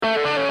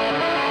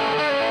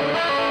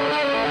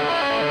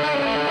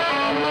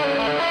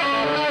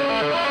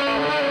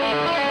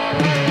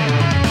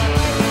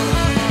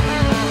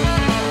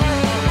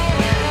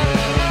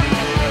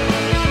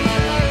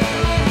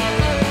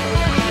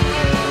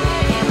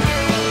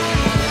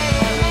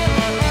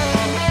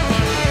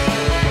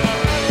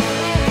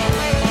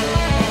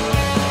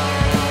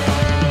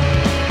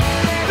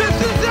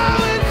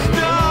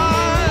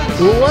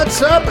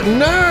What's up,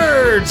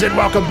 nerds? And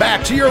welcome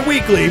back to your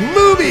weekly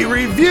movie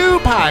review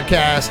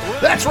podcast.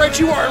 That's right,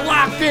 you are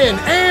locked in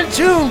and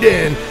tuned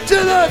in to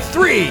the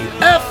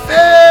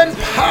 3FN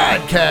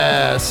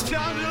Podcast.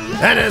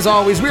 And as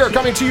always, we are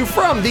coming to you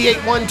from the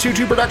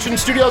 8122 Production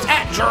Studios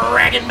at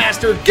Dragon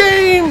Master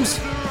Games.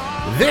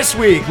 This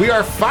week, we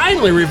are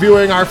finally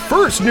reviewing our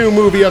first new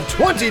movie of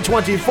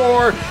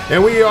 2024,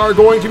 and we are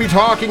going to be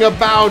talking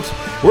about,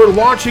 we're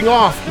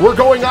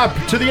going up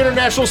to the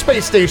International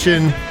Space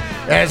Station,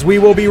 as we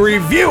will be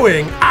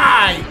reviewing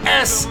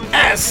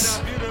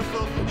I.S.S.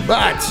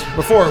 But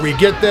before we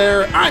get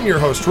there, I'm your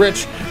host,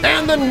 Rich,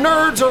 and the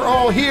nerds are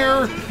all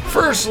here.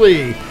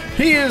 Firstly,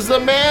 he is the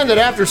man that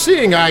after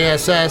seeing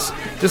I.S.S.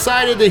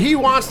 decided that he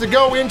wants to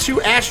go into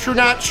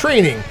astronaut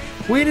training.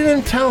 We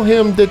didn't tell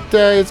him that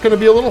it's going to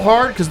be a little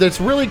hard because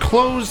it's really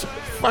closed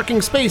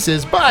fucking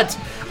spaces, but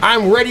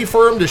I'm ready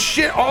for him to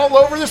shit all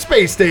over the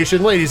space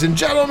station. Ladies and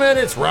gentlemen,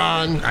 it's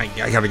Ron. I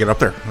gotta get up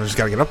there. I just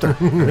gotta get up there.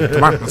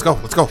 Come on, let's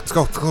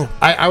go.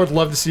 I would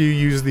love to see you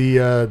use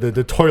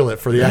the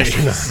toilet for the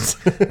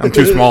astronauts. I'm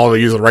too small to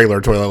use a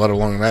regular toilet, let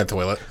alone that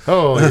toilet.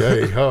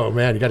 Oh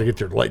man, you gotta get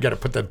you gotta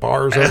put the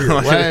bars over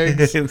your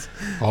legs.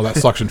 Oh, that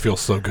suction feels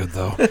so good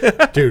though.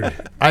 Dude,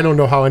 I don't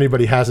know how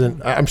anybody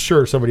hasn't. I'm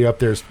sure somebody up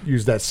there's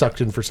used that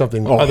suction for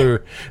something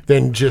other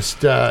than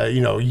just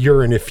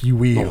urine, if you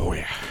will. Oh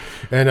yeah.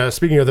 And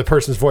speaking of the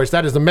person's voice,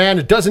 that is the man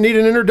that doesn't need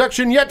an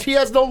introduction, yet he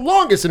has the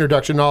longest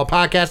introduction in all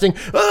podcasting.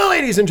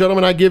 Ladies and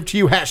gentlemen, I give to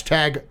you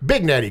hashtag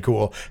Big Natty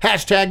Cool,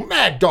 hashtag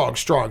Mad Dog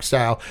Strong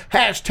Style,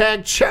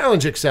 hashtag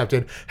Challenge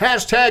Accepted,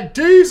 hashtag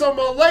Diesel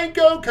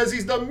Malenko, because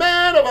he's the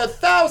man of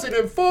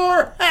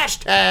 1,004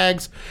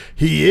 hashtags.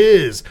 He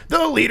is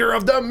the leader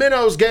of the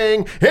Minnows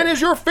Gang and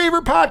is your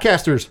favorite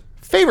podcaster's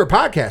favorite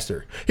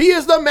podcaster. He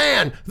is the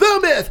man, the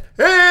myth,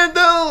 and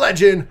the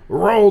legend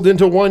rolled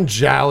into one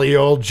jolly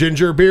old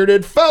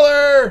ginger-bearded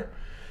feller.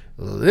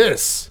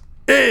 This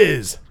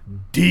is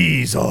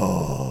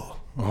Diesel.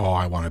 Oh,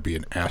 I want to be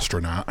an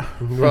astronaut.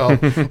 Well,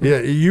 yeah,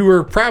 you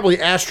were probably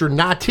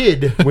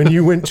astronauted when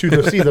you went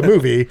to see the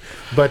movie,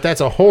 but that's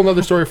a whole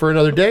nother story for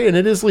another day, and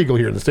it is legal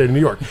here in the state of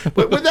New York.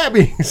 But with that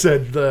being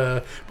said,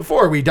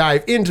 before we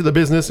dive into the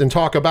business and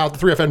talk about the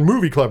 3FN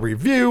Movie Club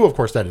review, of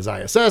course, that is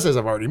I.S.S., as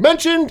I've already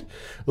mentioned,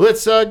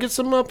 let's get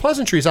some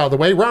pleasantries out of the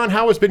way. Ron,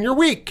 how has been your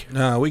week?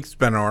 Week's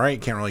been all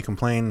right. Can't really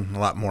complain. A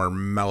lot more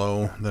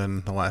mellow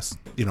than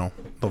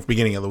the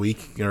beginning of the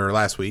week, or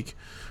last week.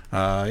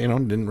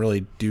 Didn't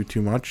really do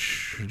too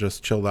much,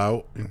 just chilled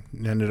out and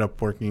ended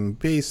up working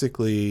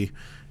basically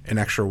an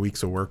extra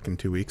week's of work in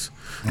 2 weeks.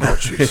 Oh,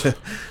 jeez.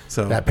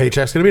 So that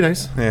paycheck's going to be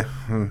nice. Yeah,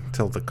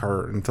 until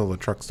the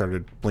truck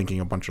started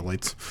blinking a bunch of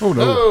lights. Oh,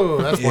 no. Oh,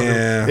 that's wonderful.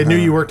 Yeah, it knew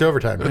you worked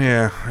overtime.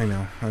 Yeah, I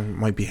know. I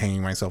might be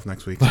hanging myself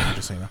next week.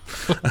 Just so you know.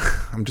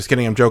 I'm just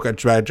kidding. I'm joking.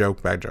 Bad joke.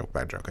 I get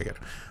it.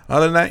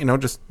 Other than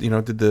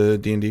that, did the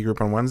D&D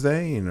group on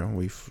Wednesday.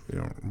 We've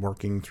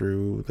working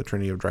through the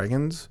Trinity of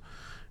Dragons.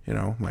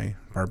 My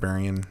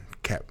barbarian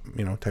cat,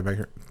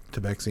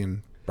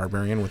 Tabaxian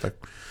barbarian with a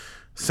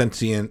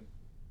sentient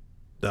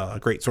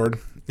greatsword.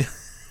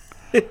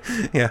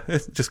 Yeah,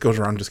 it just goes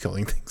around just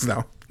killing things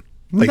now.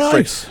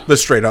 Nice.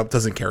 Straight up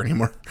doesn't care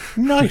anymore.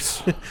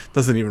 Nice.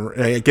 Doesn't even.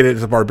 I get it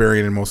as a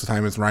barbarian, and most of the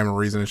time it's rhyme or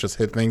reason. It's just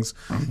hit things.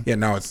 Yeah,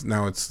 now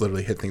it's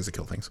literally hit things to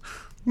kill things.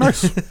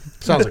 Nice.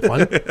 Sounds like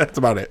fun. That's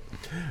about it.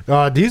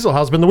 Diesel,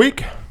 how's been the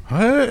week?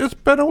 It's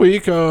been a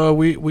week.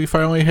 We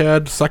finally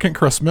had second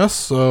Christmas,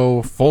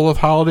 so full of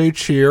holiday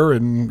cheer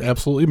and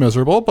absolutely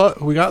miserable,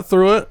 but we got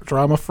through it,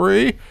 drama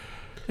free.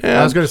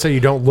 I was going to say you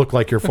don't look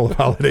like you're full of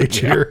holiday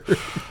cheer.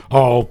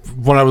 Oh,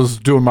 when I was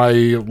doing my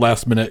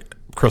last minute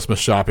Christmas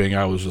shopping,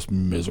 I was just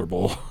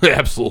miserable,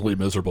 absolutely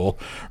miserable,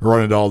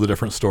 running to all the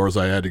different stores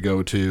I had to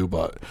go to,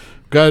 but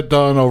got it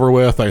done, over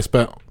with. I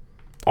spent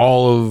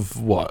all of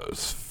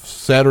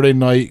Saturday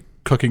night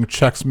cooking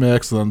Chex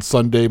Mix, and then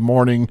Sunday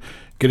morning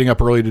getting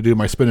up early to do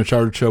my spinach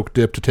artichoke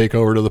dip to take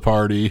over to the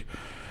party.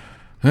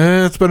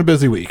 It's been a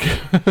busy week.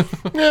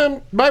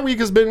 Yeah, my week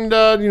has been,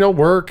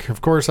 work.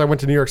 Of course, I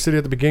went to New York City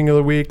at the beginning of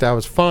the week. That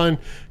was fun.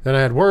 Then I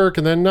had work,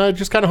 and then I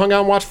just kind of hung out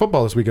and watched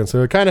football this weekend.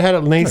 So I kind of had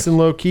it nice and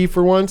low-key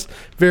for once.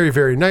 Very,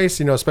 very nice,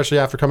 especially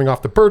after coming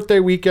off the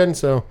birthday weekend.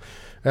 So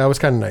it was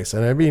kind of nice.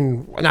 And I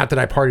mean, not that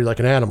I partied like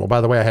an animal.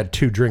 By the way, I had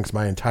 2 drinks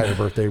my entire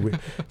birthday week.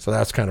 So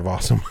that's kind of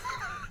awesome.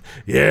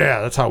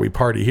 Yeah, that's how we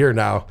party here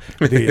now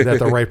at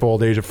the ripe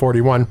old age of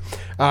 41.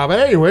 But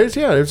anyways,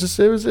 yeah,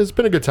 it's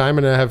been a good time,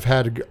 and I have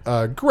had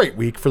a great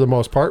week for the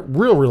most part.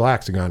 Real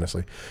relaxing,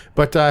 honestly.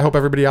 But I hope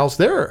everybody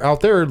else out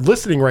there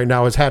listening right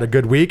now has had a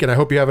good week, and I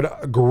hope you have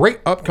a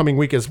great upcoming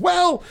week as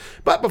well.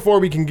 But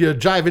before we can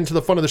dive into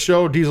the fun of the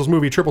show, Diesel's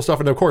movie, Triple Stuff,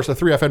 and of course the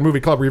 3FN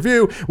Movie Club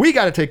review, we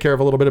got to take care of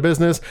a little bit of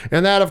business,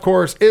 and that, of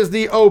course, is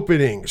the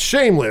opening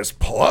shameless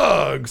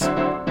plugs.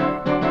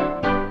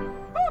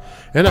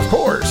 And of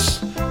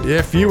course,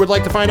 If you would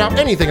like to find out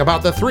anything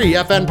about the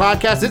 3FN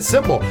Podcast, it's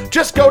simple.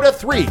 Just go to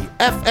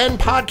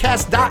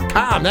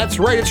 3fnpodcast.com. That's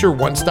right, it's your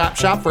one-stop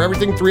shop for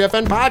everything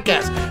 3FN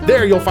Podcast.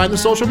 There you'll find the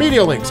social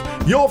media links.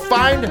 You'll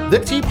find the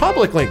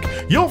TeePublic link.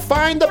 You'll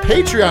find the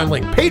Patreon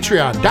link,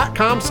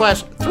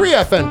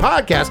 patreon.com/3FN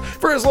Podcast.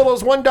 For as little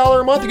as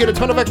 $1 a month, you get a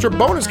ton of extra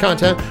bonus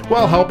content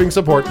while helping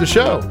support the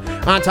show.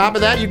 On top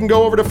of that, you can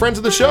go over to friends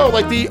of the show,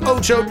 like the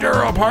Ocho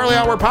Duro Parlay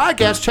Hour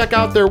Podcast. Check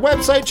out their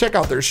website, check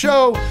out their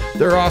show.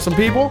 They're awesome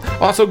people.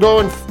 Also, go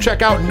and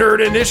check out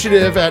Nerd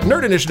Initiative at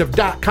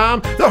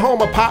nerdinitiative.com, the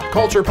home of pop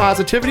culture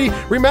positivity.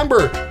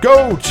 Remember,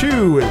 go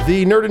to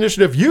the Nerd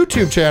Initiative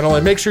YouTube channel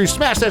and make sure you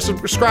smash that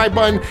subscribe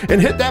button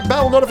and hit that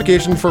bell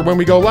notification for when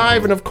we go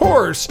live. And of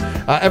course,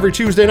 every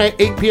Tuesday night,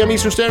 8 p.m.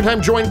 Eastern Standard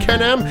Time, join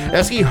Ken M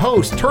as he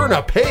hosts Turn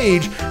a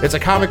Page. It's a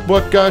comic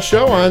book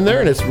show on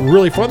there, and it's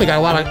really fun. They got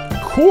a lot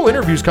of cool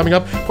interviews coming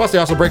up. Plus, they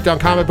also break down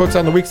comic books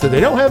on the weeks that they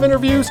don't have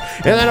interviews.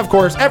 And then, of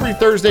course, every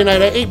Thursday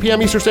night at 8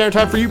 p.m. Eastern Standard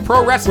Time for you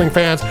pro wrestling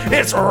fans,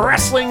 it's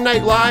Wrestling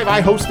Night Live.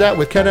 I host that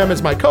with Ken M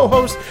as my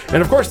co-host.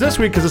 And, of course, this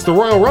week, because it's the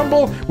Royal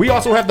Rumble, we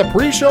also have the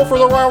pre-show for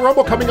the Royal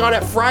Rumble coming on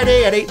at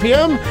Friday at 8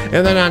 p.m.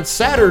 And then on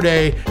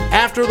Saturday,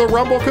 after the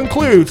Rumble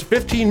concludes,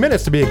 15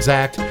 minutes to be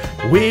exact,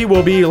 we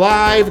will be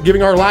live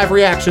giving our live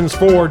reactions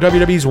for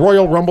WWE's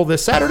Royal Rumble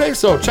this Saturday.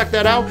 So check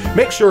that out.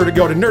 Make sure to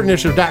go to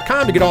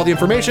nerdinitiative.com to get all the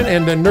information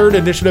and the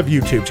Nerd Initiative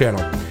YouTube channel.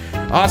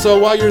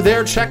 Also, while you're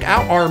there, check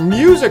out our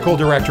musical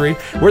directory,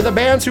 where the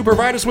bands who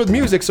provide us with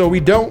music so we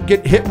don't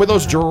get hit with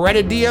those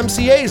dreaded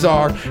DMCAs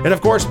are. And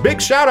of course,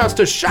 big shout outs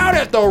to Shout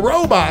at the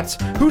Robots,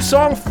 whose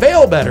song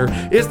Fail Better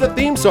is the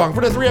theme song for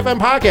the 3FM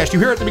Podcast. You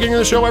hear it at the beginning of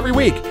the show every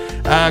week.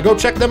 Go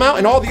check them out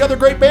and all the other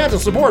great bands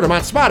and support them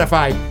on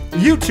Spotify,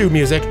 YouTube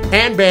Music,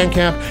 and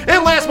Bandcamp.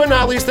 And last but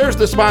not least, there's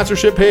the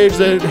sponsorship page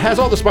that has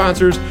all the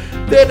sponsors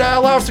that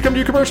allow us to come to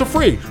you commercial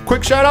free.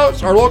 Quick shout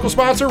outs, our local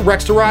sponsor,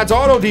 Rex to Rod's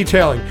Auto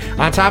Detailing.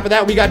 On top of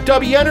that, we got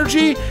W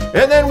Energy,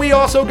 and then we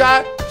also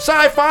got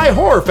Sci-Fi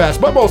Horror Fest,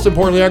 but most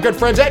importantly, our good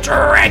friends at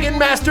Dragon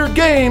Master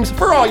Games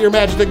for all your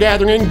Magic the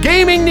Gathering and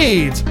gaming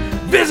needs.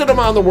 Visit them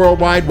on the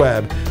World Wide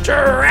Web,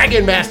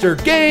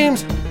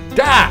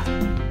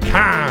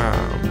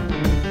 DragonMasterGames.com.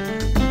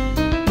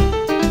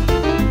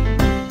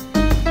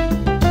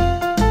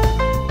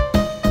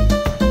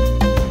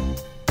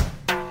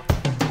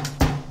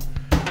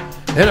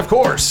 And of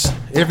course,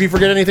 if you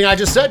forget anything I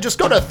just said, just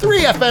go to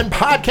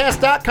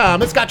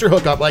 3fnpodcast.com. It's got your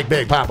hookup like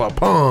Big Papa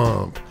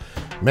Pump.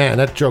 Man,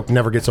 that joke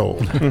never gets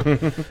old.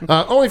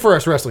 Only for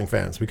us wrestling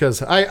fans, because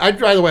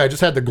by the way, I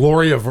just had the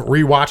glory of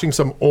rewatching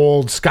some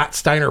old Scott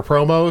Steiner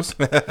promos.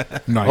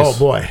 Nice. Oh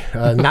boy,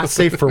 not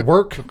safe for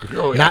work,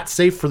 not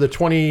safe for the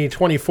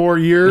 2024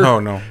 year. Oh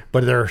no,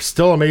 but they're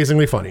still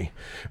amazingly funny.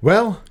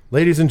 Well,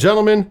 ladies and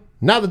gentlemen,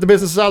 now that the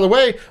business is out of the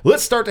way,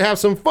 let's start to have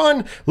some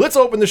fun. Let's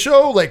open the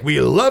show like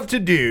we love to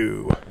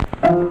do.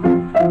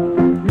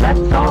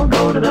 Let's all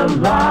go to the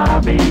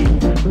lobby.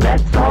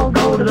 Let's all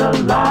go to the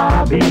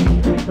lobby.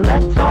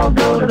 Let's all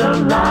go to the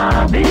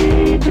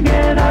lobby to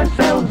get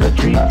ourselves a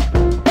treat.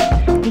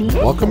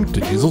 Welcome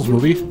to Diesel's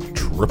movie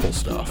Triple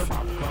Stuff.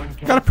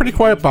 Got a pretty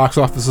quiet box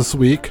office this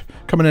week.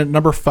 Coming in at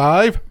number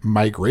 5,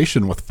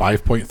 Migration with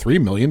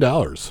 $5.3 million.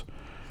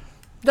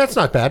 That's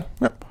not bad.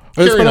 Yep.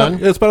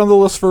 It's been on the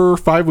list for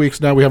 5 weeks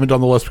now. We haven't done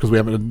the list because we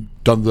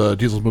haven't done the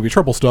Diesel's movie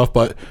Triple Stuff,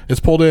 but it's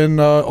pulled in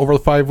over the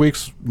 5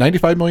 weeks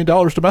 $95 million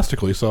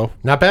domestically. So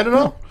not bad at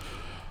all.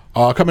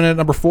 Coming in at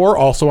number 4,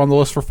 also on the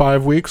list for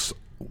 5 weeks,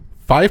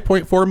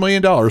 $5.4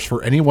 million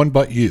for Anyone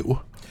But You.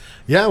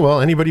 Yeah,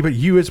 well, anybody but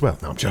you as well.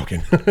 No, I'm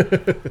joking.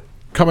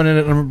 Coming in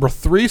at number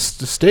 3,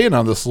 staying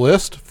on this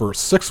list for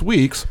 6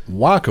 weeks,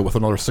 Wonka with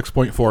another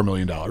 $6.4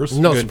 million.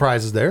 No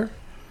surprises there.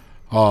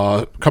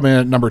 Coming in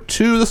at number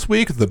 2 this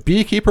week, The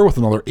Beekeeper with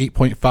another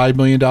 $8.5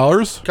 million.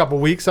 Couple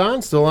weeks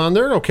on, still on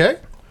there. Okay.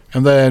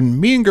 And then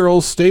Mean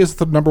Girls stays at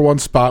the number 1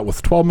 spot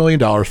with $12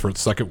 million for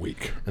its second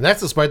week. And that's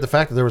despite the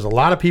fact that there was a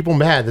lot of people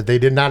mad that they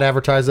did not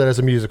advertise that as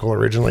a musical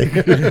originally.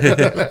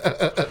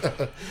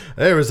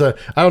 There was I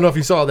don't know if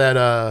you saw that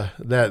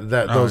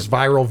those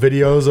viral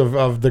videos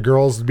of the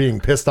girls being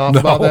pissed off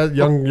about that.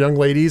 Young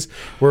ladies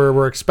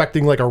were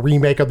expecting like a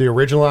remake of the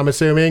original, I'm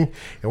assuming.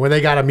 And when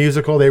they got a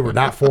musical, they were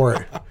not for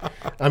it.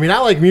 I mean, I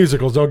like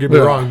musicals, don't get me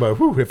wrong, but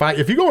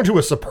if you go into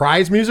a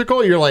surprise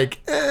musical, you're like,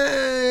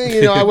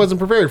 I wasn't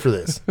prepared for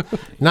this.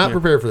 Not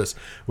prepared for this.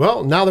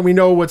 Well, now that we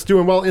know what's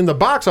doing well in the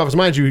box office,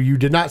 mind you, you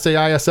did not say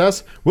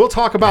I.S.S. We'll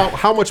talk about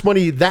how much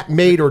money that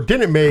made or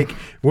didn't make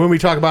when we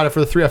talk about it for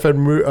the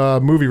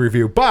 3FN movie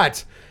review.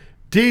 But,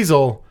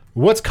 Diesel,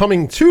 what's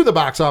coming to the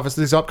box office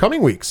these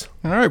upcoming weeks?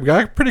 All right, we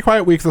got a pretty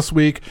quiet week this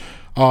week.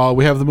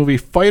 We have the movie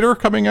Fighter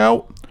coming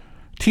out,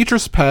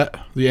 Teacher's Pet,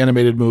 the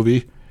animated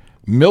movie,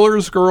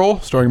 Miller's Girl,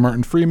 starring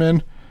Martin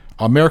Freeman,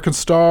 American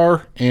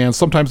Star, and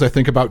Sometimes I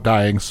Think About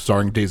Dying,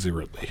 starring Daisy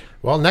Ridley.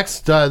 Well,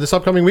 next, this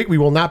upcoming week, we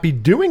will not be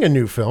doing a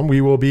new film.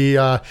 We will be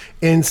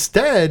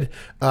instead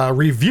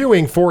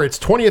reviewing for its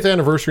 20th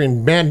anniversary,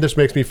 and man, this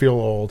makes me feel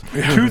old,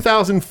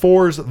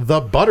 2004's The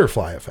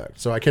Butterfly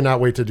Effect. So I cannot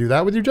wait to do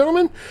that with you,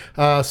 gentlemen.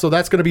 So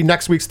that's going to be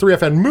next week's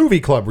 3FN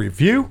Movie Club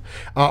review.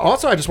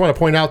 Also, I just want to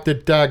point out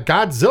that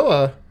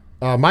Godzilla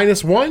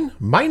 -1,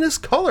 minus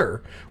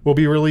color will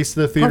be released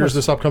to the theaters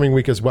this upcoming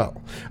week as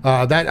well.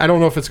 That I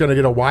don't know if it's going to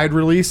get a wide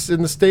release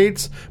in the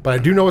States, but I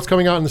do know it's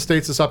coming out in the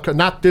States this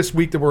not this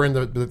week that we're in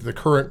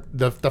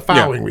the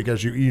following week,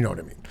 as you know what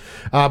I mean.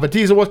 But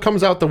Diesel, what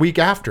comes out the week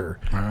after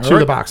to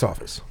the box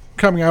office?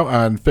 Coming out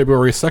on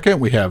February 2nd,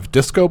 we have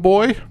Disco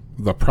Boy,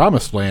 The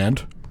Promised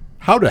Land,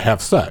 How to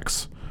Have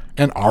Sex,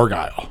 and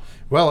Argyle.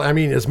 Well, I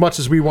mean, as much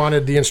as we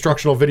wanted the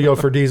instructional video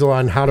for Diesel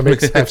on how to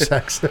have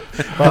sex,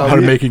 how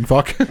to making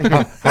fuck,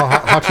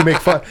 how to make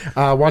fuck,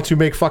 want to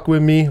make fuck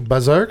with me,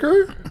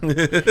 Berserker?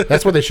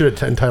 That's what they should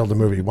have entitled the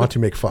movie. Want to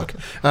make fuck,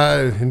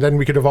 and then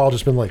we could have all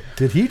just been like,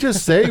 did he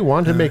just say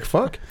want to make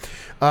fuck?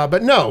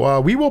 But no,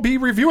 we will be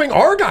reviewing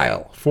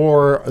Argyle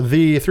for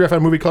the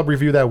 3FN Movie Club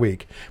review that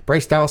week.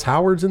 Bryce Dallas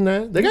Howard's in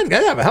that. They got to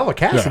have a hell of a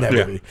cast in that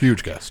movie.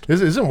 Huge cast.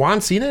 Isn't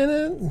Juan Cena in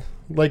it?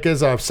 Like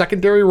as a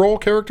secondary role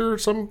character,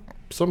 some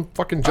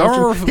fucking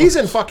junction. He's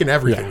in fucking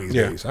everything these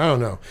days. I don't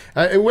know.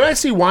 When I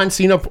see Juan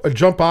Cena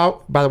jump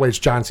out, by the way, it's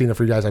John Cena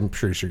for you guys. I'm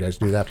sure you guys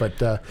do that.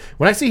 But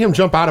when I see him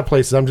jump out of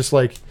places, I'm just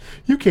like,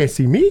 you can't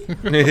see me.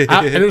 And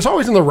it's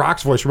always in The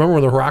Rock's voice. Remember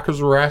when the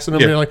Rockers were harassing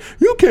him? And they're like,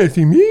 you can't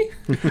see me.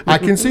 I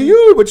can see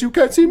you, but you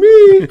can't see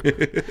me.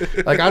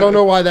 Like, I don't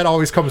know why that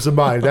always comes to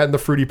mind. That and the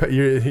Fruity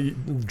he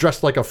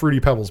dressed like a Fruity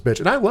Pebbles bitch.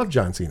 And I love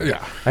John Cena.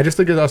 Yeah. I just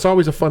think that's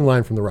always a fun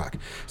line from The Rock.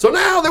 So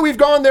now that we've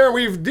gone there,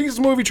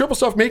 Diesel Movie Triple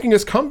Stuff making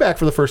his comeback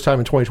for the first time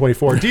in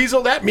 2024.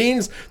 Diesel, that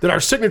means that our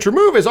signature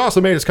move has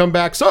also made his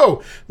comeback.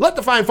 So let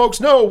the fine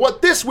folks know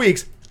what this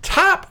week's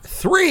top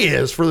 3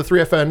 is for the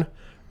 3FN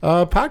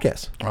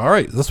podcast. All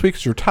right, this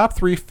week's your top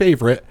 3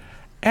 favorite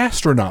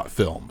astronaut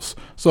films.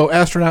 So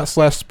astronaut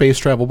 / space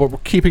travel, but we're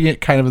keeping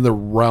it kind of in the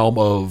realm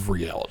of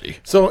reality.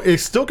 So it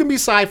still can be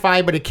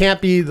sci-fi, but it can't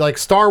be like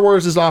Star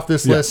Wars is off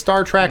this list,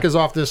 Star Trek is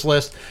off this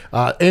list,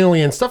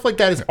 Alien, stuff like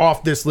that is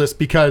off this list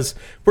because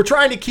we're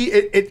trying to keep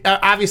it.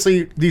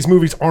 Obviously, these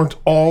movies aren't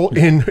all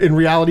in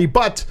reality,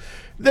 but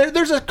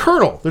there's a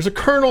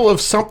kernel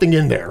of something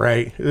in there,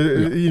 right?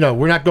 You know,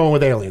 we're not going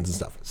with aliens and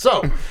stuff.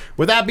 So,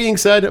 with that being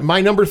said, my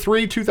number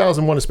 3,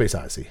 2001: A Space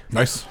Odyssey.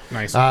 Nice.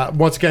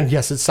 Once again,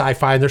 yes, it's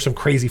sci-fi, and there's some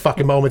crazy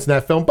fucking moments in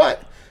that film,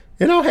 but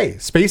you know, hey,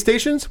 space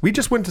stations. We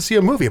just went to see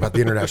a movie about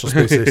the International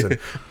Space Station.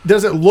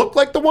 Does it look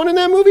like the one in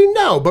that movie?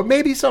 No, but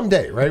maybe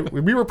someday, right?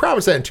 We were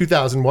promised that in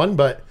 2001,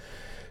 but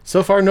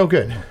so far, no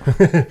good.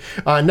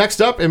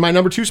 Next up, in my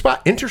number 2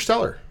 spot,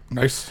 Interstellar.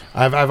 Nice.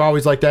 I've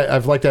always liked that.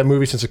 I've liked that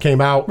movie since it came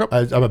out.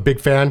 I'm a big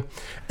fan.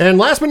 And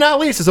last but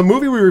not least, is a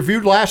movie we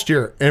reviewed last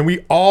year, and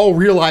we all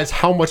realized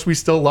how much we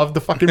still love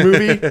the fucking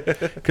movie.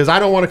 Because I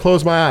don't want to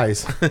close my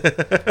eyes.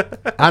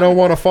 I don't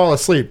want to fall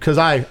asleep because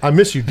I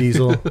miss you,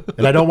 Diesel,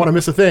 and I don't want to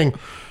miss a thing.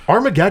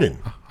 Armageddon.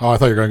 Oh, I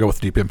thought you were going to go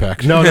with Deep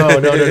Impact. No.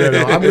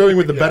 I'm going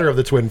with the better of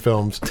the twin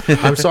films.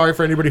 I'm sorry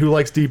for anybody who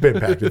likes Deep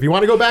Impact. If you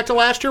want to go back to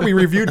last year, we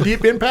reviewed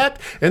Deep Impact,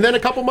 and then a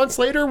couple months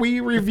later, we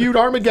reviewed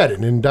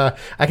Armageddon. And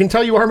I can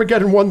tell you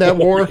Armageddon won that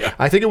war. Yeah.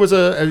 I think it was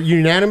a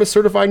unanimous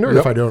certified nerd,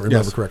 if I don't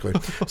remember correctly.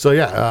 So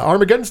yeah,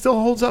 Armageddon still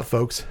holds up,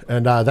 folks.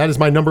 And that is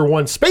my number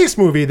 1 space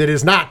movie that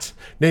is not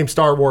named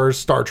Star Wars,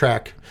 Star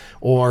Trek,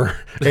 or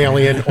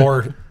Alien,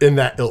 or in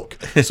that ilk.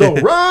 So,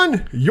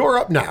 Ron, you're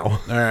up now. All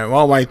right.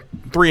 Well, my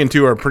 3 and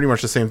 2 are pretty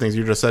much the same things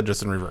you just said,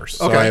 just in reverse.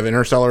 So I have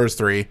Interstellar as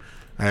 3.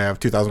 I have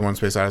 2001: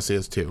 Space Odyssey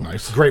as 2.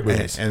 Nice. Great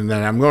movies. And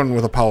then I'm going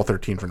with Apollo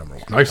 13 for number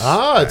 1. Nice.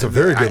 It's a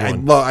very good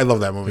one. I love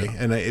that movie.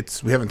 Yeah. And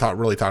we haven't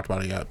really talked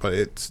about it yet,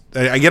 but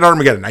I get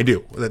Armageddon. I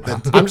do.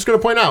 I'm just going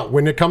to point out,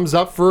 when it comes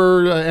up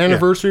for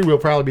anniversary, we'll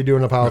probably be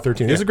doing Apollo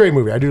 13. It's a great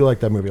movie. I do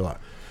like that movie a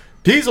lot.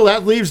 Diesel,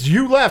 that leaves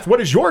you left.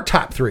 What is your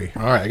top 3?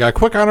 All right, I got a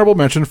quick honorable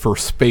mention for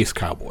Space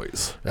Cowboys.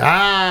 Is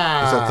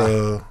that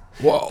the...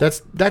 Whoa.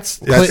 That's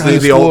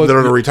the old, the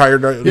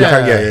retired.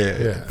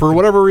 Yeah. For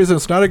whatever reason,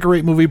 it's not a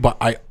great movie, but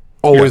I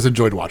always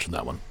enjoyed watching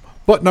that one.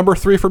 But number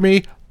 3 for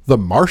me, The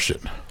Martian,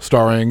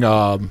 starring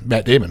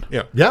Matt Damon.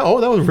 Yeah.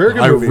 Oh, that was a very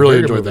good movie. I really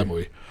enjoyed that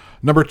movie.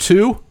 Number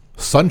 2,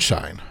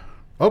 Sunshine.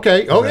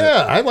 Okay. Oh,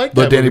 yeah. I like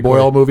that. The Danny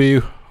Boyle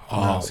movie. You've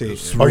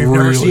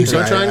never seen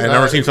Sunshine? I've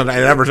never seen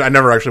Sunshine. I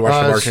never actually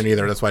watched The Martian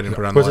either. That's why I didn't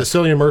put it on the list. Was it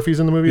Cillian Murphy's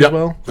in the movie as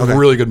well? Okay.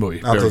 Really good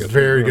movie.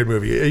 Very good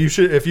movie. You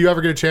should, if you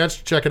ever get a chance,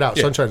 check it out.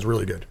 Yeah. Sunshine's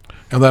really good.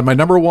 And then my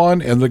number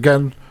 1, and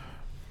again,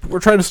 we're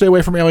trying to stay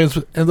away from aliens.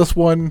 And this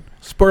one,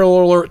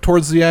 spoiler alert,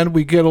 towards the end,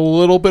 we get a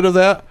little bit of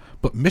that.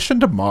 But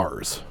Mission to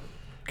Mars.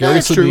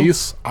 Gary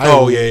Sinise.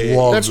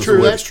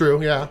 That's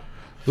true. Yeah.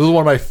 This is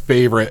one of my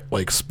favorite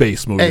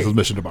space movies, is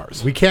Mission to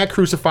Mars. We can't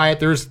crucify it.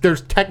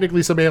 There's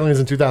technically some aliens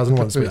in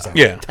 2001: Space Odyssey.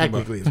 Yeah.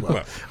 Technically as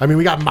well. I mean,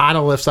 we got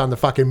monoliths on the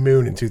fucking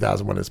moon in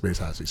 2001: A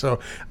Space Odyssey. So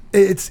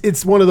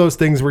it's one of those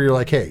things where you're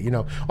like, hey,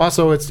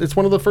 Also, it's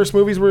one of the first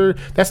movies where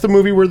that's the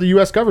movie where the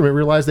U.S. government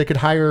realized they could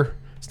hire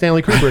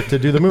Stanley Kubrick to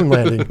do the moon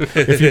landing.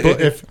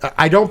 If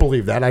I don't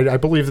believe that, I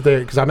believe that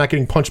because I'm not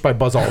getting punched by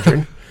Buzz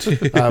Aldrin,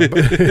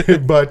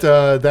 but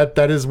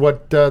that is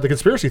what the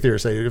conspiracy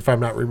theorists say, if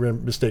I'm not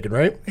mistaken,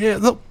 right? Yeah,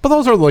 but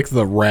those are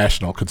the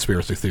rational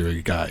conspiracy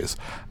theory guys.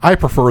 I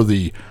prefer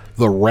the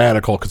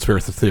radical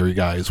conspiracy theory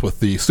guys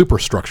with the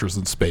superstructures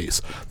in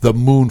space, the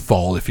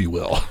moonfall, if you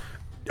will.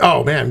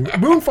 Oh man,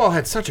 Moonfall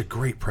had such a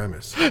great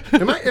premise.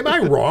 Am I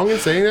wrong in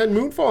saying that?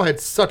 Moonfall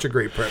had such a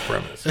great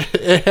premise.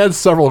 It had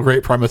several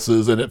great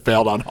premises, and it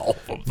failed on all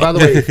of them. By the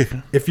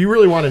way, if you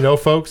really want to know,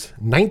 folks,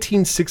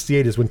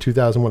 1968 is when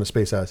 2001: A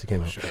Space Odyssey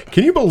came out.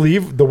 Can you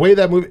believe the way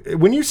that movie?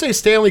 When you say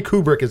Stanley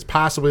Kubrick is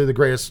possibly the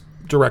greatest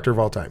director of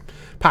all time,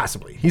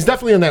 possibly, he's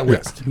definitely on that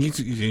list.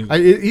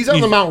 He's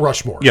on the Mount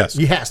Rushmore. Yes,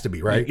 he has to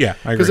be, right? Yeah,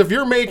 because if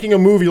you're making a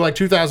movie like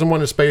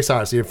 2001: A Space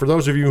Odyssey, and for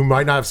those of you who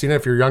might not have seen it,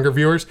 if you're younger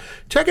viewers,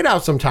 check it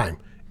out sometime.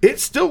 It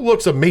still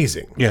looks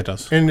amazing. Yeah, it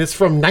does. And it's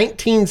from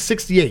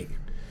 1968.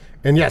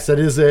 And yes, it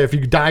is. If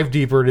you dive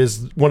deeper, it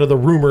is one of the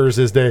rumors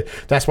is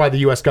that's why the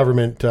U.S.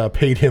 government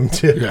paid him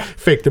to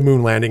fake the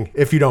moon landing.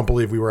 If you don't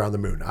believe we were on the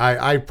moon,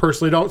 I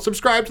personally don't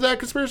subscribe to that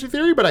conspiracy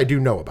theory, but I do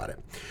know about it.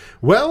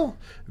 Well,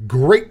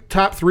 great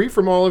top 3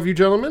 from all of you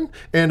gentlemen,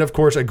 and of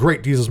course a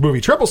great Diesel's movie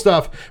triple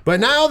stuff.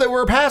 But now that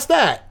we're past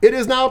that, it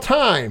is now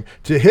time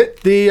to hit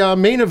the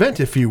main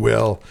event, if you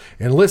will,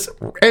 and let's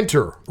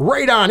enter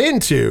right on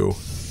into.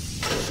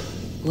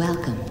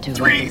 Welcome to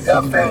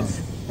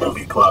 3FN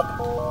Movie Club.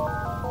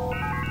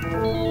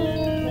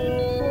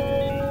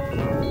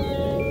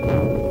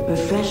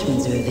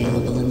 Refreshments are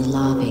available in the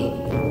lobby.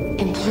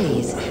 And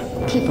please,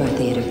 keep our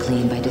theater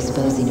clean by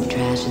disposing of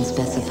trash in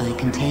specified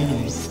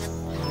containers.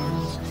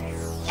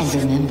 And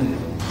remember,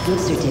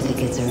 gift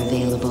certificates are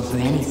available for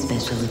any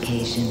special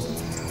occasion.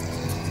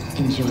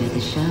 Enjoy the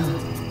show.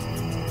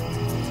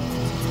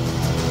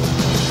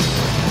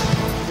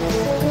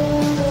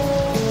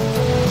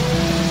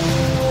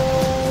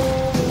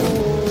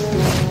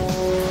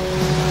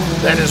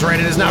 That is right.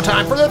 It is now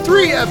time for the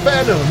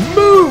 3FN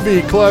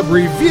Movie Club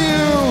review.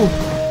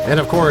 And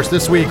of course,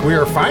 this week we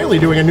are finally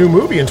doing a new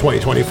movie in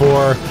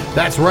 2024.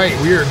 That's right.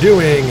 We are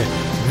doing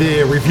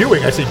the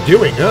reviewing. I say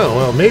doing. Oh,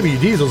 well, maybe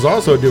Diesel's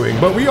also doing.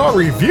 But we are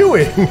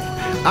reviewing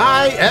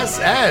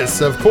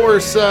I.S.S. Of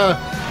course,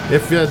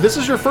 if this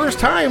is your first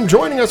time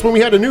joining us when we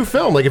had a new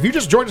film, if you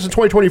just joined us in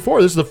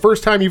 2024, this is the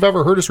first time you've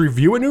ever heard us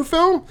review a new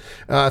film,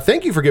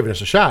 thank you for giving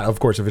us a shot, of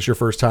course, if it's your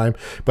first time.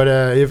 But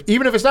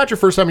even if it's not your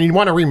first time and you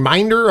want a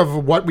reminder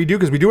of what we do,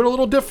 because we do it a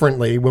little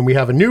differently when we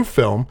have a new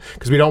film,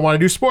 because we don't want to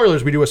do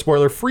spoilers. We do a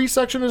spoiler-free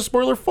section and a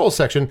spoiler-full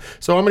section.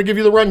 So I'm going to give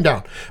you the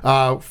rundown.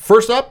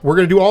 First up, we're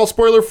going to do all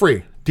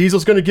spoiler-free.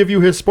 Diesel's going to give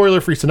you his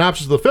spoiler-free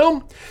synopsis of the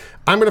film.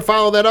 I'm going to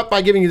follow that up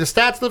by giving you the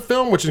stats of the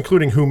film, which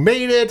including who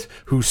made it,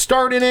 who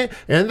starred in it,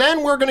 and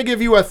then we're going to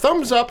give you a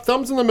thumbs up,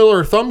 thumbs in the middle,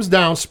 or thumbs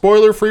down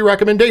spoiler-free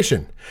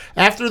recommendation.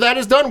 After that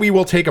is done, we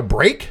will take a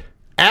break.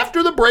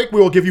 After the break, we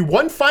will give you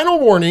one final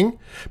warning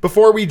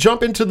before we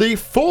jump into the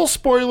full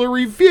spoiler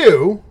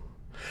review.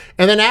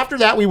 And then after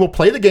that, we will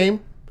play the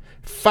game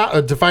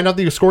to find out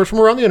the scores from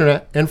around the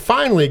internet, and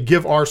finally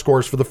give our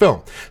scores for the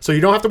film. So you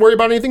don't have to worry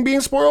about anything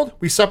being spoiled.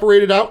 We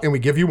separate it out and we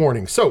give you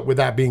warnings. So with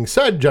that being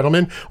said,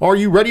 gentlemen, are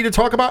you ready to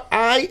talk about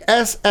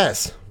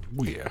I.S.S.?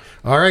 Yeah.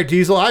 All right,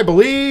 Diesel, I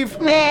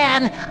believe.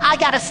 Man, I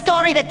got a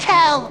story to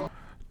tell.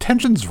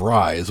 Tensions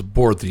rise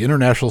aboard the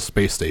International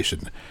Space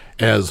Station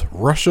as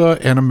Russia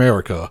and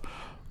America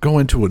go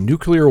into a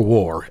nuclear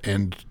war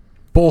and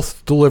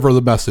both deliver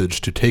the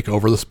message to take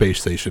over the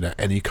space station at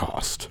any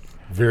cost.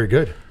 Very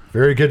good.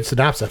 Very good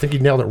synopsis. I think you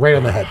nailed it right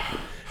on the head.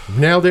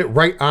 Nailed it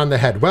right on the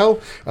head. Well,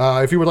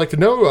 if you would like to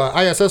know,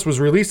 I.S.S. was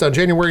released on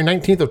January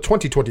 19th of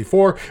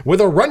 2024 with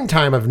a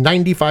runtime of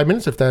 95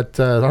 minutes, if that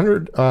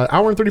 100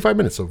 hour and 35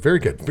 minutes. So very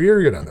good.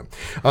 Very good on them.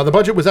 The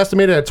budget was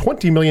estimated at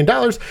 $20 million.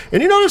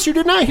 And you notice you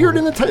did not hear it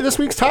in this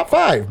week's top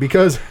 5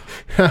 because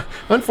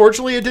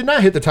unfortunately it did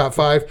not hit the top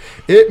 5.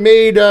 It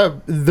made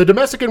the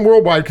domestic and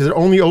worldwide, because it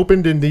only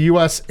opened in the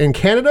U.S. and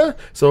Canada,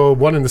 so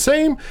one and the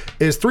same,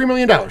 is $3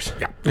 million.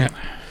 Yeah.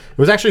 It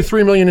was actually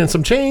 $3 million and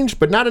some change,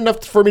 but not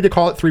enough for me to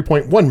call it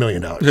 $3.1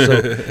 million.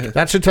 So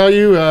that should tell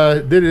you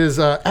that it is,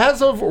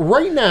 as of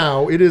right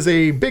now, it is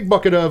a big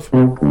bucket of.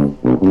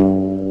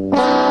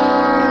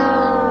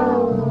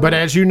 But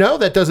as you know,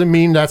 that doesn't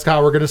mean that's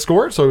how we're going to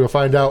score it, so you'll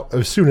find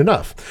out soon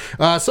enough.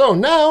 So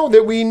now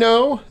that we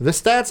know the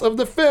stats of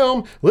the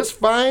film, let's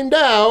find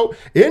out,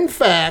 in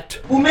fact,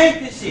 Who made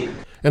this shit?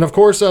 And of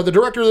course, the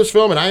director of this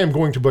film, and I am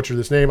going to butcher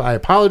this name, I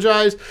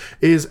apologize,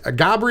 is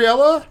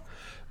Gabriela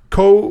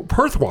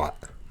Koperthwaite.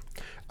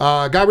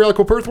 Gabriela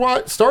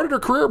Koperthwaite started her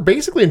career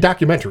basically in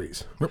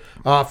documentaries.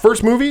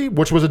 First movie,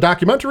 which was a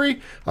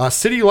documentary,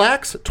 City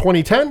Lax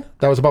 2010.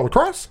 That was about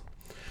lacrosse.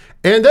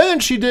 And then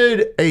she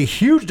did a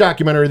huge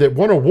documentary that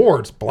won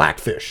awards,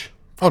 Blackfish.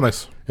 Oh,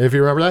 nice. If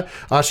you remember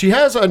that, she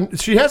has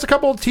a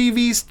couple of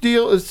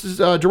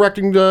TV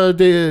directing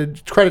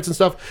the credits and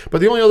stuff.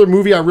 But the only other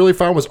movie I really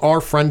found was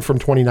Our Friend from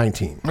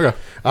 2019.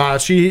 Okay.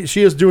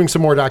 She is doing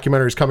some more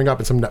documentaries coming up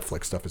and some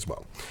Netflix stuff as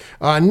well.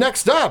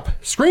 Next up,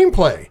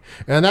 screenplay,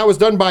 and that was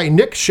done by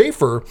Nick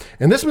Schaefer,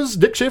 and this was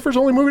Nick Schaefer's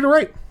only movie to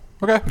write.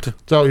 Okay.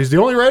 So he's the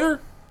only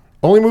writer,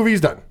 only movie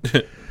he's done.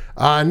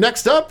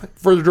 Next up,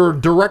 for the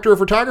director of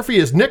photography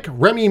is Nick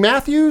Remy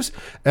Matthews.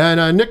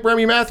 And Nick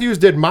Remy Matthews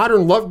did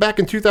Modern Love back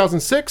in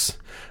 2006,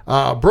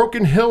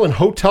 Broken Hill and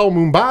Hotel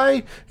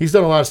Mumbai. He's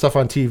done a lot of stuff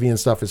on TV and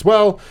stuff as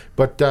well.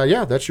 But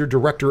yeah, that's your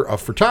director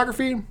of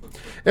photography.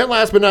 And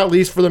last but not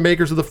least, for the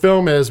makers of the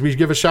film, as we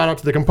give a shout out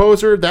to the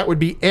composer, that would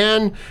be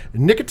Anne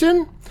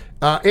Nikitin.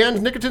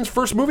 Anne Nikitin's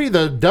first movie,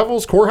 The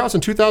Devil's Courthouse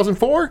in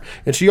 2004.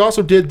 And she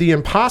also did The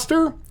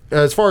Imposter.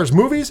 As far as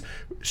movies,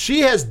 she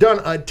has done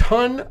a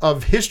ton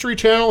of History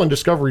Channel and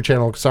Discovery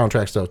Channel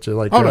soundtracks, though, to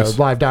like nice.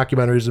 live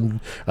documentaries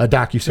and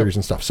docuseries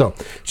and stuff. So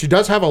she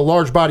does have a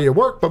large body of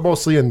work, but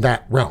mostly in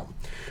that realm.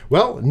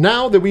 Well,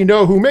 now that we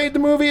know who made the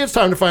movie, it's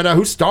time to find out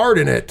who starred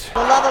in it. For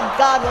the love of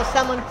God, will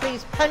someone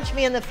please punch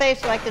me in the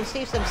face so I can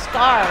see some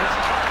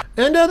scars?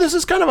 And this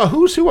is kind of a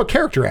who's who of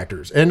character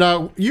actors.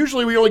 And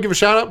usually we only give a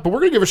shout out, but we're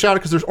going to give a shout out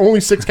because there's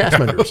only 6 cast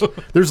members.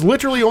 There's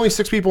literally only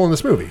 6 people in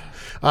this movie.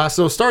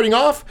 So starting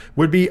off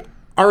would be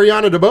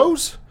Ariana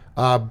DeBose.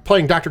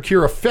 Playing Dr.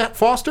 Kira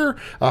Foster.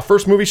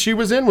 First movie she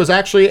was in was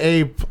actually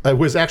a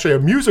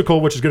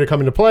musical, which is going to come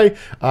into play.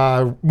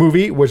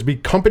 Movie was Be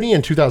Company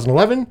in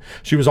 2011.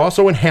 She was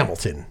also in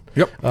Hamilton.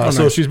 Yep.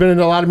 So she's been in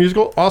a lot of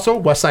musical. Also,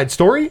 West Side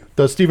Story,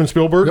 the Steven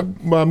Spielberg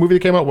movie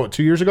that came out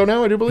 2 years ago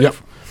now, I do believe. Yep.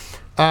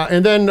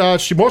 And then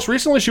she most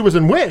recently she was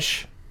in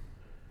Wish.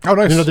 Oh,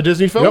 nice. You know, the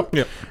Disney film.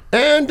 Yep.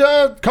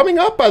 And coming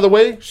up, by the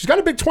way, she's got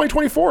a big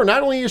 2024.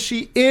 Not only is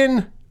she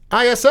in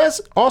I.S.S.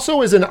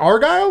 also is in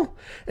Argyle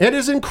and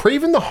is in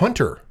Craven the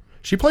Hunter.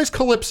 She plays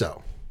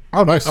Calypso.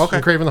 Oh, nice. Okay.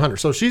 In Craven the Hunter.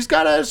 So she's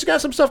got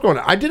some stuff going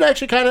on. I did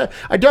actually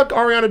I dug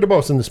Ariana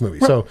DeBose in this movie.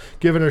 So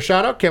giving her a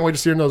shout out. Can't wait to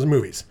see her in those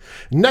movies.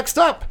 Next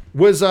up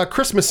was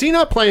Chris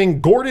Messina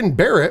playing Gordon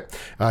Barrett.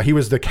 He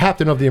was the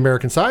captain of the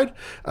American side.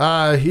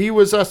 He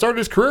was started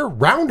his career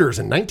Rounders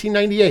in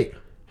 1998.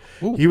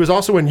 Ooh. He was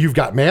also in You've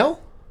Got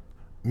Mail,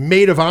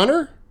 Maid of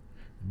Honor,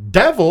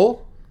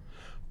 Devil,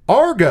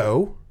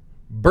 Argo,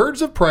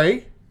 Birds of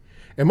Prey,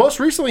 and most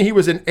recently he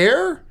was in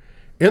Air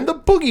and The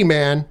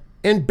Boogeyman,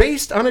 and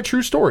based on a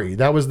true story.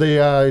 That was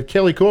the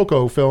Kelly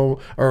Cuoco film,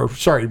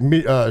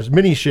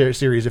 mini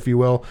series, if you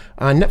will,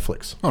 on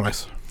Netflix. Oh,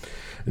 nice.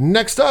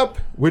 Next up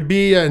would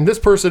be, and this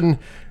person,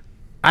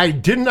 I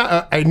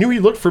knew he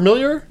looked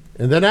familiar,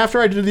 and then after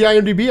I did the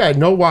IMDb, I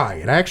know why.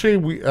 And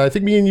actually, I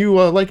think me and you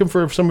like him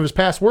for some of his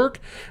past work.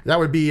 That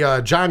would be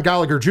John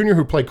Gallagher Jr.,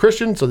 who played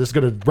Christian. So this is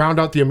going to round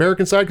out the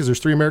American side because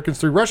there's 3 Americans,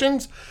 3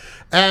 Russians.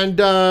 And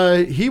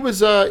he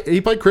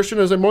played Christian,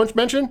 as I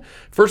mentioned.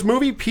 First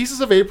movie,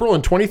 Pieces of April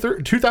in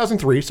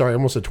 2003. Sorry, I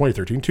almost said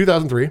 2013.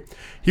 2003.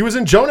 He was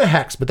in Jonah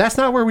Hex, but that's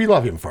not where we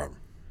love him from.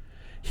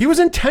 He was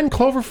in 10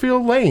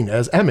 Cloverfield Lane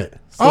as Emmett.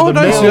 So the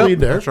nice. male lead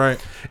there. That's right.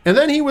 And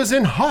then he was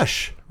in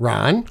Hush,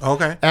 Ron.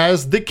 Okay.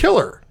 As the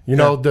killer. You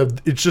know,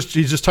 he's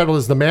just titled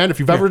as The Man. If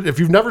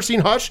you've never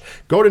seen Hush,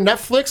 go to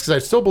Netflix, because I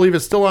still believe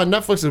it's still on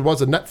Netflix. It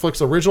was a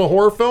Netflix original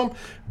horror film.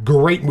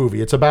 Great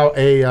movie. It's about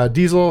a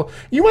diesel.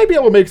 You might be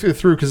able to make it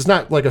through because it's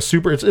not like a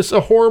super. It's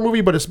a horror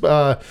movie, but it's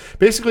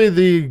basically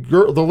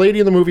the lady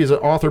in the movie is an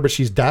author, but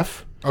she's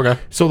deaf. Okay.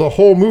 So the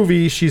whole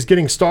movie, she's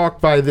getting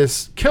stalked by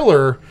this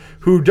killer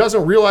who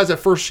doesn't realize at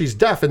first she's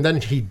deaf, and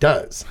then he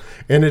does,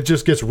 and it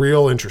just gets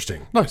real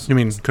interesting. Nice. You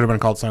mean could have been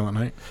called Silent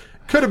Night?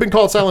 Could have been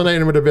called Silent Night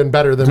and it would have been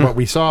better than what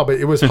we saw, but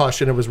it was Hush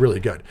and it was really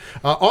good.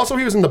 Also,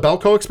 he was in the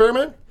Belko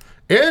Experiment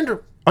and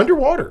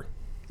Underwater.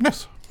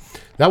 Nice.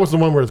 That was the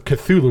one where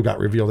Cthulhu got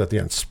revealed at the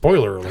end.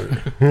 Spoiler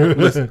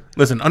alert.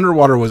 Listen,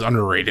 Underwater was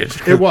underrated.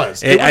 It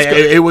was.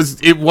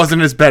 It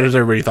wasn't as bad as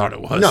everybody thought it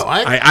was. No,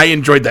 I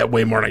enjoyed that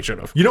way more than I should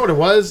have. You know what it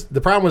was?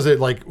 The problem was it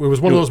was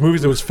one of those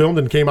movies that was filmed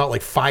and came out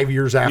like 5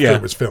 years after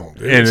it was filmed.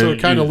 So it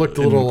kind of looked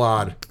a little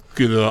odd.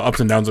 The ups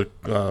and downs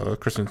of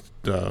Kristen,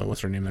 what's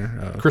her name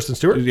there? Kristen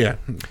Stewart? Yeah.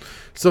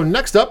 So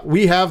next up,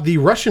 we have the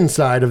Russian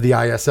side of the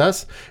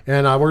ISS,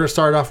 and we're going to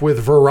start off with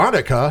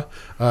Veronica,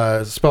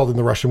 spelled in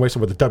the Russian way, so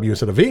with a W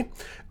instead of V,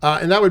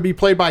 and that would be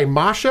played by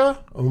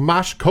Masha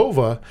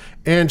Mashkova,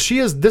 and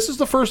this is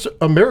the first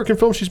American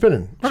film she's been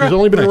in. Okay. She's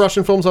only been in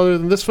Russian films other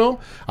than this film.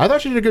 I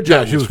thought she did a good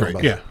job. Yeah, she was film,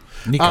 great. by the way.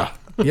 Nika.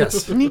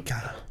 Yes.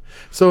 Nika.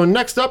 So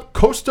next up,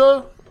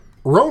 Kosta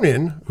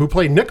Ronin, who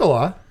played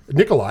Nikolai.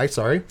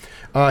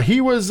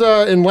 He was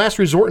in Last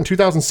Resort in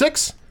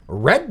 2006,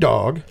 Red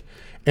Dog,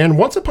 and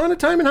Once Upon a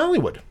Time in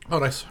Hollywood. Oh,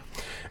 nice.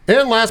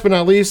 And last but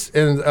not least,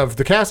 of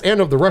the cast and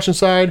of the Russian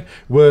side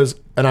was,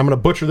 and I'm going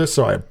to butcher this,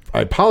 so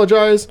I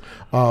apologize,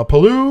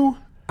 Palu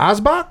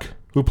Azbak,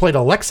 who played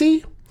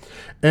Alexei.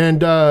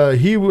 And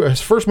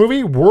his first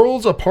movie,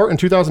 Worlds Apart in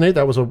 2008,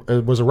 that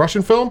was a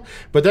Russian film.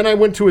 But then I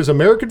went to his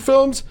American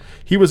films.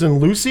 He was in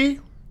Lucy.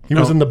 He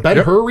was in the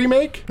Ben-Hur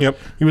remake. Yep.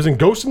 He was in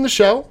Ghost in the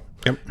Shell.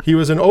 Yep. He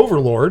was in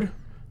Overlord.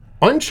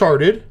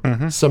 Uncharted,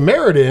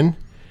 Samaritan,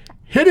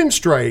 Hidden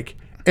Strike,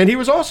 and he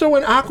was also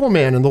in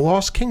Aquaman and the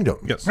Lost Kingdom.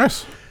 Yes.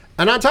 Nice.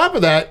 And on top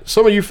of that,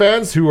 some of you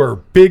fans who are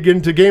big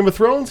into Game of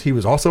Thrones, he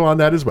was also on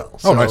that as well.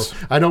 So nice.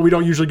 I know we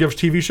don't usually give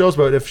TV shows,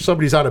 but if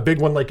somebody's on a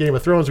big one like Game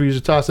of Thrones, we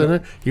usually toss in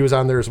it. He was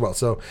on there as well.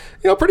 So,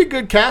 pretty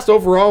good cast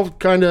overall.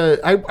 Kind of,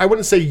 I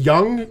wouldn't say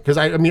young, because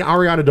I mean,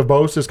 Ariana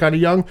DeBose is kind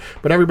of young,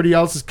 but everybody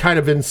else is kind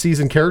of in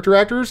seasoned character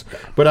actors.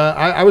 But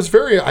I was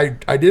I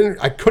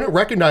couldn't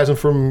recognize him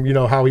from,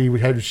 how he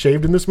had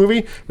shaved in this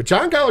movie. But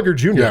John Gallagher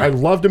Jr., Yeah. I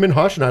loved him in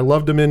Hush, and I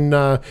loved him in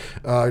 10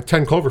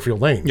 Cloverfield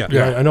Lane.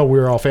 Yeah. I know we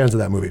were all fans of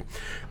that movie.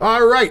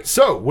 All right,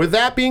 so with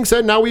that being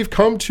said, now we've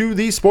come to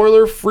the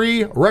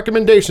spoiler-free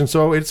recommendation.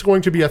 So it's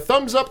going to be a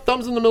thumbs up,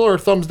 thumbs in the middle, or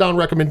thumbs down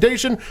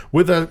recommendation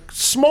with a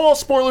small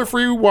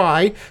spoiler-free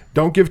why.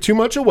 Don't give too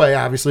much away,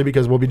 obviously,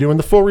 because we'll be doing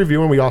the full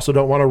review, and we also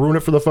don't want to ruin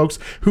it for the folks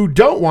who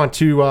don't want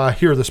to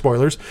hear the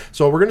spoilers.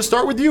 So we're going to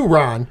start with you,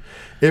 Ron.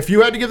 If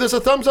you had to give this a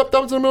thumbs up,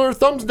 thumbs in the middle, or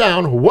thumbs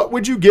down, what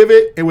would you give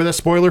it with a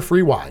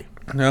spoiler-free why?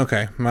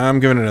 Okay,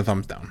 I'm giving it a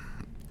thumbs down.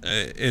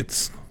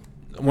 It's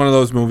one of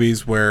those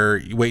movies where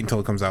you wait until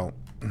it comes out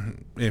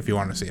if you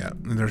want to see it.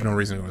 There's no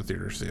reason to go to the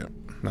theater to see it.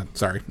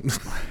 Sorry.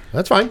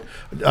 That's fine.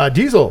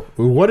 Diesel,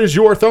 what is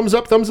your thumbs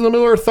up, thumbs in the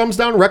middle, or thumbs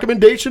down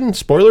recommendation,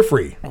 spoiler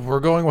free?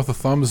 We're going with a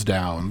thumbs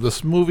down.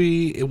 This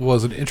movie, it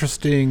was an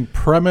interesting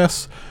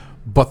premise,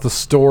 but the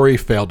story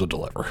failed to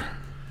deliver.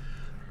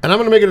 And I'm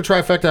going to make it a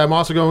trifecta. I'm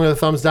also going with a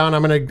thumbs down.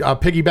 I'm going to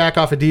piggyback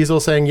off of Diesel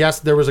saying, yes,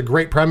 there was a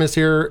great premise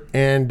here,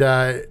 and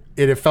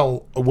it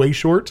fell way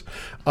short.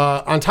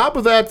 On top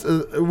of that,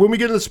 when we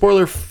get into the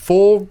spoiler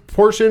full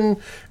portion,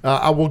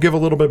 I will give a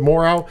little bit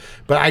more out.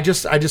 But I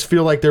just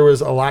feel like there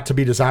was a lot to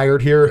be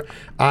desired here.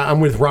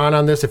 I'm with Ron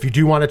on this. If you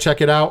do want to check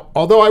it out,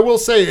 although I will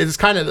say it's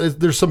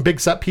there's some big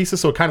set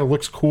pieces, so it kind of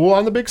looks cool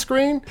on the big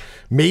screen.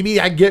 Maybe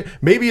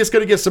it's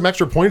going to get some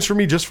extra points for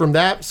me just from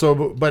that.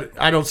 So, but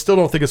I still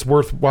don't think it's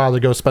worthwhile to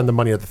go spend the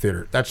money at the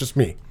theater. That's just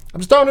me. I'm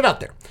just throwing it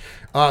out there.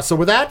 So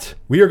with that,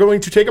 we are going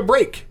to take a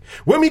break.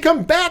 When we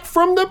come back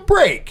from the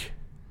break,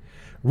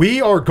 we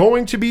are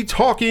going to be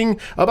talking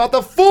about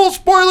the full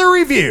spoiler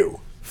review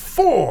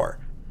for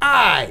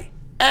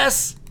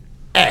I.S.S.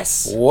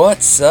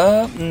 What's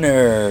up,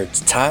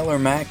 nerds? Tyler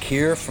Mack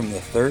here from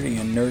the 30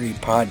 and Nerdy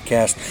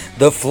podcast,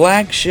 the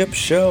flagship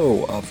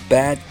show of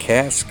Bad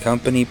Cast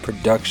Company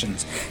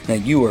Productions. Now,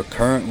 you are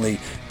currently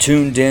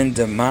tuned in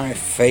to my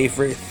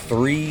favorite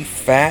three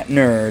fat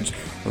nerds,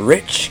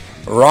 Rich,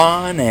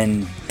 Ron,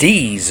 and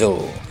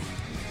Diesel,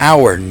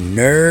 our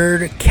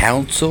Nerd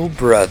Council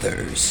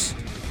brothers.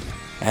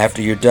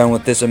 After you're done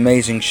with this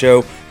amazing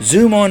show,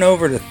 zoom on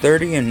over to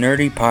 30 and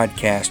Nerdy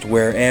Podcast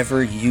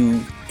wherever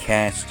you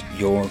cast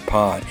your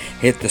pod.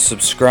 Hit the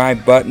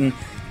subscribe button,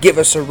 give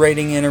us a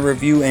rating and a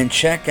review, and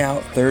check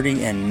out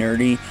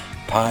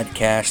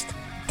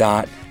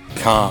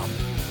 30andnerdypodcast.com.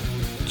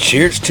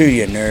 Cheers to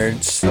you,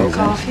 nerds.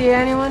 Coffee,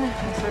 anyone? I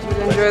thought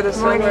we'd enjoy the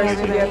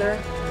sunrise together.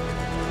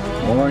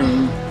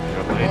 Morning.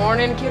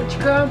 Morning,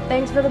 Kirchko.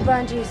 Thanks for the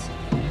bungees.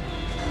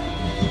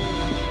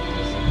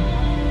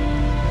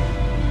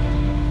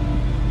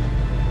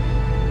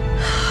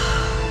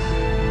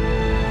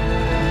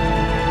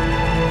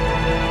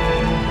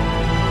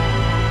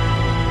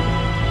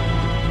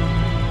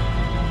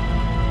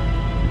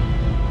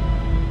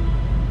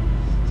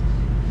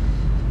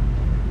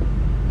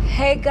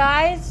 Hey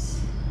guys,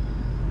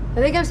 I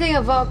think I'm seeing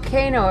a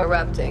volcano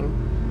erupting.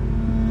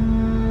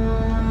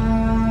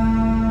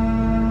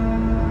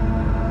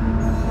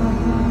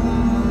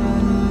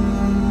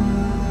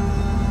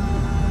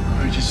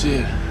 Where'd you see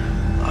it?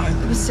 I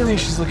think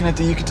she's looking at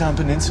the Yucatan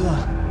Peninsula.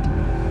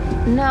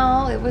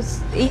 No, it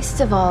was east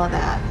of all of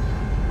that.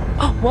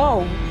 Oh,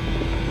 whoa.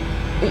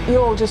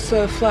 You all just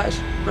flash,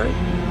 right?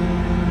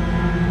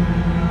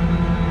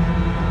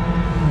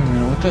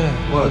 What the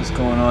hell is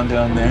going on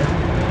down there?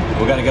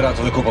 We gotta get out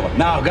to the cupola.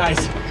 Now, guys!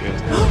 Okay,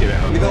 let's get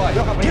out.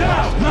 Get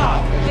out!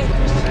 Now!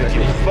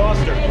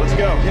 Foster, let's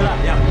go. Get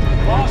out,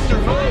 yeah. Foster,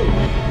 move!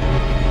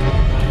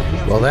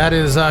 Well, that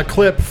is a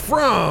clip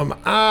from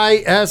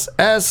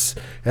I.S.S.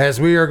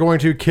 as we are going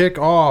to kick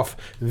off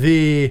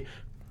the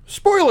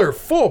spoiler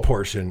full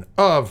portion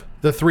of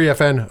the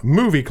 3FN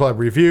Movie Club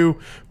review.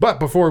 But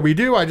before we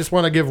do, I just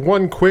want to give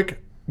one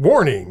quick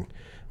warning.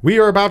 We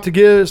are about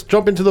to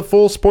jump into the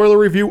full spoiler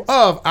review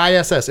of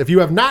I.S.S. If you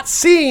have not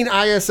seen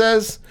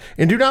I.S.S.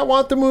 and do not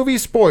want the movie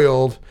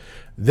spoiled,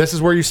 this is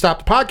where you stop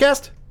the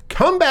podcast,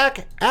 come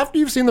back after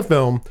you've seen the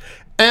film,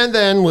 and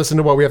then listen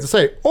to what we have to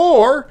say.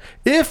 Or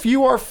if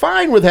you are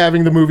fine with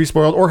having the movie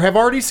spoiled or have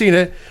already seen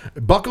it,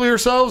 buckle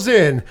yourselves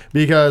in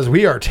because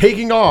we are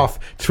taking off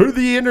to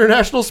the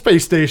International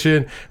Space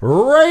Station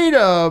right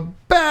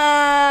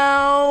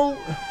about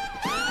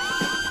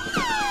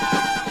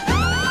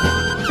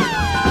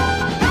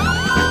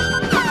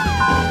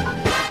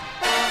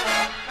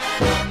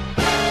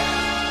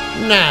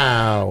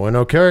now. And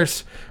of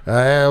course,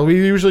 we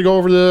usually go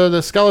over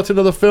the skeleton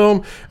of the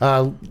film.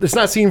 It's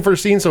not scene for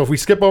scene, so if we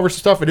skip over some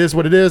stuff, it is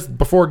what it is,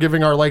 before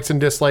giving our likes and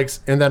dislikes.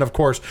 And then, of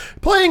course,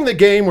 playing the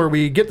game where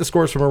we get the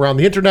scores from around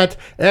the internet.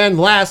 And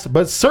last,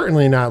 but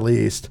certainly not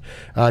least,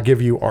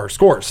 give you our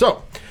scores.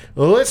 So,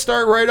 let's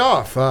start right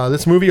off.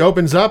 This movie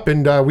opens up,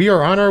 and we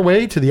are on our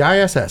way to the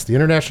I.S.S, the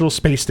International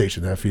Space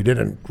Station, if you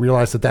didn't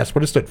realize that that's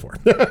what it stood for.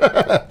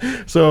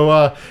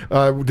 So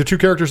the two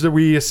characters that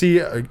we see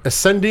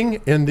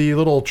ascending in the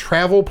little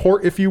travel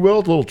port, if you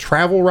will, the little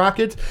travel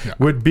rocket,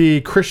 would be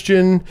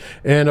Christian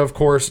and, of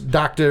course,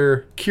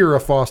 Dr.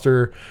 Kira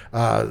Foster,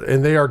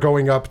 and they are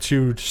going up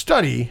to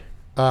study.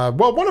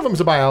 Well, one of them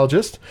is a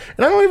biologist,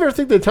 and I don't even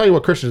think they tell you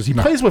what Christian is. He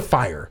plays with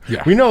fire.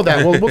 Yeah. We know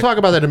that. We'll talk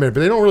about that in a minute,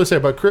 but they don't really say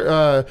it. But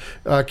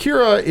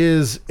Kira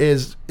is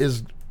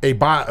a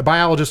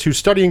biologist who's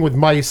studying with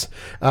mice.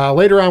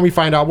 Later on, we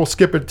find out, we'll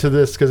skip it to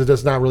this because it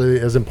is not really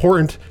as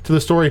important to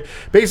the story.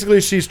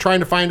 Basically, she's trying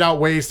to find out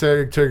ways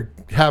to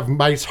have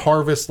mice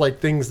harvest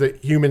like things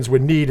that humans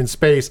would need in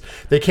space.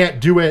 They can't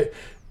do it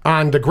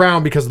on the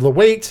ground because of the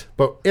weight,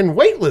 but in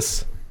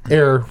weightless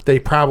air they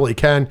probably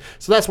can.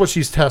 So that's what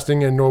she's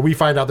testing, and we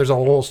find out there's a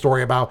whole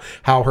story about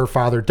how her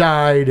father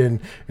died, and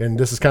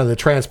this is kind of the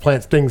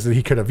transplant things that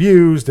he could have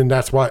used, and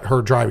that's what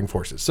her driving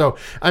force is. So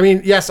I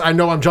mean, yes, I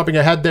know I'm jumping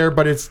ahead there,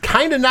 but it's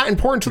kind of not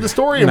important to the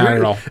story, and not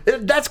at all.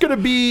 That's gonna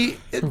be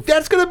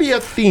a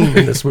theme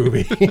in this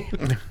movie.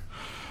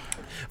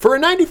 For a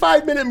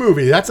 95-minute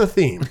movie, that's a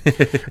theme.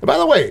 By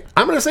the way,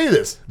 I'm going to say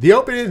this.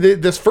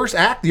 This first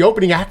act, the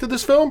opening act of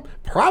this film,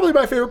 probably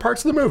my favorite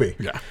parts of the movie.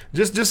 Yeah.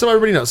 Just so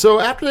everybody knows. So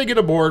after they get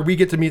aboard, we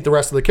get to meet the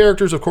rest of the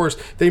characters. Of course,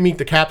 they meet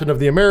the captain of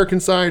the American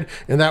side,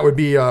 and that would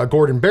be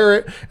Gordon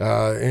Barrett.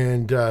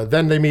 And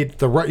then they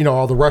meet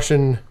all the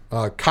Russian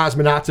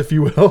cosmonauts, if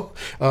you will,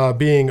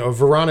 being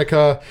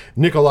Veronica,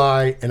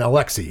 Nikolai, and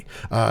Alexei.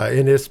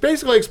 And it's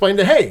basically explained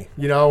that, hey,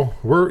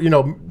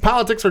 we're,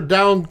 politics are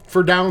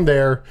down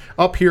there.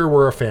 Up here,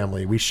 we're a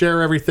family. We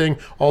share everything.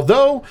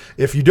 Although,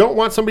 if you don't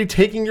want somebody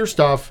taking your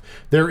stuff,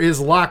 there is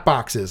lock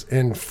boxes.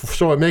 And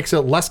so it makes it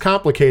less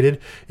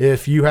complicated.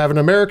 If you have an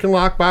American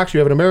lockbox, you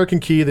have an American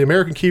key. The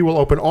American key will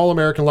open all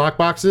American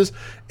lockboxes.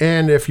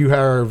 And if you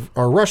are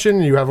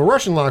Russian, you have a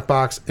Russian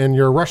lockbox, and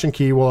your Russian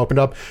key will open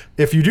up.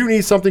 If you do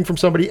need something from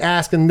somebody,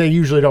 ask, and they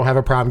usually don't have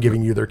a problem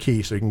giving you their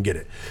key so you can get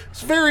it.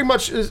 It's very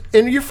much, and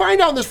you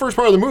find out in this first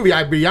part of the movie,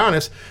 I'd be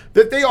honest,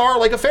 that they are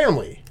like a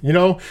family.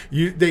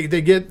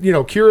 They get,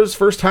 Kira's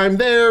first time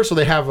there, so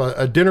they have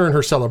a dinner in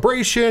her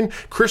celebration.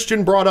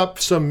 Christian brought up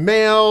some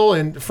mail,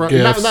 and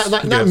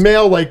not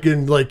mail like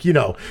in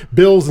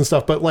bills and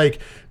stuff, but like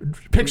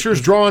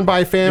pictures drawn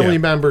by family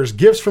members,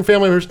 gifts from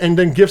family members, and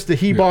then gifts that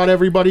he bought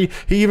everybody.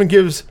 He even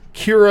gives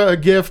Kira a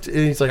gift, and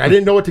he's like, I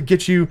didn't know what to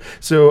get you,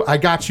 so I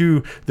got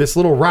you this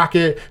little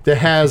rocket that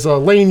has a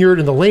lanyard,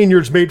 and the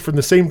lanyard's made from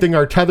the same thing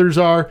our tethers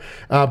are.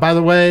 By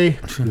the way,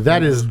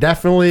 that is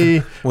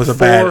definitely was a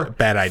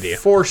bad idea.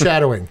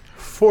 Foreshadowing.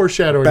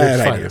 Bad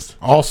idea.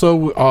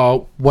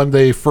 Also, when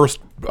they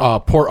first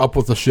port up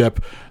with the ship,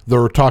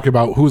 they're talking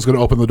about who's going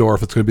to open the door,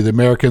 if it's going to be the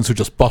Americans who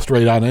just bust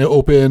right on and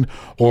open,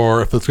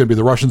 or if it's going to be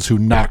the Russians who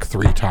knock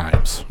 3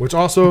 times. Which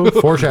also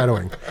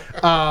foreshadowing.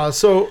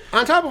 So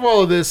on top of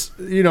all of this,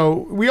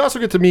 we also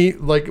get to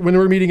meet, like when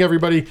we're meeting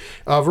everybody,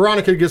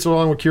 Veronica gets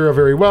along with Kira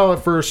very well at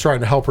first, trying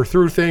to help her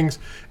through things.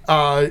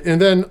 And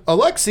then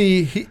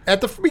Alexei,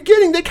 at the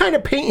beginning, they kind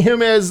of paint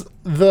him as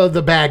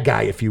the bad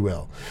guy, if you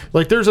will.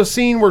 Like there's a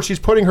scene where she's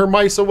putting her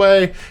mice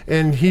away,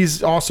 and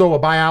he's also a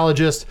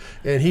biologist,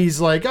 and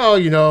he's like,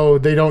 oh,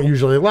 they don't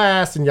usually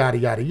last, and yada,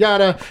 yada,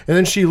 yada. And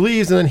then she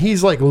leaves, and then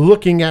he's like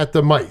looking at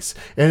the mice,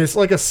 and it's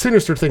like a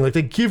sinister thing. Like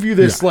they give you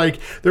this, like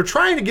they're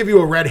trying to give you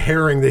a red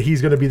herring that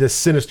he's going to be this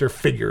sinister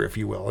figure, if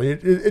you will.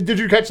 Did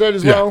you catch that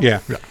as well?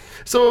 Yeah.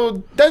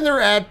 So then they're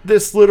at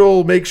this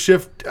little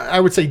makeshift, I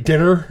would say,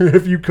 dinner,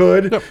 if you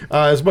could,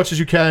 as much as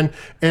you can.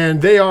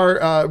 And they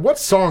are, what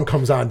song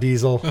comes on,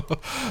 Diesel?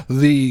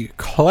 The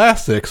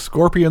classic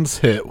Scorpions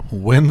hit,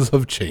 Winds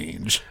of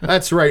Change.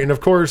 That's right. And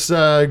of course,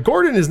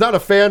 Gordon is not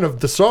a fan of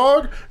the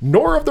song,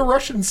 nor of the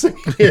Russian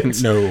singing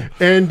it. No.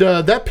 And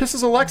that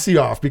pisses Alexei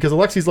off, because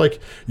Alexei's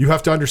like, you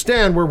have to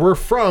understand where we're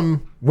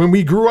from. When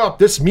we grew up,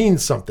 this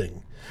means something.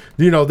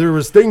 There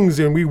was things,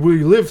 and we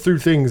lived through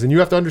things, and you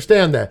have to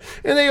understand that.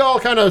 And they all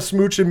kind of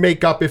smooch and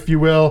make up, if you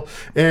will.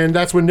 And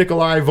that's when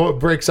Nikolai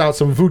breaks out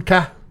some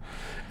vodka.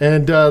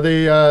 And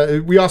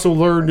we also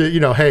learned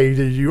that, hey,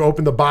 did you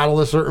open the bottle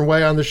a certain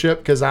way on the ship?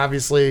 Because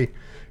obviously,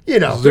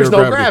 there's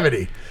no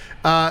gravity.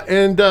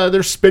 And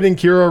they're spinning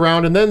Kira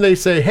around, and then they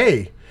say,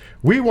 hey,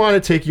 we want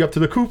to take you up to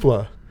the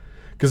cupola.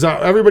 Because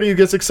everybody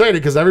gets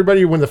excited, because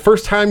when the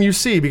first time you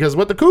see, because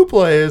what the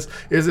cupola is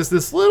it's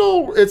this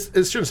little, it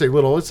shouldn't say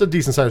little, it's a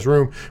decent sized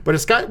room, but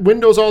it's got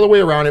windows all the way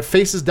around. It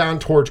faces down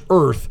towards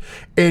Earth,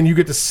 and you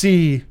get to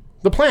see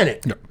the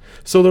planet. Yep.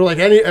 So they're like,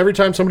 every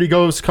time somebody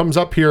comes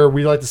up here,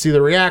 we like to see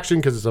the reaction,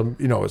 because it's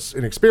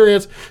an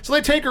experience. So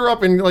they take her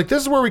up, and like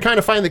this is where we kind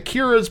of find that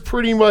Kira's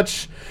pretty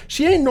much,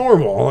 she ain't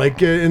normal,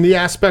 like in the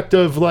aspect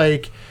of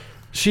like,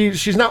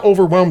 she's not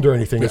overwhelmed or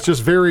anything. It's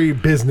just very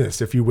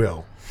business, if you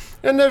will.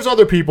 And there's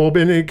other people,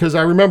 because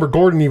I remember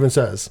Gordon even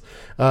says,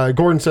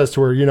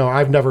 to her,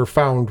 I've never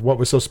found what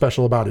was so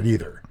special about it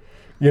either.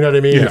 You know what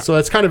I mean? Yeah. So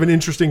that's kind of an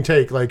interesting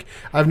take. Like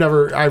I've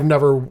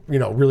never,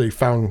 really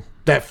found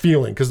that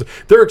feeling, because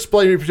they're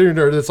explaining to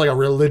her that it's like a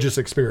religious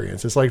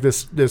experience. It's like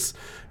this,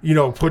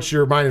 puts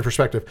your mind in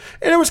perspective.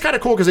 And it was kind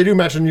of cool because they do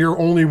mention you're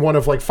only one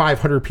of like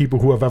 500 people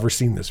who have ever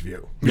seen this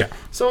view. Yeah.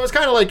 So it's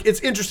kind of like, it's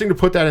interesting to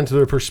put that into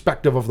the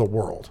perspective of the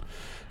world.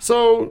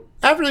 So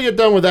after they get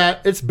done with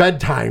that, it's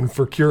bedtime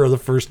for Kira the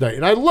first night.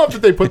 And I love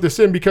that they put this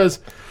in because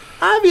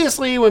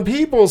obviously when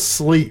people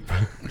sleep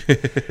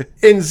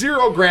in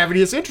zero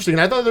gravity, it's interesting.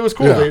 And I thought that was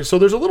cool. Yeah. So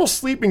there's a little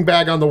sleeping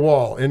bag on the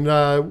wall. And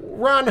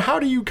Ron, how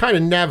do you kind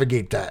of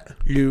navigate that?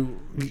 You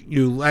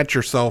latch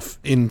yourself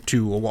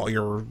into a wall.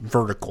 You're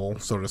vertical,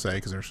 so to say,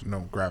 because there's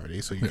no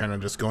gravity. So you kind of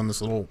just go in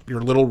this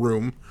your little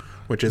room,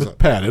 which is a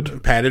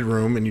padded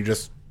room, and you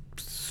just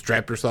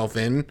strap yourself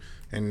in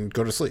and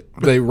go to sleep.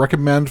 They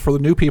recommend for the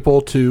new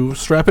people to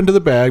strap into the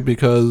bag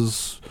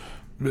because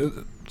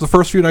the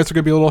first few nights are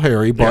going to be a little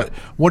hairy, but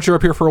once you're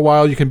up here for a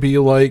while, you can be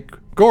like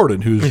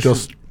Gordon, who's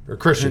just... Or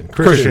Christian,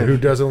 who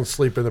doesn't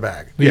sleep in the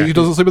bag. He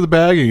doesn't sleep in the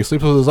bag, and he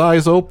sleeps with his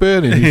eyes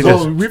open. And he's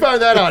we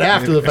found that out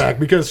after the fact,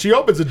 because she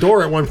opens the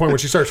door at one point when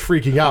she starts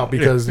freaking out,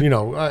 because,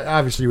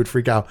 obviously you would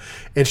freak out.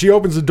 And she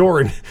opens the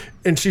door,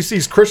 and she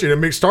sees Christian,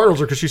 and it startles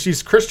her because she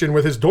sees Christian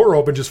with his door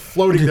open, just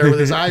floating there with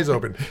his eyes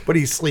open, but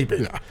he's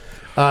sleeping. Yeah.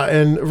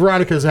 And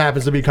Veronica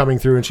happens to be coming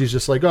through, and she's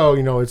just like, oh,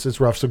 it's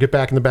rough, so get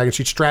back in the bag. And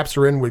she straps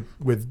her in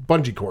with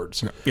bungee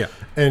cords. Yeah.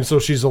 And so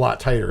she's a lot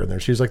tighter in there.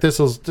 She's like, this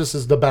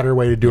is the better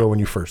way to do it when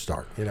you first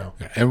start, Yeah.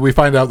 And we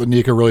find out that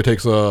Nika really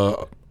takes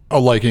a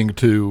liking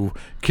to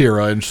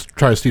Kira and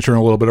tries to teach her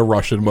a little bit of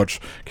Russian, which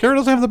Kira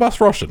doesn't have the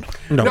best Russian.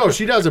 No,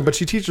 she doesn't, but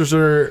she teaches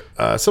her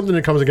something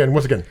that comes again.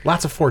 Once again,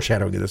 lots of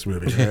foreshadowing in this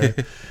movie.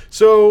 Right?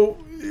 So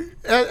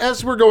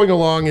as we're going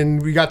along,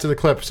 and we got to the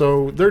clip,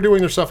 so they're doing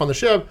their stuff on the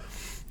ship.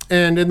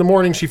 And in the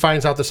morning, she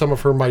finds out that some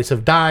of her mice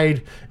have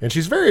died, and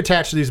she's very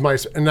attached to these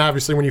mice. And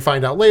obviously, when you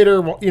find out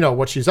later,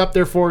 what she's up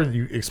there for,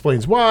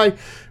 explains why.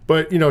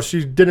 But,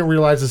 she didn't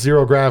realize the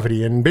zero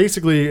gravity. And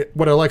basically,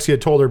 what Alexia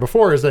had told her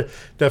before is that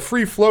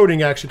free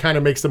floating actually kind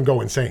of makes them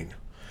go insane.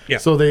 Yeah.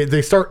 So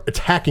they start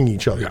attacking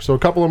each other. Yeah. So a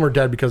couple of them are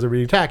dead because they're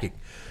being attacking.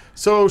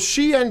 So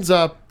she ends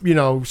up,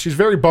 she's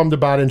very bummed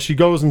about it, and she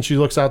goes and she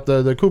looks out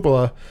the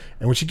cupola.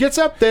 And when she gets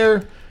up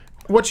there,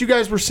 what you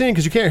guys were seeing,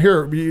 because you can't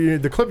hear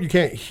the clip, you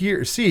can't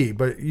see,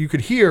 but you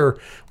could hear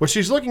what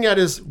she's looking at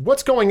is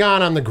what's going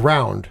on the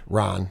ground,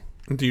 Ron.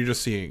 Do you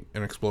just see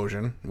an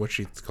explosion, which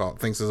she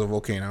thinks is a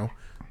volcano,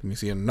 and you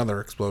see another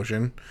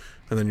explosion,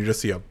 and then you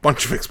just see a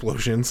bunch of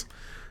explosions.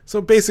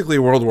 So basically,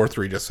 World War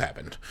III just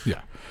happened.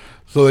 Yeah.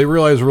 So they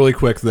realize really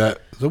quick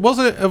that it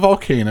wasn't a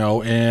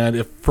volcano, and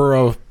if for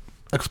a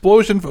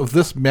explosion of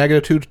this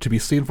magnitude to be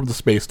seen from the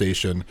space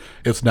station,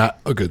 it's not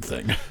a good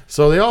thing.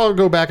 So they all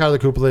go back out of the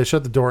cupola, they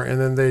shut the door, and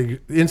then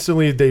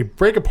they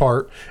break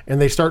apart, and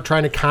they start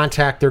trying to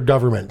contact their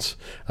governments.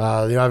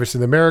 Obviously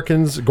the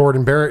Americans,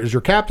 Gordon Barrett is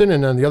your captain,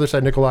 and on the other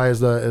side, Nikolai is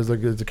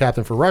the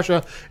captain for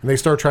Russia, and they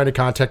start trying to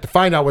contact to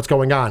find out what's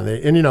going on.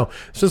 And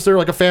since they're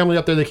like a family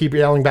up there, they keep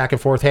yelling back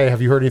and forth, hey,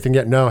 have you heard anything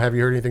yet? No, have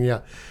you heard anything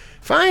yet?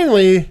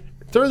 Finally,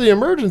 through the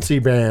emergency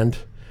band,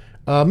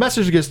 a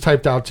message gets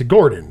typed out to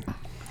Gordon.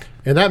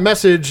 And that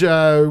message,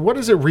 what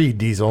does it read,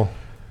 Diesel?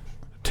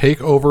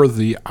 Take over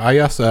the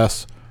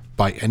I.S.S.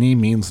 by any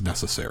means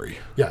necessary.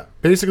 Yeah.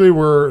 Basically,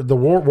 the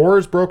war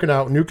is broken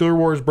out, nuclear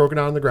war is broken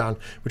out on the ground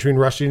between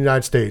Russia and the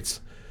United States.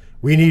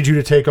 We need you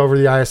to take over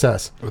the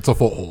I.S.S. It's a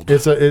foothold.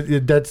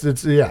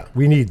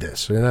 We need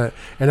this.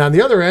 And on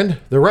the other end,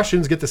 the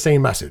Russians get the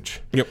same message.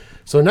 Yep.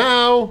 So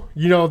now,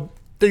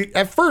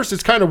 at first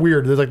it's kind of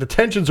weird. There's the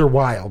tensions are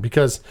wild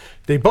because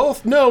they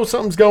both know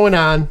something's going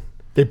on.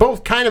 They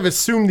both kind of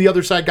assume the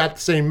other side got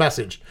the same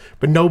message,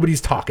 but nobody's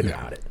talking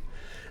about it.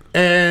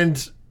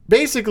 And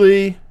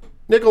basically,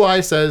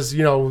 Nikolai says,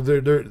 they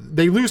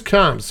lose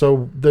comms.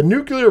 So the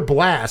nuclear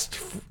blast,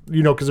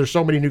 because there's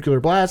so many nuclear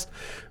blasts,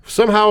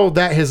 somehow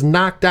that has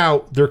knocked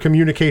out their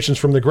communications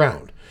from the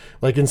ground.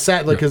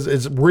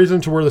 It's risen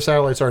to where the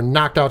satellites are,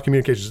 knocked out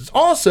communications. It's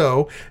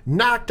also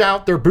knocked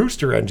out their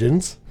booster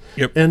engines.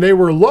 Yep. And they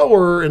were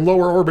lower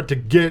orbit to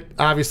get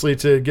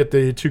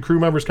the two crew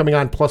members coming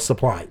on plus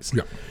supplies.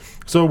 Yep.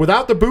 So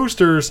without the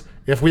boosters,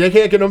 if they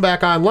can't get them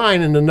back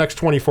online in the next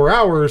 24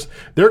 hours,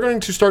 they're going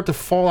to start to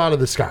fall out of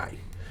the sky.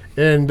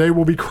 And they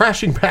will be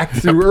crashing back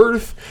through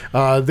Earth.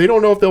 They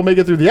don't know if they'll make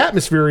it through the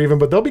atmosphere even,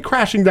 but they'll be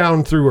crashing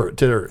down through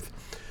to Earth.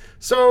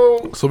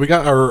 So we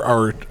got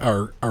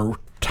our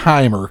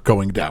timer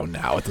going down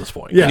now at this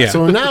point. Yeah.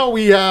 So now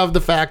we have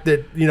the fact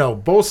that,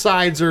 both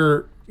sides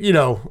are...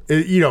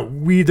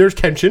 there's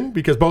tension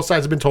because both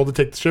sides have been told to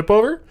take the ship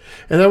over.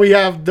 And then we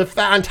have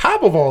on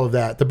top of all of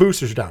that, the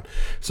boosters are down.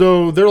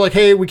 So they're like,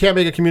 hey, we can't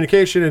make a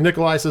communication. And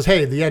Nikolai says,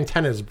 hey, the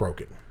antenna is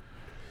broken.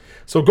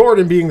 So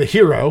Gordon, being the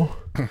hero,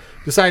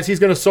 decides he's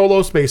going to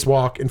solo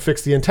spacewalk and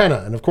fix the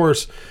antenna. And of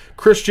course,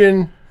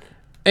 Christian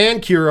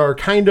and Kira are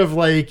kind of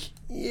like,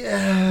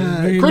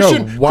 Yeah,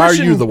 why are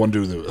you the one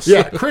doing this?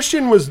 Yeah,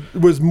 Christian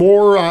was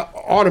more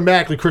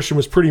automatically. Christian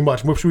was pretty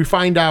much, which we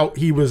find out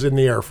he was in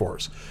the Air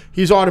Force.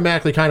 He's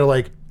automatically kind of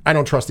like, I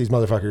don't trust these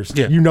motherfuckers.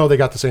 Yeah. You know they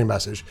got the same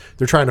message.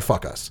 They're trying to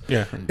fuck us.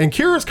 Yeah. And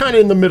Kira's kind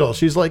of in the middle.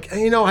 She's like,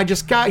 hey, I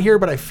just got here,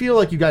 but I feel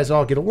like you guys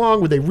all get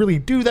along. Would they really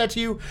do that to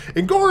you?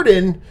 And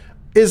Gordon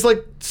is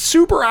like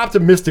super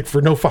optimistic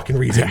for no fucking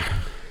reason. Yeah.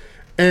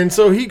 And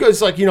so he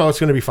goes like, it's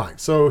going to be fine.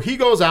 So he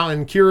goes out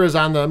and Kira's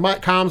on the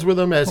comms with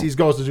him as he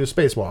goes to do a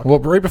spacewalk. Well,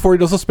 right before he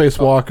does a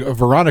spacewalk,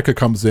 Veronica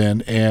comes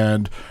in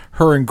and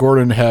her and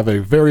Gordon have a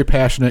very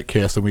passionate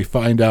kiss. And we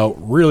find out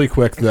really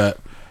quick that,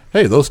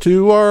 hey, those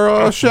two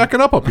are shacking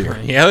up here.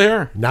 Yeah, they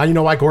are. Now you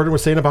know why Gordon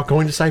was saying about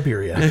going to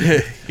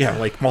Siberia. Yeah,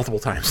 like multiple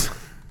times.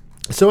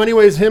 So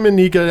anyways, him and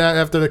Nika,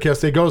 after the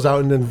kiss, they goes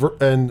out and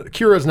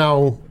Kira's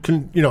now,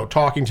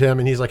 talking to him.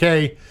 And he's like,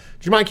 hey,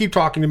 do you mind keep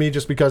talking to me,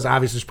 just because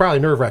obviously it's probably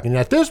nerve-wracking. And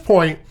at this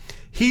point,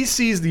 he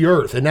sees the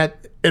Earth.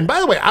 And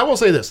by the way, I will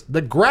say this.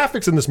 The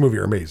graphics in this movie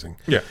are amazing.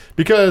 Yeah.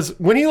 Because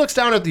when he looks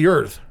down at the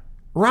Earth,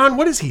 Ron,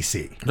 what does he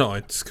see? No,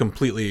 it's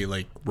completely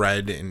like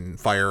red and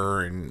fire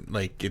and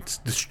like it's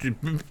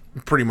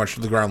pretty much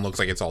the ground looks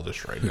like it's all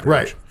destroyed.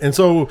 Right. Much. And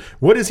so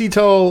what does he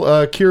tell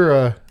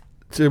Kira?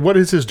 What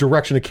is his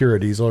direction to Kira,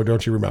 Diesel?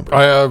 Don't you remember?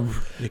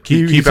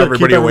 Keep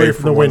everybody away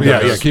from the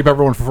windows. Yeah, keep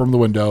everyone from the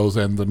windows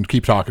and then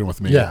keep talking with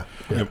me. Yeah.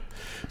 Yep.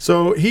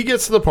 So he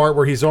gets to the part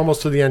where he's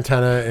almost to the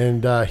antenna,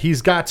 and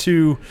he's got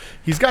to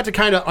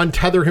kind of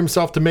untether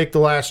himself to make the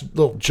last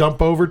little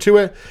jump over to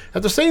it.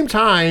 At the same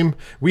time,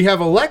 we have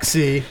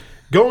Alexei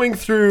going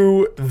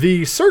through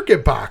the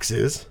circuit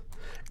boxes,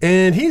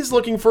 and he's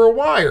looking for a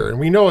wire, and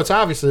we know it's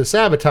obviously to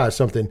sabotage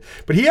something.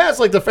 But he has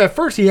at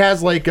first he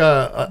has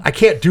I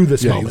can't do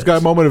this moment. He's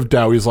got a moment of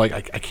doubt. He's like,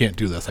 I can't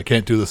do this. I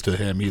can't do this to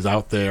him. He's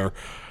out there.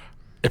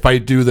 If I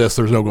do this,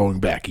 there's no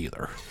going back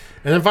either.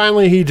 And then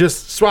finally, he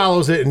just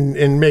swallows it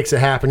and makes it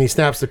happen. He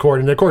snaps the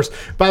cord. And of course,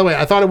 by the way,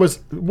 I thought it was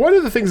one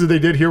of the things that they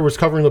did here was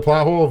covering the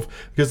plot hole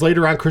because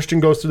later on, Christian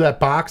goes through that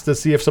box to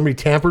see if somebody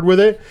tampered with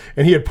it,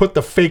 and he had put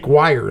the fake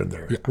wire in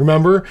there. Yeah.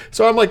 Remember?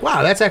 So I'm like,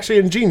 wow, that's actually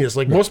ingenious.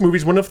 Like most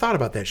movies wouldn't have thought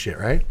about that shit,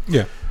 right?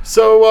 Yeah.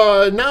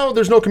 So now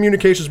there's no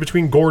communications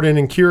between Gordon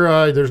and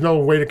Kira. There's no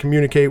way to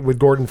communicate with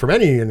Gordon from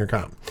any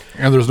intercom.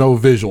 And there's no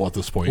visual at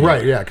this point.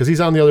 Right, yeah, because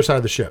he's on the other side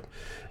of the ship.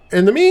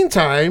 In the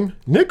meantime,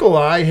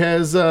 Nikolai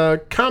has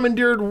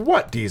commandeered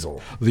what,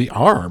 Diesel? The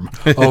arm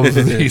of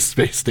the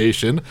space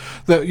station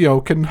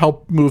that, can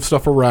help move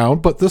stuff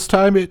around. But this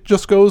time it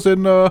just goes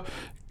and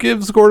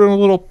gives Gordon a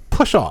little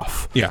push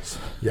off. Yes.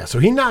 Yeah, so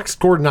he knocks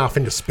Gordon off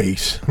into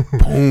space.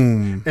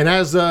 Boom. And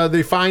as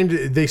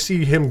they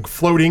see him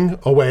floating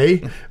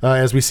away,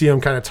 as we see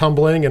him kind of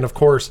tumbling. And of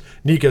course,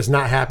 Nika's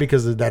not happy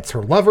because that's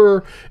her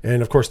lover.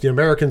 And of course, the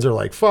Americans are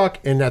like, fuck.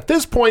 And at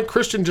this point,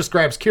 Christian just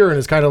grabs Kira and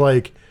is kind of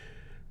like,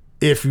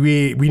 if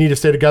we need to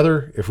stay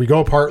together, if we go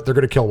apart, they're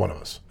going to kill one of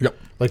us. Yep.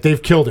 Like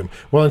they've killed him.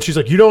 Well, and she's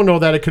like, you don't know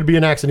that. It could be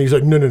an accident. He's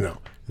like, no.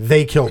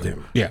 They killed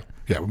him. Yeah.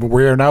 Yeah.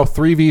 We are now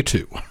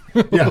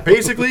 3v2. Yeah.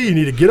 Basically, you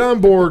need to get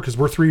on board because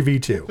we're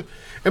 3v2.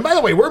 And by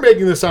the way, we're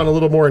making this sound a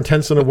little more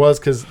intense than it was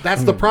because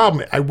that's the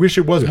problem. I wish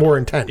it was more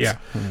intense. Yeah.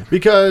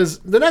 Because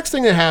the next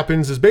thing that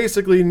happens is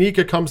basically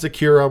Nika comes to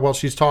Kira while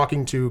she's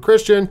talking to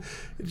Christian.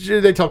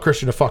 They tell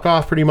Christian to fuck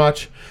off pretty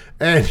much.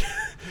 And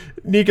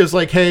Nika's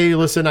like, hey,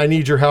 listen, I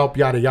need your help,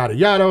 yada, yada,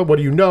 yada. What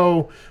do you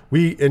know?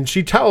 And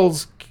she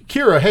tells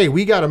Kira, hey,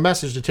 we got a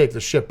message to take the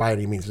ship by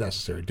any means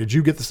necessary. Did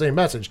you get the same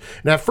message?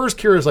 And at first,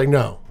 Kira's like,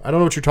 no, I don't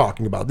know what you're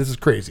talking about. This is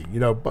crazy.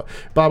 Blah, blah,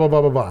 blah,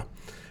 blah, blah.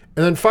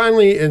 And then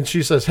finally, and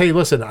she says, hey,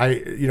 listen,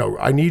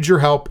 I need your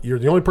help. You're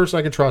the only person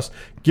I can trust.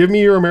 Give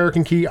me your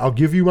American key. I'll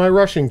give you my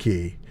Russian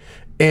key.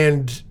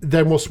 And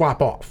then we'll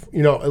swap off,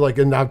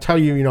 and I'll tell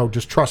you,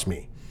 just trust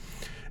me.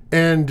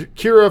 And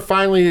Kira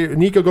finally,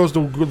 Nika goes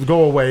to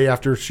go away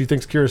after she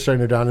thinks Kira's shutting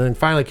her down. And then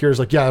finally Kira's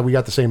like, yeah, we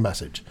got the same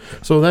message.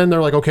 So then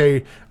they're like,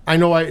 okay,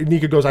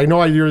 Nika goes, I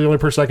know you're the only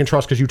person I can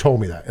trust because you told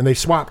me that. And they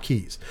swap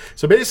keys.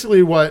 So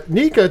basically what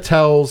Nika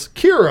tells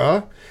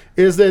Kira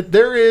is that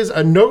there is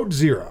a node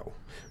 0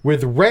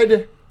 with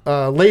red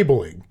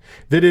labeling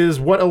that is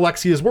what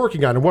Alexei is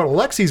working on. And what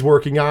Alexei's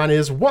working on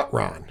is what,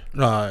 Ron?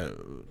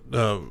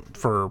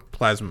 For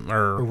plasma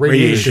or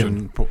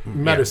radiation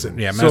medicine.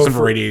 Yeah, medicine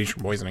for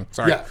radiation poisoning.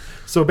 Sorry. Yeah.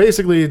 So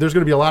basically, there's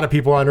going to be a lot of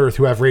people on Earth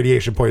who have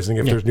radiation poisoning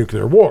if there's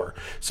nuclear war.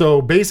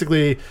 So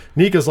basically,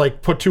 Nika's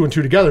like put 2 and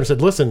 2 together and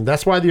said, listen,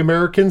 that's why the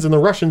Americans and the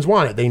Russians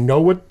want it. They know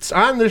what's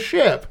on the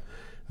ship.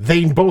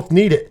 They both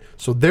need it.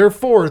 So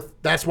therefore,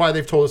 that's why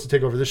they've told us to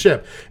take over the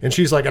ship. And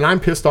she's like, and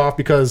I'm pissed off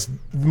because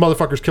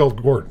motherfuckers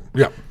killed Gordon.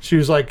 Yeah. She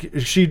was like,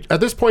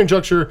 at this point in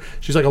juncture,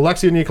 she's like,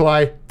 Alexei and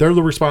Nikolai, they're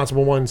the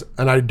responsible ones,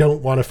 and I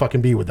don't want to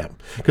fucking be with them.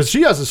 Because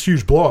she has this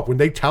huge blow up. When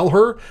they tell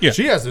her,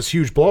 she has this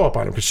huge blow up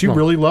on him because she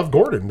really loved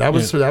Gordon. That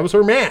was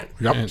her man.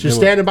 Yep. She's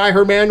standing by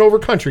her man over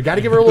country. Got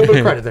to give her a little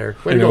bit of credit there.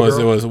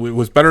 It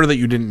was better that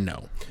you didn't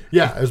know.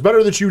 Yeah, it was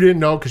better that you didn't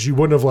know because you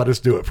wouldn't have let us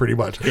do it pretty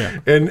much. Yeah.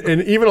 And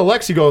even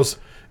Alexei goes,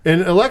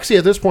 and Alexei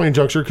at this point in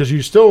juncture, because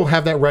you still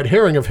have that red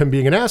herring of him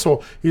being an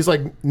asshole, he's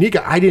like,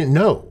 Nika, I didn't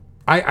know.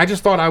 I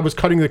just thought I was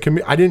cutting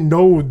the I didn't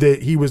know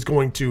that he was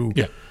going to.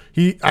 Yeah.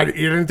 I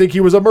didn't think he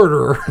was a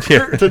murderer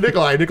to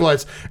Nikolai.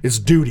 Nikolai's it's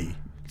duty.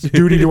 It's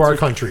duty to our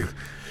country.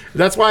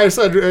 That's why I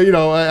said,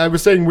 I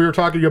was saying we were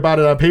talking about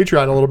it on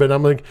Patreon a little bit.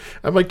 I'm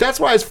like, that's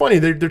why it's funny.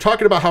 They're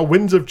talking about how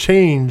winds of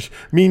change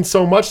mean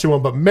so much to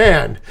them. But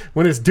man,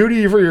 when it's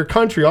duty for your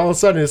country, all of a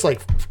sudden it's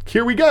like,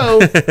 here we go.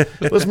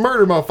 Let's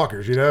murder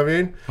motherfuckers. You know what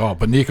I mean? Oh,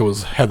 but Nika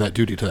had that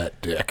duty to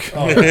that dick.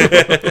 Oh.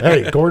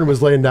 Hey, Gordon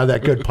was laying down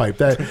that good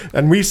pipe.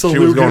 And we salute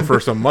him. She was going for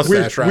some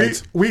mustache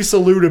rides. We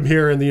salute him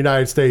here in the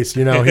United States.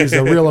 He's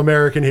a real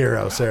American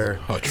hero, sir.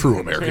 A true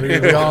American hero.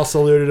 We all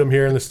saluted him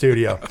here in the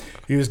studio.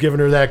 He was giving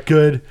her that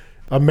good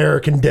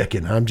American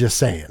dicking. I'm just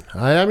saying.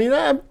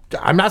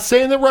 I'm not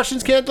saying that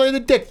Russians can't lay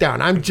the dick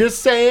down. I'm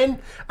just saying,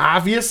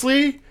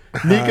 obviously,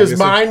 Nika's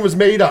mind was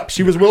made up.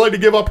 She was willing to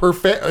give up her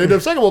in a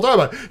second we'll talk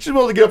about it. She was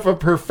willing to give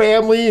up her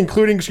family,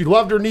 including she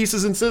loved her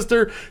nieces and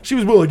sister. She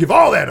was willing to give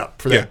all that up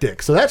for that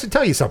dick. So that should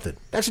tell you something.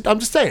 I'm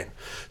just saying.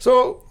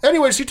 So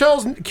anyway, she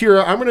tells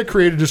Kira, I'm going to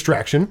create a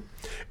distraction,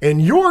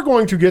 and you're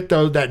going to get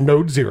that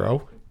node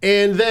 0,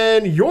 and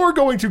then you're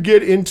going to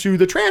get into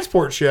the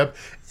transport ship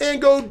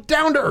and go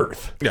down to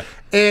Earth. Yeah.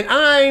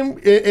 And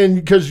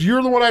because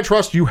you're the one I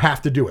trust, you have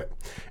to do it.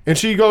 And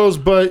she goes,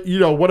 but,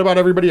 what about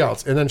everybody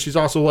else? And then she's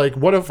also like,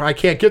 what if I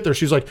can't get there?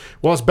 She's like,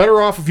 well, it's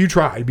better off if you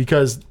try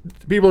because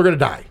people are going to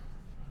die.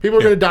 People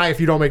are going to die if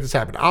you don't make this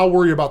happen. I'll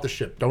worry about the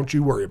ship. Don't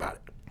you worry about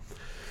it.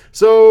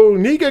 So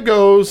Nika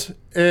goes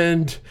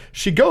and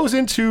she goes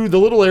into the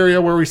little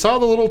area where we saw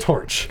the little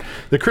torch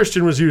that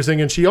Christian was using,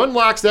 and she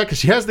unlocks that because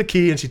she has the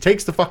key, and she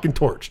takes the fucking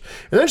torch.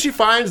 And then she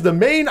finds the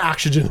main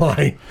oxygen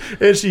line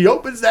and she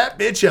opens that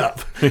bitch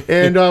up.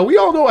 And we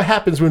all know what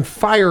happens when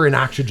fire and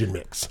oxygen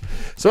mix.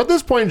 So at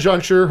this point in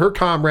juncture, her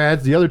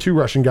comrades, the other 2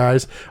 Russian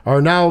guys,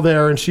 are now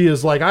there, and she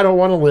is like, I don't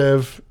want to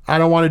live. I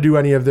don't want to do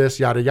any of this,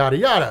 yada, yada,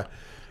 yada.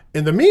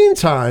 In the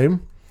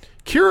meantime,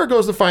 Kira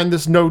goes to find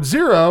this node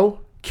 0.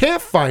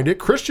 Can't find it.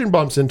 Christian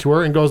bumps into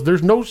her and goes,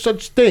 there's no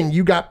such thing.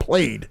 You got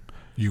played.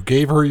 You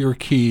gave her your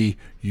key,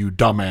 you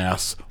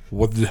dumbass.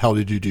 What the hell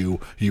did you do?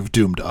 You've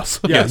doomed us.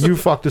 Yeah, you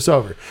fucked us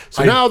over.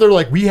 So now they're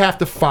like, we have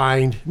to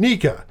find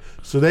Nika.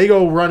 So they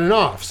go running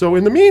off. So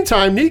in the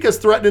meantime, Nika's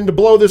threatening to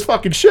blow this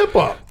fucking ship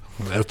up.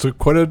 That's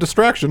quite a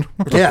distraction.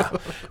 Yeah.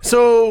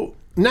 So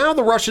now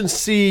the Russians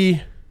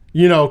see...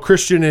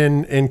 Christian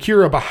and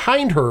Kira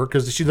behind her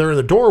because they're in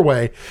the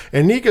doorway,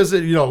 and Nika's,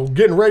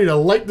 getting ready to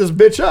light this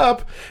bitch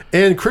up,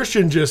 and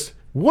Christian just,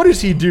 what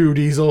does he do,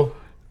 Diesel?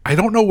 I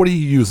don't know what he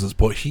uses,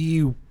 but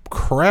he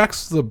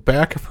cracks the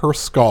back of her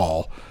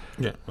skull.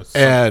 Yeah.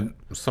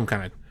 Some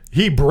kind of...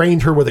 He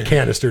brained her with a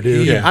canister,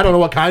 dude. Yeah. I don't know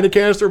what kind of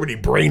canister, but he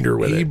brained her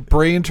with it. He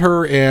brained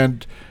her,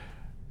 and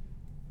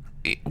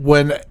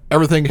when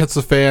everything hits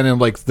the fan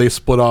and, they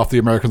split off the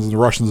Americans and the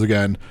Russians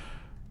again...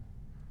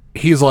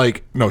 He's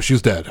like, no,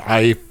 she's dead.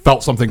 I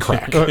felt something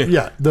crack.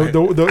 Yeah,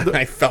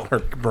 I felt her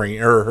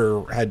brain,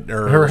 or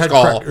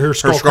her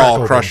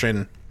skull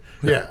crushing.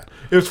 Yeah,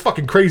 it was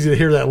fucking crazy to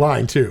hear that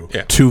line too.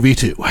 Yeah,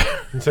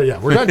 2v2. So yeah,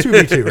 we're done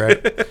 2v2,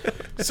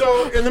 right?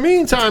 So in the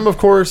meantime, of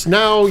course,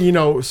 now you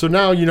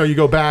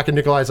go back and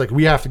Nikolai's like,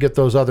 we have to get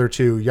those other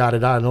 2, yada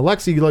yada. And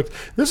Alexei, this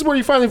is where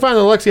you finally find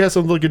that Alexei has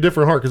something like a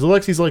different heart because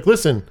Alexei's like,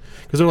 listen,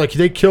 because they're like,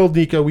 they killed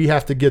Nika, we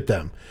have to get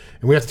them.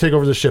 And we have to take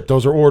over the ship.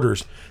 Those are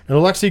orders. And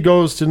Alexei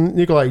goes to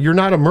Nikolai, you're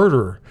not a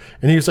murderer.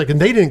 And he's like, and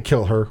they didn't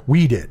kill her.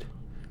 We did.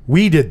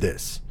 We did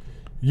this.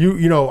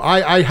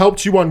 I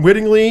helped you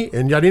unwittingly,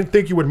 and I didn't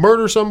think you would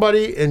murder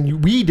somebody,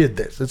 and we did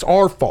this. It's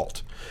our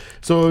fault.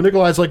 So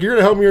Nikolai's like, you're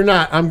going to help me or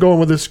not? I'm going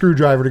with this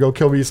screwdriver to go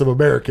kill me some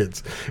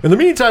Americans. In the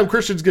meantime,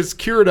 Christian gets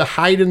Kira to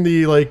hide in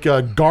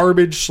the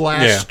garbage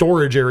 /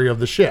 storage area of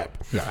the ship.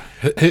 Yeah.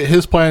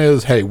 His plan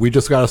is, hey, we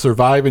just got to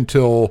survive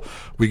until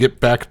we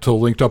get back to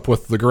linked up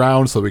with the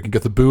ground so we can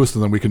get the boost,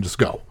 and then we can just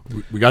go.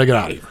 We got to get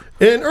out of here.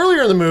 And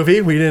earlier in the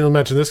movie, we didn't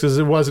mention this because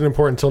it wasn't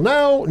important until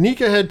now,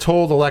 Nika had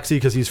told Alexei,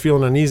 because he's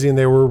feeling uneasy and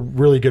they were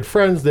really good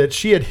friends, that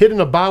she had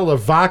hidden a bottle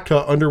of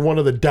vodka under one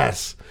of the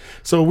desks.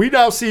 So we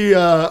now see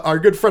our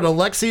good friend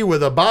Alexei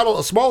with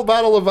a small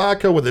bottle of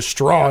vodka with a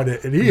straw in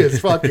it, and he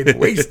is fucking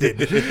wasted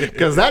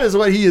because that is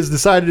what he has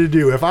decided to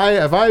do. If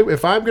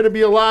I'm going to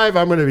be alive,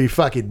 I'm going to be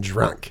fucking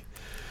drunk.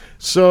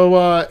 So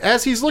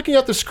as he's looking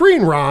at the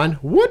screen, Ron,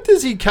 what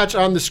does he catch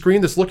on the screen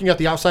that's looking at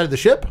the outside of the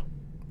ship?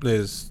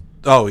 He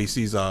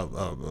sees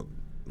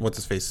what's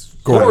his face?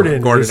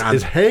 Gordon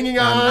is hanging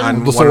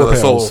on one of the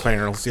solar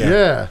panels.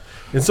 Yeah.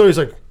 And so he's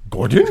like,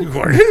 Gordon?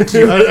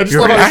 I just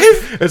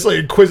love it's like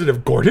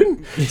inquisitive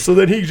Gordon. So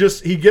then he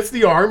gets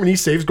the arm and he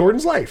saves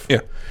Gordon's life.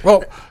 Yeah.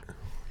 Well,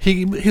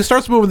 he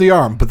starts moving the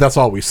arm, but that's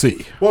all we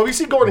see. Well, we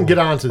see Gordon get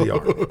onto the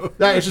arm.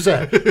 That's just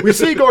that. We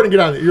see Gordon get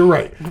on it. You're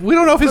right. We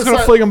don't know if he's going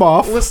to fling him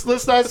off.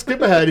 Let's not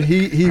skip ahead.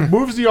 He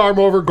moves the arm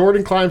over.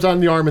 Gordon climbs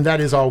on the arm, and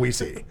that is all we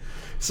see.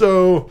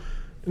 So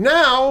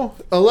now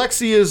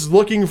Alexei is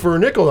looking for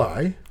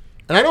Nikolai,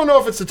 and I don't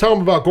know if it's to tell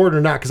him about Gordon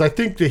or not, because I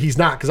think that he's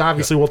not, because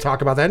obviously we'll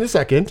talk about that in a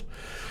second.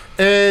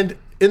 And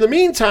in the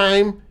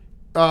meantime,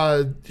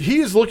 he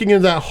is looking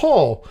in that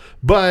hole,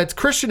 But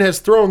Christian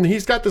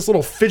he's got this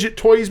little fidget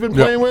toy he's been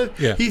playing with.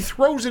 Yeah. He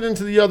throws it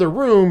into the other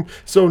room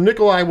so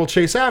Nikolai will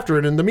chase after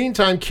it. In the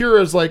meantime,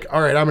 Kira's like,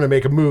 all right, I'm going to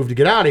make a move to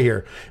get out of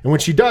here. And when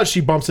she does,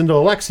 she bumps into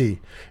Alexei.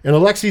 And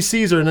Alexei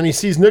sees her, and then he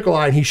sees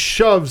Nikolai, and he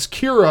shoves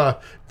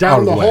Kira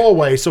down the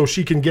hallway so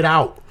she can get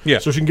out. Yeah.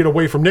 So she can get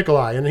away from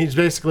Nikolai. And he's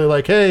basically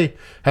like, hey,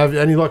 have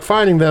any luck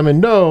finding them?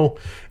 And no.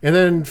 And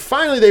then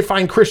finally they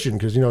find Christian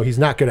because, he's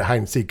not good at hide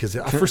and seek because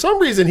for some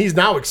reason he's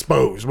now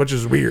exposed, which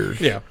is weird.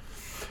 Yeah.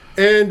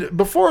 And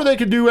before they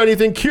could do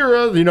anything,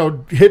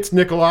 Kira, hits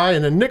Nikolai,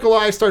 and then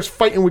Nikolai starts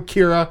fighting with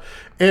Kira.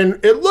 And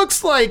it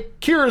looks like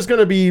Kira's going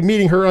to be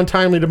meeting her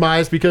untimely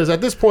demise because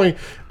at this point,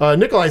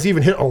 Nikolai's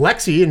even hit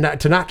Alexei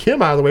to knock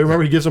him out of the way.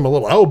 Remember, he gives him a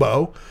little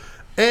elbow.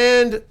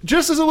 And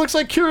just as it looks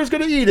like Kira's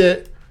going to eat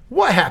it,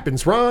 what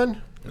happens, Ron?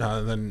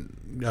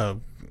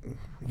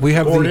 We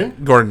have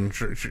Gordon.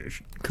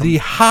 The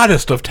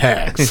hottest of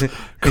tags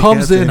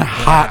comes in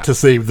hot to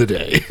save the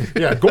day.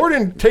 Yeah,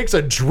 Gordon takes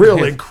a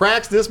drill and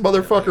cracks this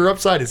motherfucker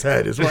upside his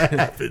head is what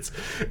happens.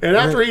 And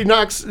after he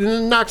knocks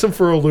him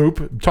for a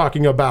loop,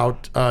 talking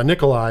about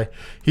Nikolai,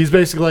 he's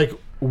basically like,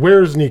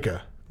 where's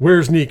Nika?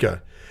 Where's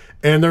Nika?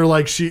 And they're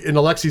like, and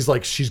Alexei's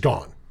like, she's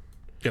gone.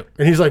 Yep.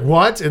 And he's like,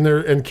 what? And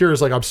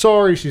Kira's like, I'm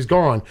sorry, she's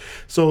gone.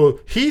 So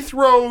he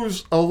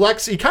throws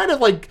Alexei, kind of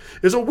like,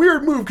 it's a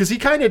weird move because he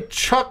kind of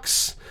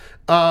chucks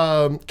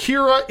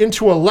Kira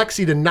into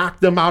Alexei to knock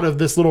them out of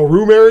this little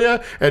room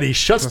area, and he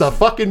shuts the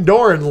fucking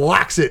door and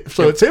locks it.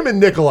 So it's him and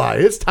Nikolai.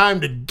 It's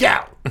time to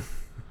go.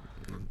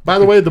 By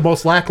the way, the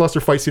most lackluster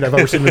fight scene I've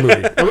ever seen in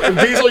the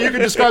movie. Diesel, you can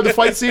describe the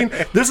fight scene.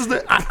 This is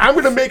I'm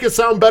going to make it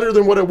sound better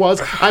than what it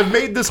was. I've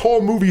made this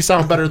whole movie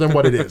sound better than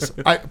what it is.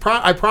 I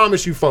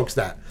promise you folks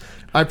that.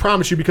 I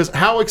promise you, because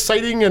how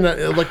exciting and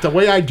like the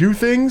way I do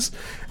things,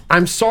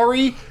 I'm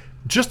sorry.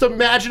 Just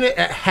imagine it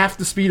at half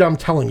the speed I'm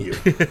telling you.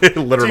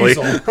 Literally.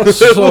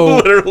 So,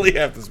 literally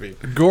half the speed.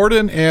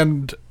 Gordon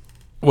and,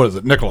 what is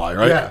it, Nikolai,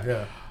 right?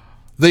 Yeah.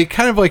 They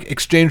kind of like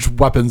exchanged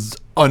weapons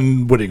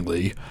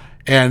unwittingly.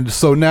 And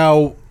so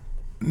now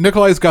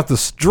Nikolai's got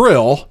this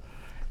drill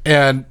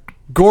and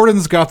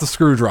Gordon's got the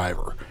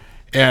screwdriver.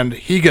 And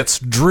he gets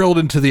drilled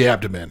into the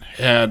abdomen.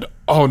 And,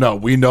 oh no,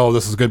 we know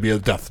this is going to be a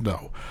death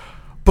no.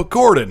 But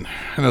Gordon,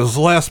 in his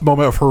last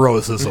moment of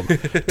heroism,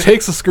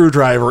 takes a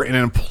screwdriver and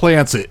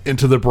implants it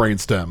into the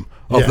brainstem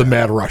of the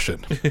Mad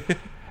Russian.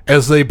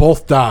 As they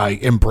both die,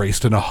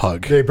 embraced in a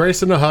hug. They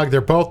embrace in a hug. They're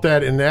both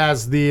dead. And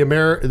as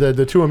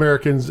the two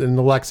Americans and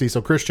Alexei,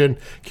 so Christian,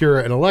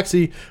 Kira, and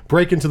Alexei,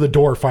 break into the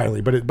door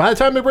finally. But by the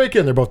time they break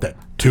in, they're both dead.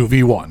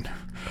 2v1.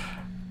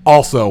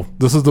 Also,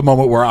 this is the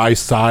moment where I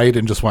sighed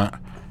and just went,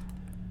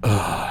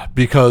 ugh,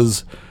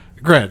 because,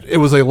 granted, it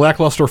was a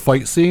lackluster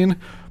fight scene,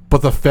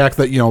 but the fact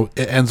that,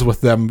 it ends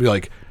with them,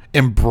 like,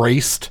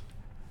 embraced.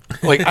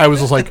 Like, I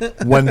was just like,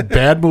 when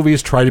bad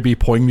movies try to be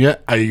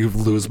poignant, I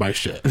lose my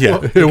shit. Yeah.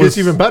 Well, it gets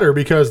even better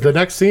because the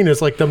next scene is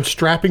like them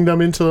strapping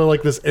them into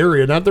like this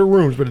area, not their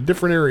rooms, but a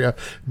different area,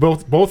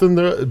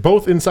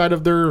 both inside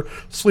of their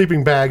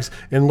sleeping bags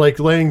and like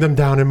laying them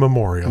down in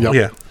memorial. Yep.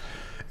 Yeah.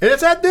 And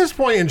it's at this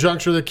point in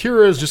juncture that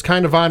Kira is just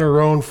kind of on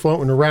her own,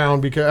 floating around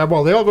because,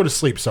 well, they all go to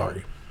sleep,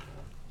 sorry.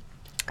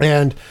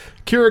 And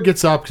Kira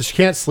gets up because she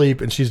can't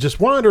sleep, and she's just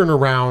wandering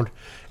around.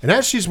 And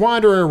as she's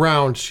wandering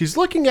around, she's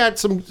looking at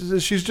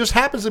she just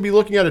happens to be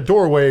looking at a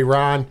doorway,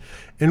 Ron.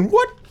 And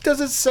what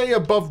does it say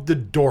above the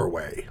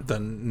doorway? The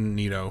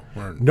Nito.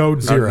 Or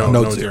Node 0.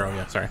 Node 0,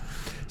 yeah, sorry.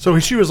 So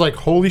she was like,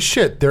 holy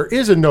shit, there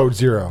is a Node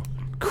 0.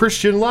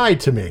 Christian lied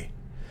to me.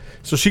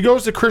 So she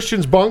goes to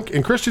Christian's bunk,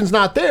 and Christian's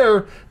not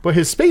there, but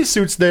his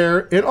spacesuit's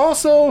there, and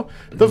also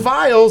the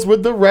vials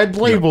with the red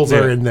labels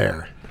are in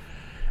there.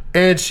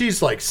 And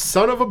she's like,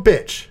 son of a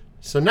bitch.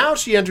 So now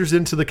she enters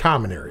into the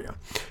common area.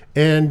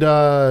 And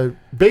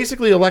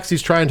basically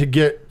Alexei's trying to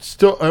get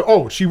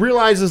she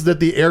realizes that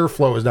the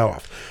airflow is now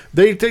off.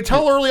 They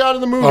tell early on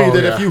in the movie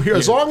that if you hear,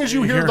 as long as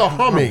you hear the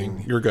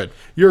humming, you're good.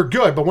 You're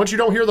good. But once you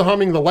don't hear the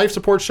humming, the life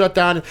support shut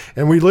down,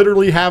 and we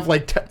literally have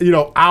like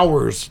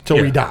hours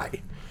till we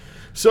die.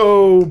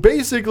 So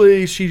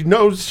basically, she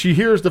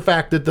hears the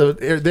fact that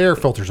the air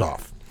filter's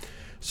off.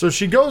 So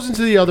she goes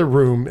into the other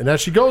room, and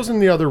as she goes in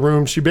the other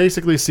room, she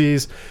basically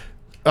sees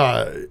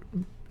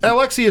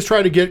Alexei is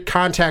trying to get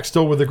contact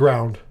still with the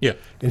ground. Yeah.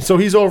 And so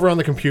he's over on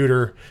the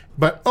computer,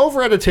 but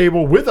over at a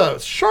table with a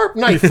sharp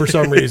knife for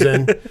some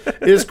reason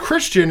is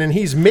Christian, and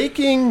he's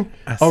making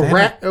a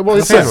wrap. Well,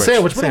 it's a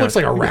sandwich, but it looks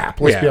like a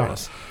wrap, let's be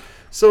honest.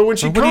 So when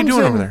she comes in... What are you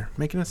doing over there?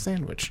 Making a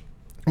sandwich.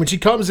 When she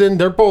comes in,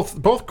 they're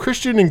both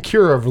Christian and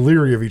Kira are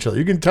leery of each other.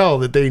 You can tell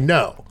that they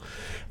know.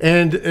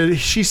 And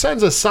she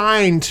sends a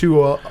sign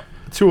to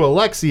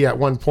Alexei at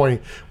one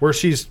point where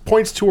she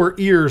points to her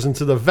ears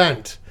into the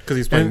vent. Because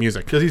he's playing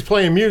music. Because he's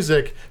playing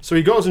music. So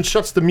he goes and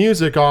shuts the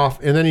music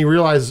off, and then he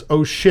realizes,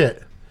 oh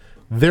shit,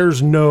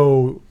 there's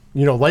no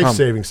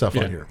life-saving stuff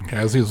on here.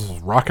 As he's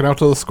rocking out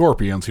to the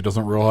Scorpions, he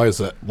doesn't realize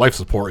that life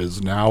support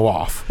is now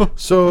off.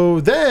 So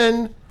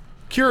then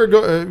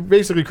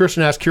basically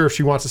Christian asks Kira if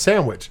she wants a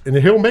sandwich, and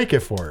he'll make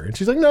it for her. And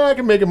she's like, no, I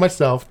can make it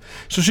myself.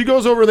 So she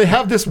goes over, and they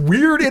have this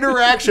weird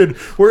interaction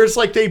where it's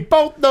like they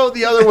both know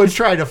the other one's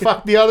trying to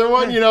fuck the other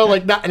one,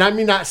 and I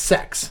mean not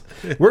sex.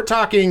 We're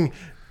talking,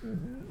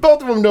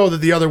 both of them know that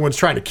the other one's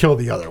trying to kill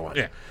the other one.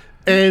 Yeah.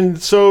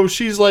 And so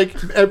she's like,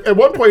 at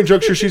one point in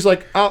juncture, she's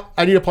like, oh,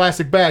 I need a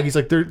plastic bag. He's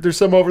like, there's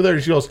some over there.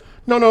 And she goes,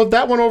 no,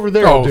 that one over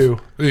there will do.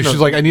 She's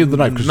like, I need the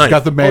knife because she's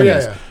got the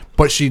mayonnaise. Yeah.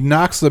 But she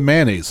knocks the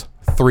mayonnaise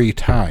 3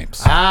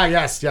 times.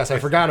 Yes, I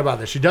forgot about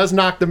this. She does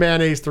knock the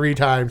mayonnaise 3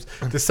 times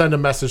to send a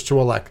message to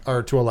Alexa.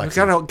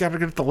 Gotta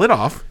get the lid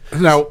off.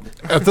 Now,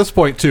 at this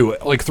point, too,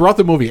 like throughout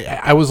the movie,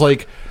 I was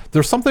like,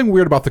 there's something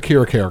weird about the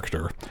Kira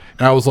character.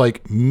 And I was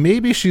like,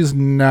 maybe she's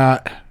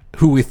not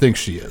who we think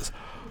she is.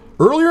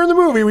 Earlier in the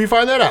movie, we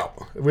find that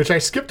out, which I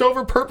skipped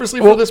over purposely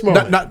for this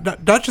moment.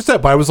 Not just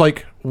that, but I was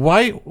like,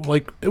 why?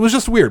 Like, it was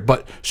just weird.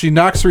 But she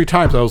knocks 3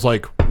 times. I was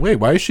like, wait,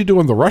 why is she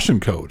doing the Russian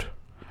code?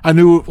 I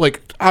knew,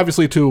 like,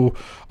 obviously to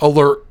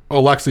alert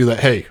Alexei that,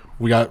 hey,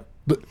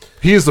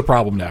 he's the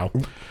problem now.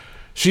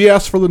 She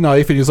asked for the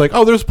knife, and he's like,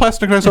 oh, there's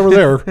plastic knives over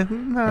there.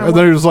 And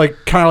then he was like,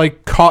 kind of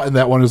like caught in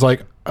that one. He was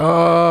like,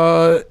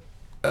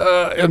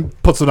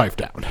 and puts the knife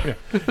down.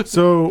 Yeah.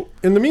 So,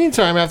 in the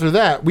meantime, after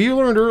that, we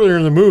learned earlier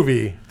in the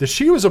movie that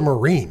she was a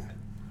Marine.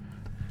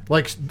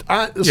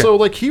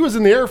 So he was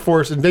in the Air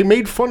Force, and they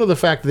made fun of the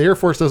fact that the Air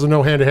Force doesn't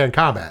know hand-to-hand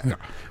combat. Yeah.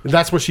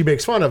 That's what she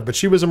makes fun of. But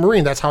she was a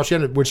Marine. That's how she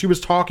ended. When she was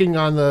talking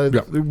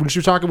when she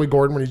was talking with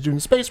Gordon when he's doing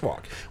the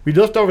spacewalk, we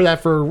looked over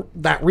that for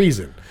that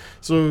reason.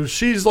 So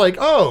she's like,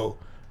 oh,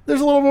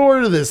 there's a little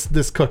more to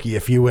this cookie,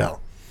 if you will.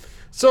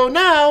 So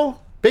now,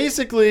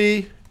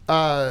 basically,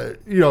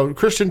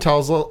 Christian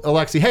tells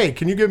Alexei, hey,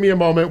 can you give me a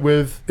moment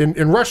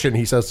in Russian,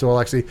 he says to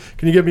Alexei,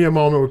 can you give me a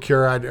moment with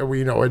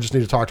Kira? I just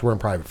need to talk to her in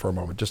private for a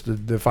moment, just to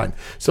define.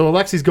 So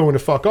Alexei's going to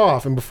fuck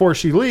off, and before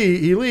he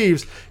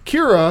leaves,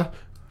 Kira,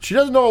 she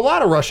doesn't know a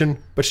lot of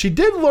Russian, but she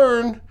did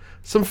learn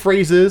some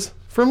phrases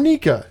from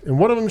Nika. And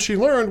one of them she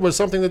learned was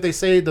something that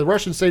the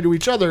Russians say to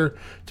each other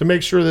to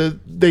make sure that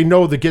they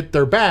know to get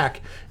their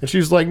back. And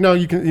she's like, no,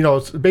 you can,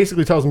 it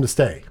basically tells them to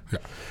stay. Yeah.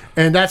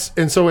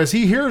 And so as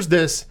he hears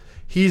this,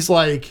 he's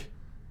like,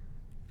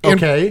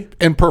 okay.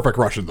 In perfect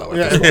Russian, though.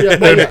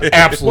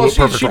 Absolute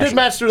perfect she did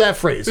master that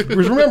phrase.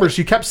 Remember,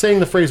 she kept saying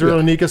the phrase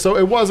earlier, Nika, so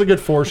it was a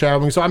good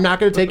foreshadowing, so I'm not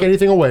going to take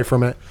anything away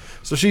from it.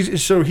 So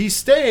he's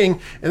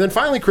staying, and then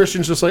finally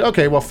Christian's just like,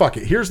 okay, well, fuck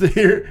it. Here's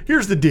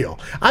the deal.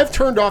 I've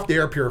turned off the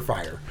air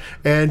purifier,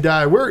 and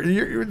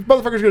your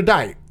motherfucker's going to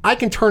die. I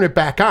can turn it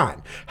back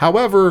on.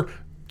 However,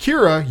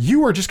 Kira,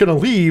 you are just going to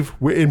leave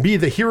and be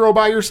the hero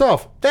by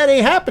yourself. That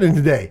ain't happening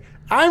today.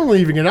 I'm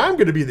leaving and I'm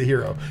going to be the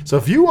hero. So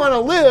if you want to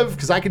live,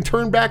 because I can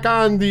turn back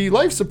on the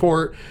life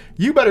support,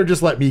 you better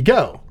just let me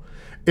go.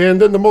 And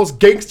then the most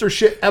gangster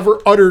shit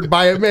ever uttered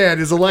by a man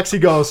is Alexei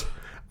goes,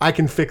 I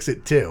can fix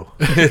it too.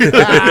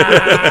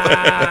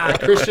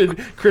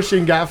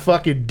 Christian got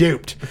fucking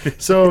duped.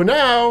 So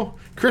now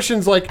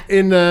Christian's like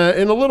in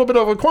a little bit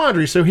of a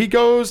quandary. So he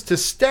goes to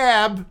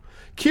stab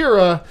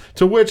Kira,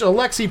 to which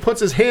Alexei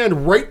puts his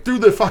hand right through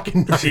the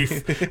fucking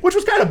knife, which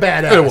was kind of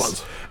badass. It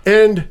was.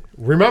 And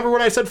remember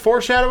when I said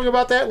foreshadowing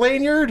about that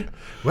lanyard?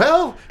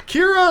 Well,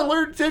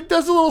 Kira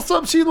does a little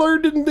something she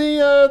learned in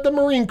the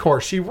Marine Corps.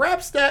 She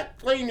wraps that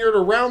lanyard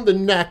around the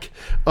neck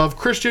of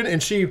Christian,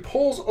 and she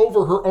pulls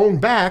over her own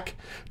back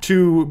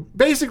to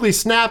basically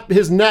snap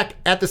his neck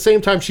at the same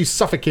time she's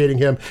suffocating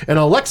him. And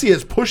Alexei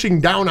is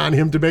pushing down on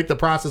him to make the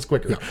process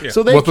quicker. Yeah.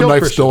 So they with the knife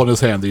Christian. still in his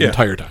hand the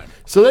entire time.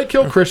 So they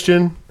kill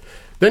Christian.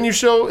 Then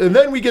and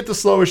then we get the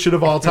slowest shit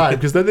of all time,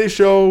 because then they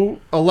show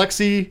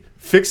Alexei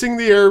fixing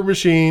the air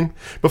machine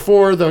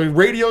before the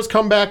radios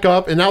come back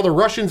up, and now the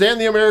Russians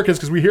and the Americans,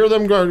 because we hear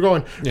them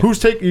going, have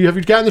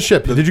you gotten the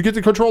ship? Did you get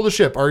to control the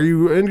ship? Are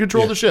you in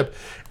control of the ship?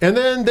 And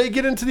then they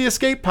get into the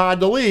escape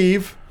pod to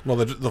leave. Well,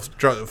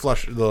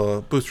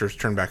 the boosters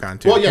turn back on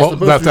too. Well, yes,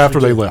 that's after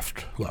they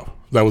left. Well,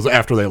 that was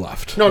after they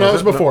left. No, it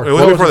was before. It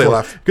was before they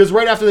left. Because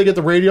right after they get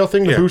the radio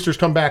thing, the boosters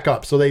come back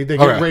up, so they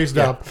get raised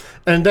up,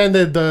 and then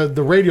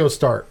the radios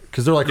start,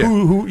 because they're like,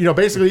 who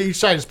basically each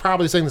side is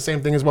probably saying the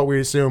same thing as what we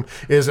assume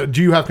is,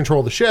 do you have control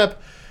of the ship?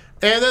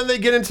 And then they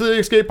get into the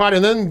escape pod,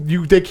 and then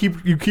you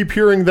keep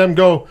hearing them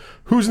go,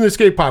 who's in the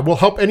escape pod? We'll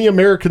help any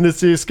American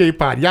that's in the escape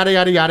pod. Yada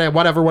yada yada,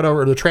 whatever,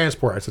 or the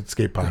transport. I said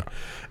escape pod,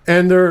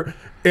 and they're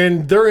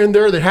in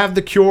there. They have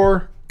the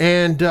cure,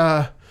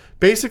 and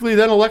basically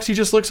then Alexei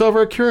just looks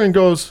over at Kira and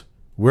goes,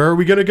 "Where are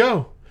we gonna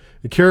go?"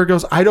 And Kira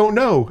goes, "I don't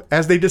know."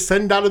 As they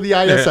descend out of the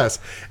I.S.S.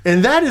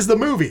 And that is the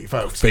movie,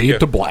 folks. Fade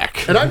to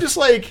black. And I'm just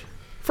like,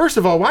 first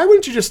of all, why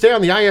wouldn't you just stay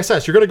on the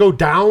ISS? You're going to go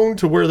down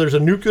to where there's a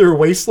nuclear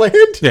wasteland?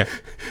 Yeah.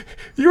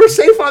 You're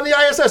safe on the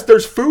ISS.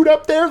 There's food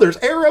up there. There's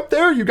air up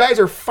there. You guys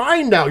are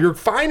fine now. You're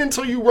fine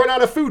until you run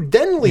out of food.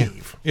 Then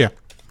leave. Yeah.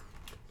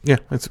 Yeah.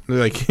 It's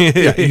like,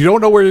 you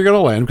don't know where you're going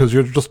to land because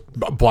you're just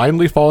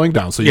blindly falling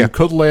down. So you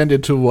could land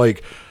into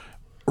like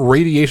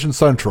Radiation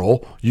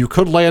Central. You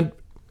could land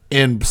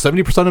in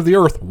 70% of the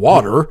Earth,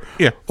 water.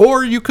 Yeah.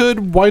 Or you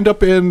could wind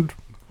up in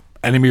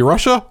enemy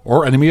Russia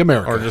or enemy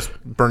America. Or just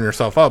burn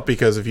yourself up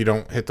because if you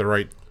don't hit the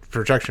right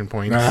projection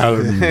points.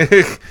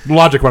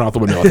 Logic went out the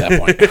window at that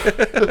point.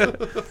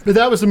 But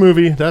that was the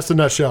movie. That's the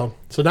nutshell.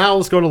 So now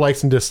let's go to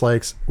likes and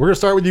dislikes. We're going to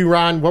start with you,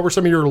 Ron. What were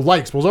some of your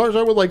likes? We'll start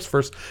with likes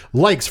first.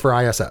 Likes for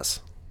ISS.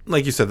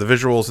 Like you said, the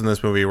visuals in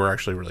this movie were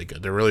actually really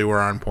good. They really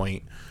were on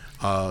point.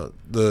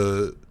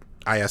 The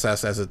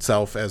ISS as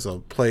itself, as a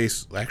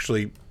place,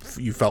 actually,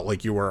 you felt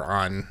like you were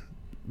on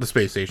the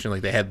space station.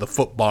 Like they had the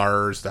foot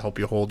bars to help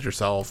you hold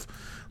yourself.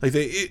 Like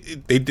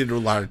they did a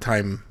lot of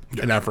time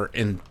and effort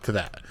into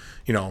that.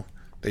 You know,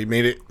 they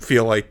made it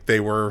feel like they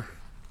were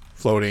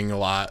floating a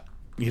lot.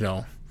 You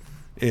know,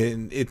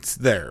 and it's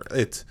there.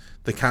 It's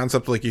the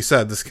concept, like you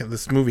said.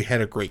 This movie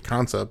had a great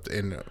concept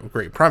and a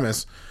great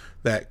premise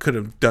that could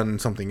have done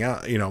something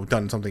out. You know,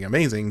 done something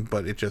amazing,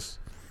 but it just,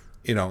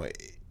 you know,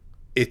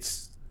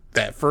 it's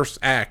that first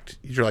act.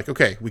 You're like,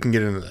 okay, we can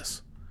get into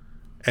this.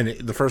 And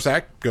the first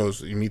act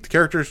goes, you meet the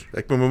characters,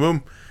 like boom, boom,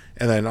 boom,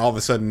 and then all of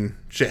a sudden,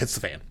 shit hits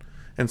the fan.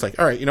 And it's like,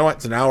 all right, you know what?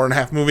 It's an hour and a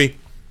half movie.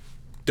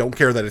 Don't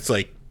care that it's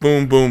like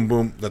boom, boom,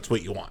 boom. That's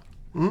what you want.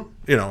 Mm-hmm.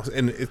 You know,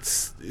 and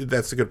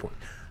that's a good point.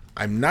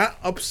 I'm not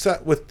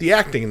upset with the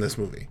acting in this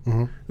movie.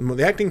 Mm-hmm.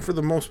 The acting, for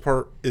the most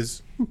part,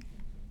 is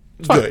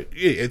good.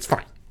 It's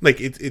fine.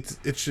 Like it's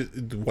just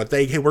what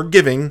they were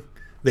giving.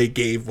 They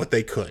gave what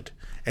they could,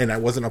 and I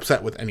wasn't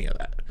upset with any of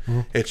that.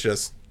 Mm-hmm. It's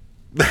just.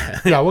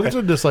 Yeah, we'll get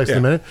to the dislikes in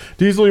a minute.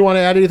 Diesel, you want to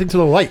add anything to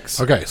the likes?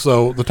 Okay,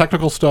 so the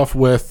technical stuff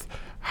with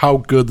how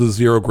good the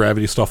zero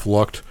gravity stuff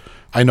looked.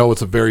 I know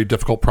it's a very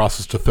difficult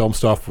process to film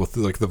stuff with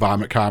like the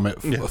vomit comet,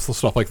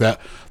 stuff like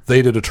that.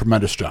 They did a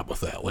tremendous job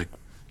with that. Like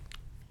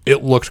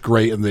it looked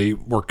great, and they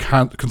were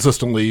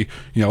consistently,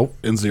 you know,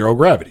 in zero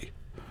gravity.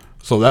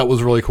 So that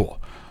was really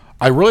cool.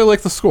 I really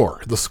like the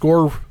score. The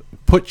score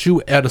put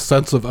you at a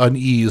sense of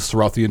unease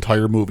throughout the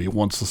entire movie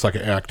once the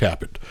second act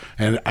happened.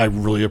 And I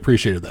really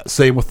appreciated that.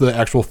 Same with the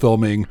actual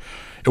filming.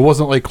 It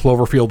wasn't like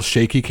Cloverfield's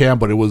shaky cam,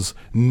 but it was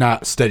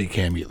not steady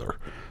cam either.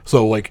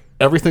 So like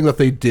everything that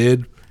they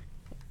did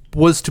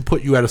was to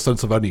put you at a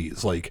sense of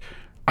unease. Like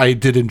I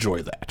did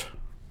enjoy that.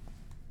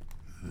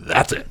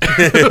 That's it.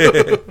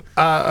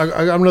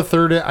 I'm going to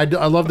third it. I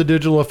love the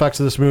digital effects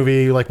of this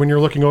movie. Like when you're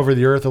looking over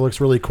the Earth, it looks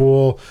really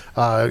cool.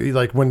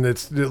 Like when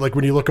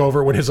you look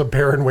over when it's a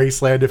barren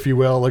wasteland, if you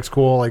will, it looks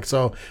cool. Like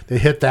so, they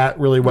hit that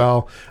really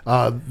well.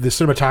 The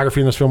cinematography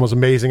in this film was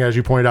amazing, as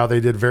you pointed out. They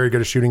did very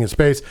good at shooting in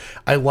space.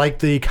 I like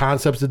the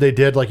concepts that they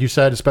did, like you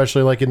said,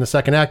 especially like in the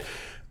second act.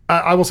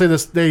 I will say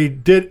this: they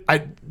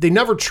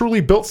never truly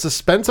built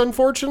suspense,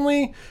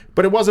 unfortunately,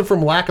 but it wasn't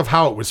from lack of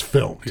how it was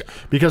filmed.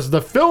 Because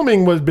the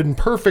filming was been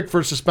perfect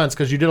for suspense,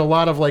 because you did a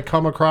lot of like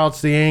come across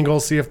the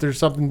angle, see if there's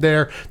something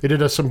there. They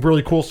did some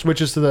really cool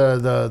switches to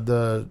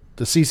the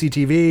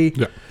CCTV.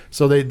 Yeah.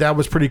 So that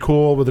was pretty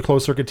cool with the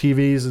closed circuit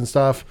TVs and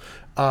stuff.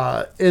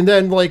 And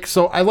then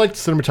so I liked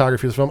the cinematography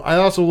of this film. I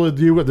also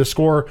do with the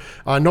score,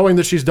 knowing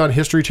that she's done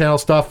History Channel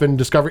stuff and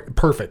Discovery,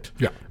 perfect.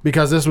 Yeah.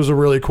 Because this was a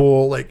really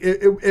cool, like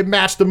it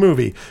matched the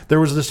movie. There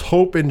was this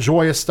hope and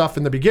joyous stuff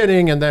in the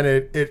beginning, and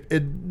then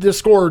the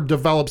score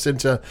develops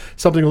into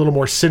something a little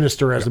more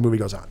sinister as the movie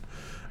goes on.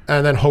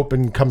 And then hope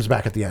and comes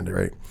back at the end,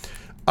 right?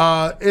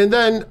 And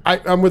then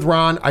I'm with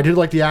Ron. I did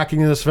like the acting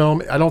in this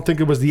film. I don't think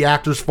it was the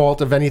actor's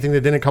fault of anything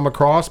that didn't come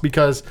across,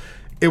 because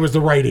it was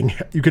the writing.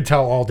 You could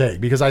tell all day,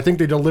 because I think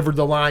they delivered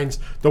the lines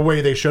the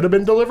way they should have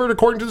been delivered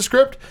according to the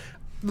script.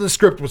 The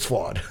script was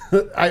flawed.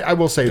 I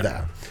will say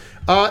that.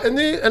 I'm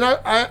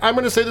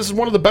going to say this is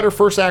one of the better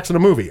first acts in a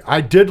movie.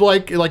 I did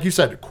like you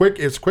said,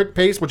 it's quick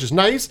pace, which is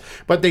nice,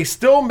 but they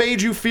still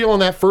made you feel in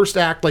that first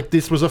act like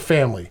this was a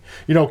family.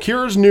 You know,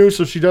 Kira's new,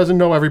 so she doesn't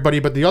know everybody,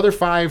 but the other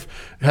 5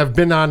 have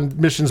been on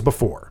missions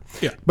before.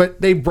 Yeah.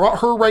 But they brought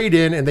her right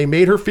in, and they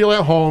made her feel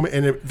at home,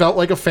 and it felt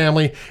like a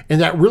family,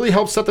 and that really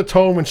helps set the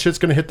tone when shit's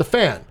going to hit the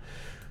fan.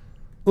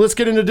 Let's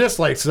get into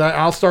dislikes.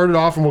 I'll start it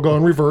off, and we'll go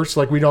in reverse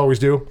like we always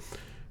do.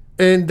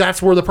 And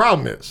that's where the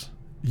problem is.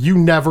 You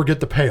never get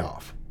the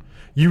payoff.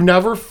 You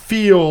never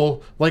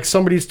feel like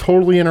somebody's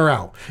totally in or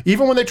out.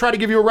 Even when they try to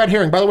give you a red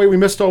herring. By the way, we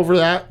missed over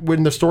that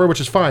in the story,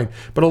 which is fine.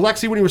 But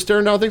Alexei, when he was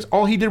staring down things,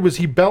 all he did was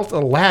he built a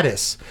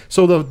lattice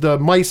so the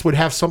mice would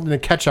have something to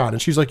catch on.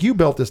 And she's like, you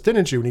built this,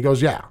 didn't you? And he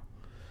goes, yeah.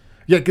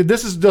 Yeah,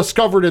 this is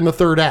discovered in the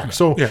third act.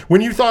 So when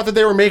you thought that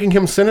they were making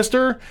him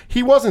sinister,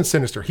 he wasn't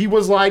sinister. He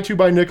was lied to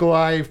by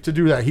Nikolai to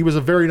do that. He was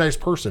a very nice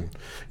person.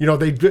 You know,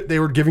 they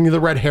were giving you the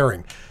red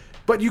herring.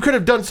 But you could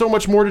have done so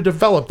much more to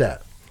develop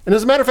that. And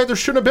as a matter of fact, there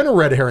shouldn't have been a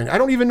red herring. I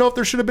don't even know if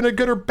there should have been a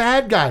good or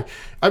bad guy.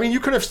 I mean, you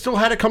could have still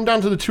had it come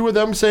down to the two of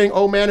them saying,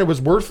 oh man, it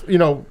was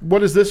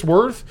what is this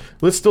worth?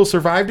 Let's still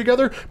survive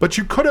together. But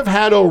you could have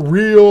had a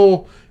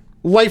real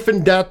life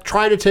and death,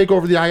 try to take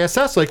over the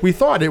ISS like we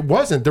thought. It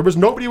wasn't. There was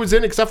nobody was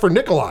in except for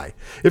Nikolai.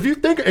 If you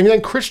think, and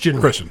then Christian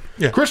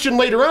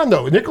later on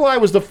though. Nikolai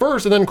was the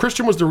first, and then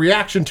Christian was the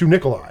reaction to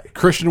Nikolai.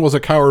 Christian was a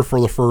coward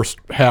for the first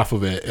half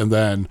of it, and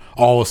then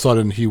all of a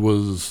sudden he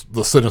was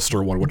the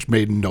sinister one, which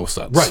made no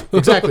sense. Right,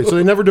 exactly. So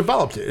they never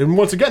developed it. And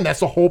once again,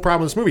 that's the whole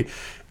problem with this movie.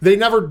 They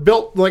never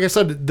built, like I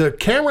said, the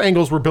camera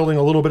angles were building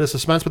a little bit of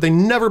suspense, but they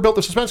never built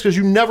the suspense because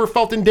you never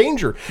felt in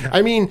danger. Yeah.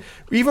 I mean,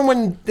 even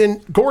when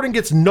Gordon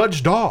gets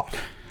nudged off,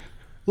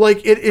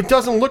 like it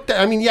doesn't look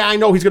that. I mean, yeah, I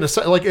know he's gonna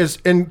like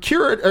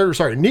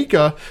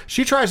Nika.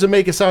 She tries to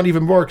make it sound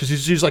even more because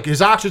she's like,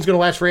 his oxygen's gonna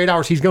last for 8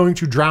 hours. He's going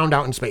to drown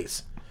out in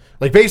space.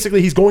 Like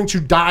basically, he's going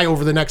to die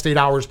over the next 8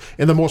 hours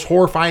in the most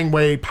horrifying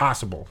way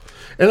possible.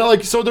 And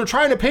like, so they're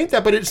trying to paint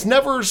that, but it's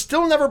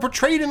still never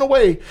portrayed in a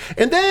way.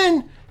 And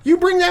then you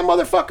bring that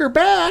motherfucker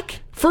back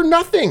for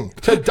nothing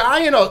to die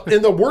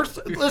in the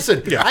worst.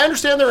 Listen, I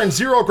understand they're in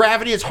zero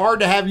gravity. It's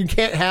hard to have. You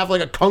can't have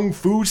like a kung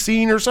fu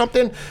scene or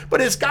something, but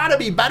it's got to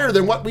be better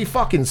than what we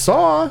fucking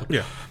saw.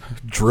 Yeah,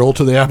 drill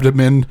to the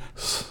abdomen,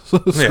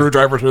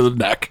 screwdriver to the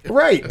neck.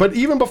 Right, but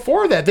even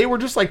before that, they were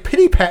just like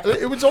pity pat.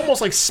 It was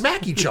almost like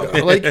smack each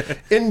other, like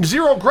in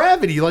zero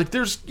gravity. Like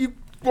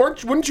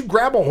wouldn't you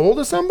grab a hold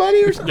of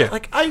somebody or something? Yeah.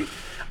 Like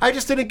I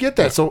just didn't get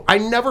that. So I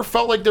never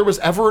felt like there was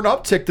ever an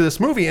uptick to this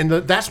movie. And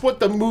that's what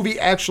the movie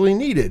actually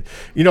needed.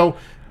 You know,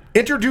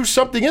 introduce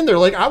something in there.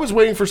 Like I was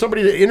waiting for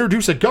somebody to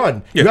introduce a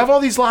gun. Yeah. You have all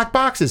these locked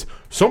boxes.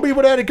 Somebody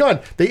would add a gun.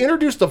 They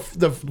introduced the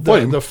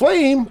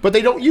flame, but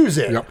they don't use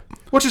it. Yep.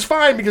 Which is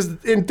fine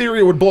because in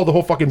theory it would blow the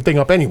whole fucking thing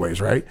up anyways,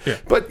 right? Yeah.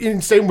 But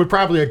same with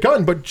probably a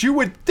gun. But you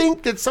would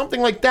think that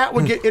something like that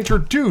would get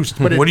introduced.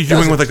 But what are you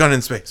doing with a gun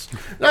in space?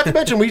 Not to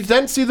mention, we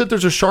then see that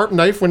there's a sharp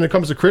knife when it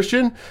comes to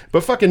Christian.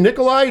 But fucking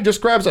Nikolai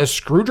just grabs a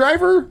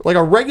screwdriver, like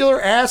a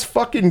regular ass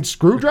fucking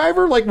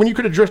screwdriver. Like when you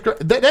could have just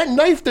that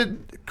knife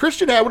that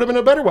Christian had would have been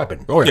a better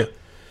weapon. Oh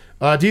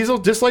yeah. Diesel,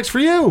 dislikes for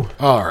you.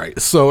 All right.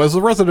 So as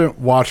a resident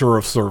watcher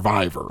of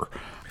Survivor,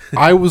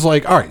 I was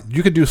like, all right,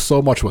 you could do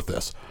so much with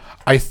this.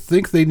 I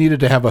think they needed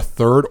to have a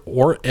third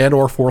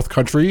or fourth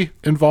country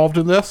involved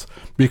in this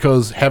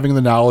because having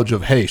the knowledge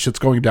of, hey, shit's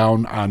going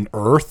down on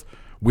Earth.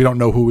 We don't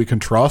know who we can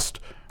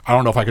trust. I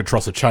don't know if I could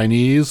trust the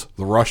Chinese,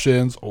 the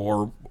Russians,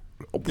 or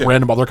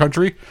random other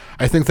country.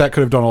 I think that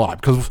could have done a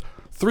lot because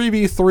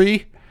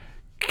 3v3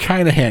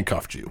 kind of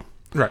handcuffed you.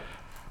 Right.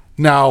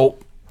 Now,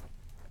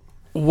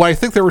 what I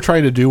think they were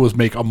trying to do was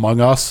make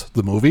Among Us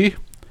the movie,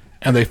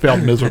 and they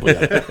failed miserably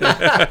at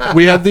it.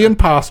 We had the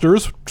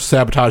imposters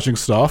sabotaging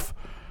stuff.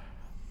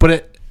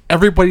 But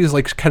everybody's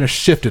like kind of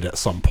shifted at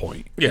some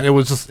point. Yeah. And it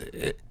was just,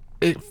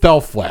 it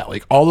fell flat.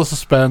 Like all the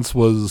suspense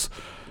was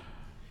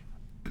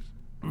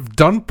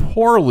done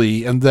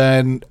poorly. And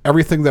then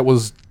everything that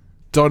was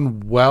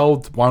done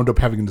well wound up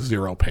having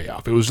zero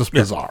payoff. It was just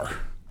bizarre.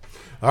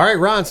 All right,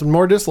 Ron, some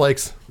more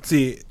dislikes.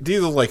 See,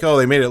 Diesel's like, oh,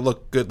 they made it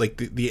look good. Like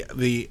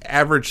the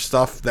average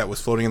stuff that was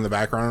floating in the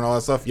background and all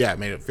that stuff. Yeah, it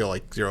made it feel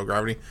like zero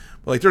gravity.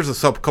 But like, there's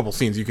a couple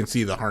scenes you can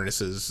see the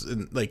harnesses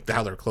and like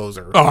how their clothes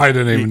are. Oh, I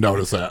didn't even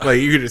notice that. Like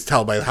you could just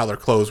tell by how their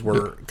clothes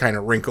were kind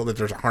of wrinkled that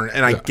there's a harness,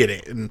 and I get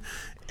it. And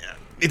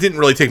it didn't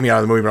really take me out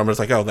of the movie, but I'm just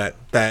like, oh,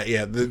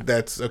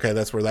 that's okay.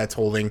 That's where that's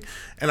holding,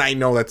 and I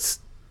know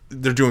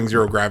they're doing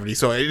zero gravity,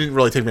 so it didn't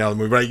really take me out of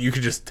the movie. But you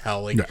could just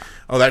tell, like,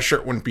 oh, that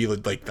shirt wouldn't be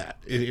like that.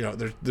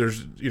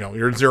 There's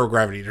you're in zero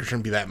gravity. There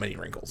shouldn't be that many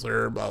wrinkles.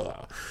 Or blah,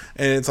 blah.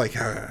 And it's like,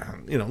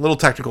 little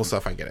technical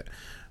stuff. I get it.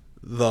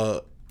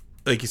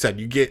 Like you said,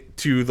 you get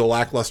to the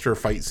lackluster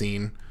fight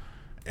scene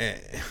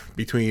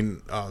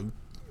between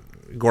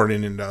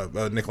Gordon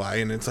and Nikolai,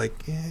 and it's like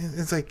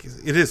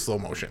it is slow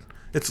motion.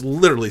 It's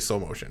literally slow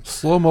motion.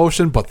 Slow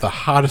motion, but the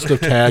hottest of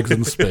tags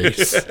in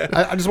space.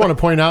 I just want to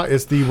point out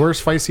it's the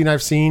worst fight scene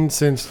I've seen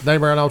since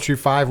Nightmare on Elm Street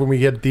 5 when we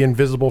get the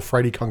invisible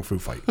Freddy Kung Fu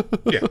fight.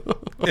 Yeah,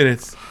 and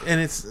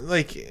it's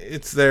like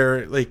it's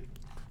there like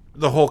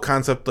the whole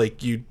concept like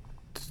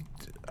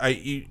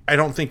I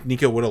don't think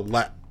Nika would have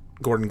let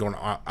Gordon go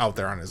out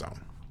there on his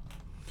own.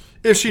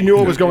 If she knew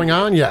what was going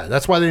on, yeah,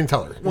 that's why they didn't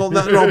tell her. Well,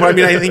 no, but I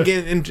mean, I think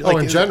in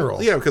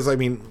general, yeah, because I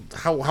mean,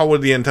 how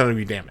would the antenna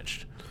be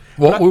damaged?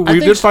 Well, we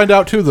did find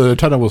out too the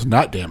antenna was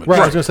not damaged. Right,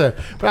 I was going to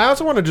say, but I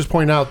also want to just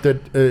point out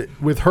that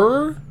with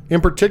her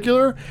in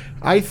particular,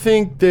 I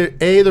think that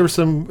there was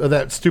some of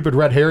that stupid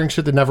red herring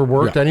shit that never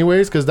worked,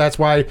 anyways, because that's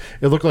why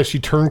it looked like she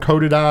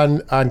turncoated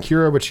on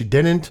Kira, but she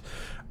didn't.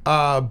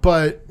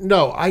 But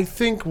no, I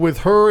think with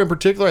her in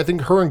particular, I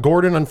think her and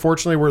Gordon,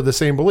 unfortunately, were the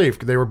same belief.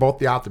 They were both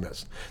the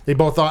optimists. They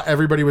both thought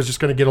everybody was just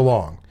going to get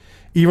along.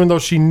 Even though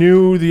she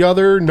knew the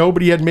other,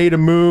 nobody had made a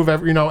move.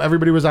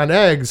 Everybody was on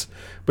eggs,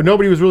 but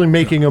nobody was really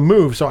making a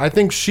move. So I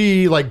think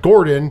she, like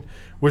Gordon,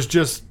 was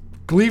just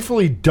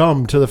gleefully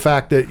dumb to the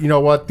fact that, you know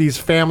what, these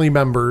family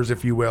members,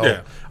 if you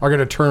will, are going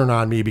to turn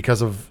on me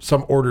because of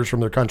some orders from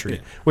their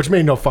country, which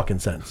made no fucking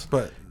sense.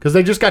 Because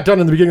they just got done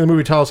in the beginning of the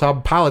movie tell us how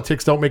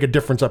politics don't make a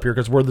difference up here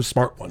because we're the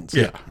smart ones.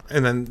 Yeah.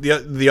 And then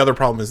the other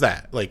problem is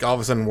that, like, all of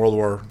a sudden World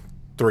War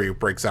III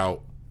breaks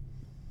out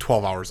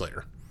 12 hours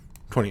later,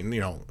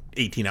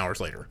 18 hours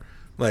later.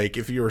 Like,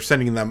 if you were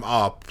sending them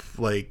up,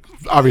 like...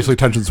 Obviously,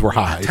 tensions were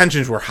high.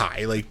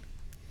 Like...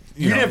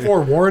 You didn't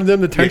forewarn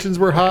them the tensions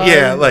were high?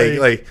 Yeah,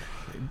 like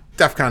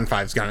DEFCON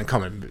 5's got it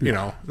coming. You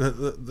know,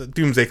 the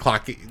doomsday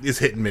clock is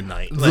hitting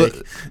midnight. Like,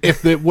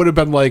 if it would have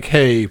been like,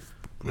 hey,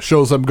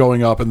 shows them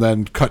going up and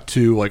then cut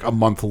to like a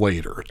month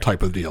later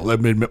type of deal, that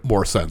made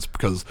more sense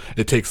because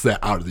it takes that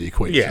out of the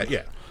equation.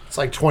 Yeah. It's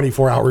like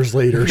 24 hours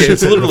later.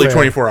 It's literally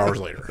 24 hours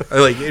later.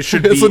 Like, it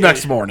should be... It's the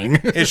next morning.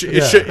 It should,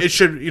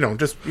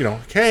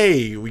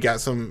 hey, we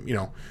got some,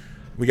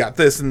 we got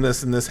this and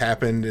this and this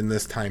happened in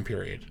this time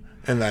period.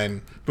 And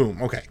then, boom,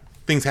 okay.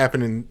 Things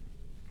happen in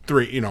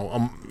 3,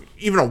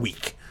 even a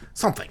week.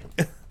 Something.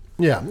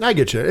 Yeah, I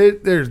get you.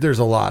 There's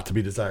a lot to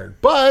be desired.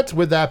 But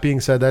with that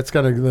being said, that's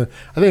kind of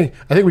I think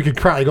we could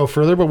probably go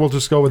further, but we'll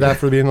just go with that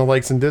for being the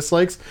likes and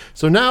dislikes.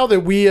 So now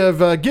that we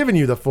have given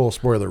you the full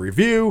spoiler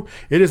review,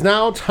 it is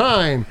now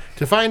time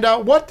to find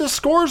out what the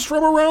scores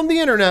from around the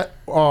internet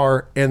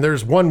are. And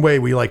there's one way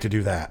we like to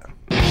do that.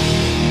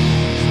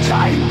 It's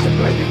time to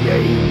play the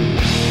game.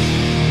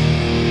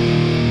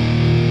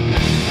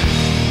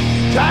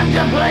 Time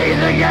to play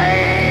the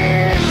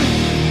game!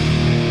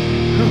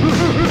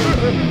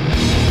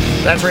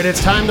 That's right,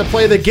 it's time to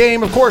play the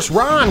game. Of course,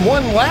 Ron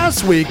won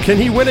last week. Can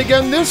he win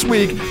again this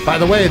week? By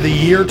the way, the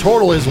year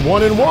total is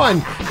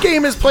 1-1.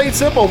 Game is played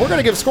simple. We're going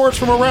to give scores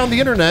from around the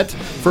internet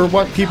for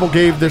what people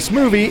gave this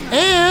movie,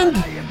 and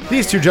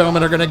these two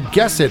gentlemen are going to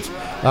guess it.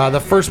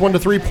 The first 1 to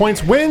 3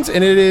 points wins,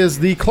 and it is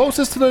the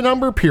closest to the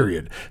number,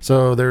 period.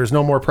 So there's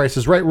no more Price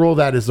is Right rule.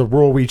 That is the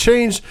rule we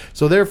changed.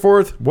 So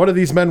therefore, one of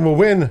these men will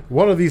win,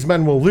 one of these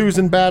men will lose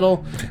in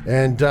battle,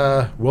 and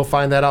we'll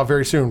find that out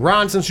very soon.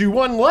 Ron, since you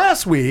won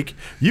last week,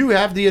 you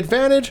have the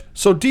advantage.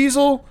 So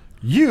Diesel,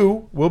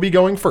 you will be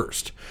going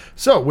first.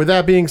 So with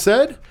that being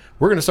said,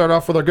 we're going to start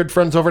off with our good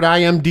friends over at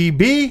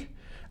IMDb.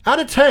 Out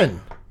of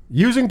 10,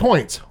 using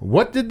points,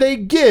 what did they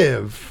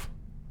give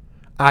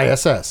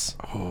I.S.S.?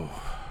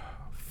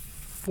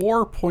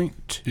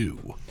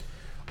 4.2.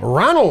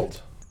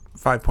 Ronald.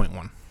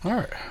 5.1. All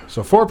right.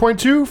 So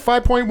 4.2,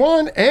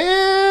 5.1,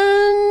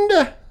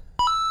 and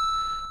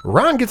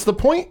Ron gets the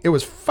point. It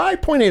was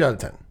 5.8 out of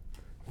 10.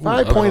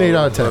 5.8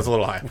 out of 10. That's a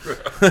little high.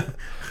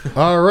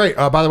 All right.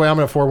 By the way, I'm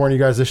going to forewarn you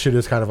guys, this shit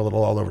is kind of a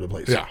little all over the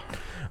place. Yeah.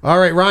 All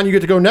right, Ron, you get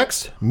to go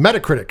next.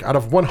 Metacritic, out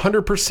of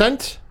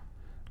 100%.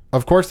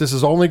 Of course, this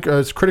is only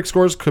critic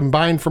scores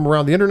combined from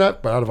around the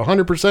internet, but out of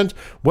 100%,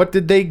 what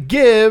did they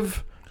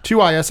give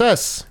to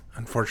I.S.S.?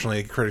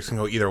 Unfortunately, critics can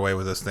go either way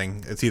with this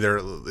thing. It's either,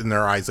 in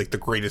their eyes, like the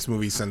greatest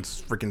movie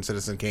since freaking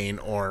Citizen Kane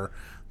or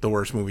the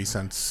worst movie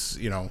since,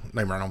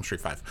 Nightmare on Elm Street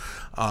 5.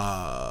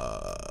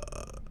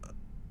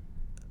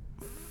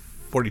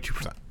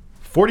 42%.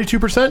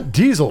 42%.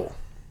 Diesel.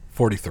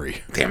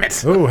 43. Damn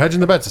it. Oh,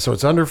 hedging the bets. So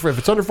if it's under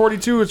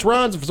 42, it's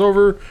Ron's. If it's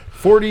over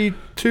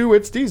 42,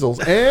 it's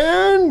Diesel's.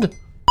 And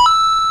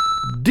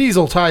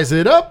Diesel ties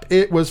it up.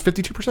 It was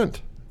 52%.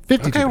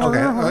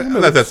 52%.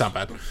 Okay. That's not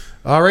bad.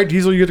 All right,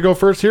 Diesel, you get to go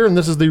first here, and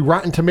this is the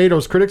Rotten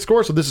Tomatoes critic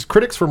score. So this is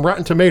critics from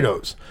Rotten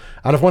Tomatoes.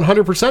 Out of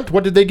 100%,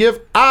 what did they give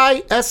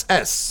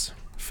I.S.S.?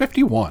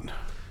 51.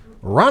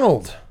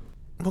 Ronald.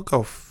 We'll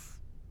go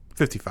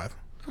 55.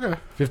 Okay.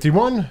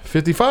 51,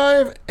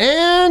 55,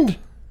 and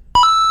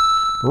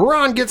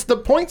Ron gets the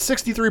point,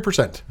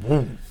 63%.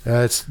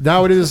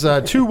 Now it is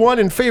 2-1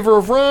 in favor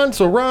of Ron.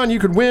 So Ron, you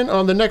could win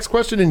on the next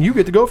question, and you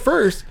get to go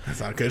first.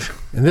 That's not good.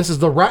 And this is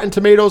the Rotten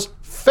Tomatoes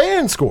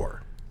fan score.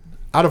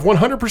 Out of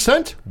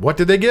 100%, what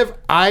did they give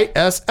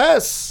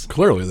I.S.S.?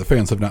 Clearly, the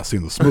fans have not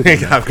seen this movie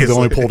because they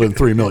only pulled in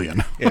 3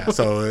 million. Yeah,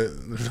 so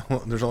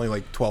there's only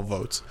like 12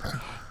 votes.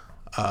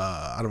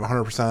 Out of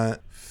 100%,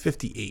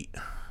 58.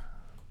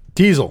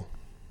 Diesel.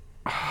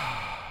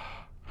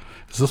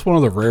 Is this one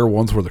of the rare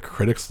ones where the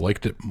critics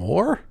liked it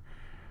more?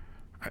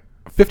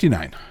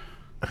 59.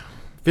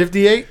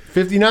 58,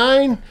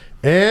 59,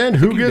 and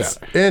who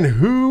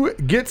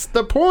gets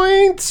the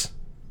point?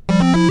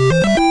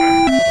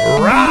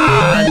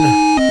 Ron!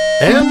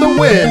 And the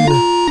win.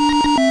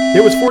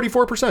 It was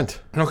 44%.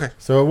 Okay.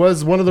 So it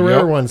was one of the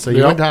rare ones. So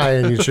you went high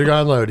and you should have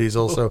gone low,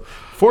 Diesel. So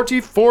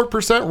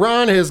 44%.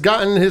 Ron has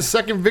gotten his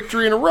second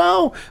victory in a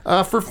row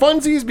for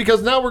funsies,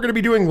 because now we're going to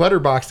be doing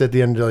Letterboxd at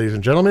the end, ladies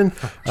and gentlemen.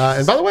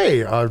 And by the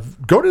way,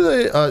 go to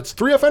the it's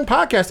 3FN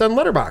podcast on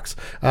Letterboxd.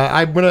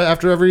 I'm going to,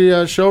 after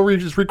every show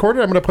is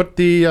recorded, I'm going to put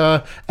the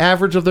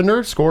average of the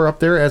nerd score up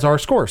there as our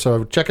score.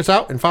 So check us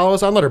out and follow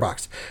us on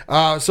Letterboxd.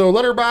 So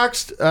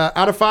Letterboxd,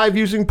 out of 5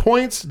 using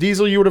points.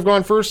 Diesel, you would have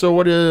gone first. So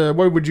what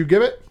would you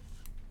give it?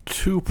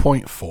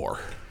 2.4.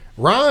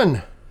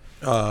 Ron.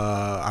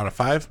 Out of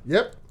 5?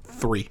 Yep.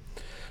 3.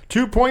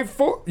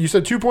 2.4. You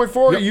said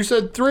 2.4. Yep. You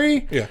said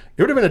 3. Yeah. It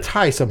would have been a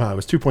tie somehow. It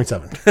was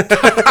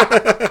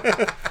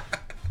 2.7.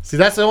 See,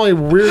 that's the only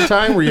weird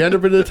time where you end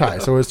up in a tie.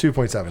 So it was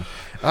 2.7.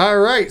 All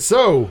right.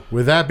 So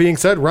with that being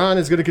said, Ron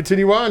is going to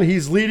continue on.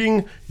 He's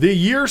leading the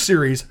year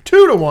series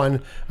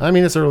 2-1. I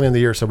mean, it's early in the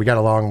year, so we got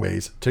a long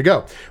ways to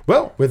go.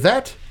 Well, with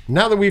that,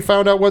 now that we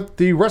found out what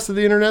the rest of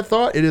the internet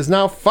thought, it is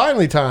now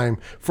finally time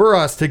for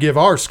us to give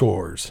our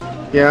scores.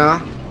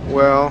 Yeah,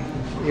 well,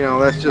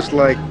 that's just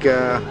like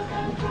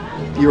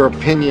your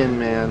opinion,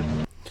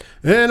 man.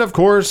 And of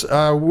course,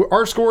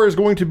 our score is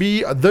going to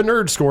be the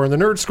nerd score. And the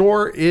nerd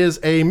score is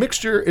a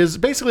mixture, is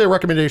basically a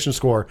recommendation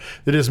score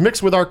that is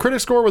mixed with our critic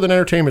score with an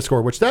entertainment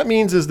score, which that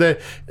means is that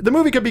the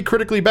movie could be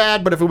critically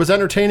bad, but if it was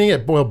entertaining,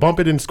 it will bump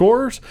it in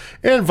scores,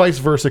 and vice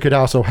versa could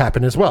also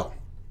happen as well.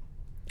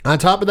 On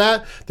top of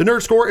that, the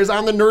nerd score is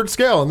on the nerd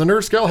scale, and the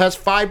nerd scale has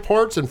 5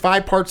 parts and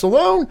 5 parts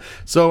alone.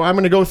 So I'm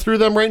going to go through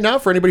them right now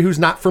for anybody who's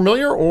not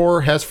familiar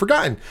or has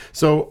forgotten.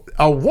 So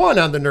a 1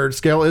 on the nerd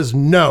scale is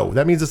no.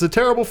 That means it's a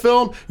terrible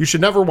film. You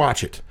should never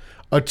watch it.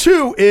 A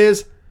 2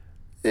 is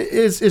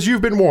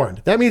you've been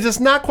warned. That means it's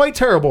not quite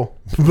terrible,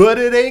 but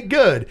it ain't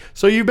good.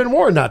 So you've been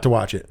warned not to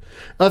watch it.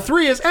 A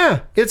 3 is,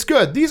 it's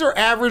good. These are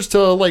average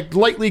to like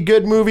lightly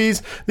good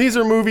movies. These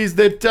are movies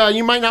that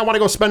you might not want to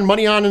go spend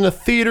money on in a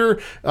theater,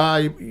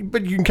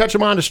 but you can catch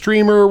them on a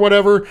streamer or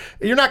whatever.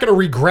 You're not going to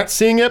regret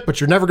seeing it, but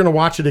you're never going to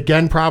watch it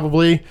again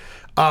probably.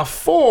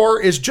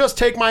 4 is just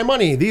take my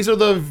money. These are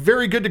the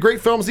very good to great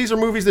films. These are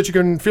movies that you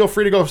can feel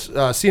free to go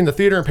see in the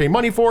theater and pay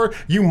money for.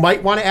 You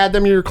might want to add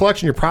them to your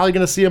collection. You're probably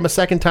going to see them a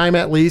second time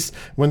at least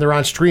when they're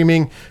on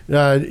streaming.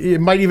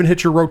 It might even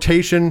hit your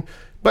rotation.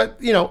 But,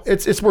 you know,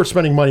 it's worth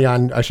spending money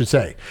on, I should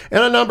say.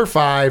 And a number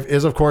 5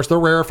 is, of course, the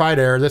rarefied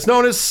air that's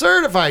known as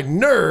Certified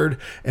Nerd.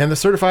 And the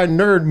Certified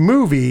Nerd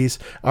movies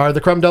are the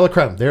creme de la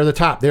creme. They're the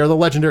top. They're the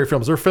legendary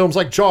films. They're films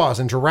like Jaws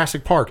and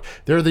Jurassic Park.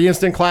 They're the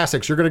instant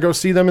classics. You're going to go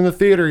see them in the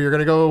theater. You're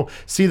going to go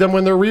see them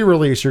when they're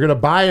re-released. You're going to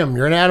buy them.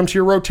 You're going to add them to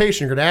your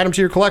rotation. You're going to add them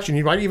to your collection.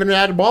 You might even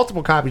add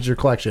multiple copies to your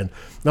collection.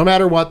 No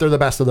matter what, they're the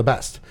best of the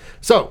best.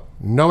 So,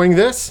 knowing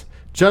this,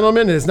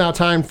 gentlemen, it is now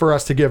time for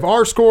us to give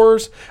our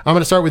scores. I'm going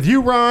to start with you,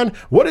 Ron.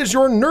 What is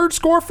your nerd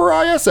score for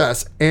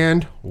ISS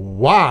and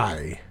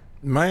why?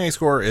 My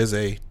score is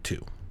a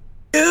 2.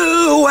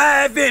 You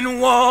have been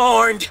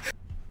warned.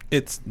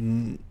 It's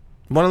one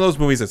of those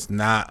movies that's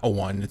not a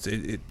 1.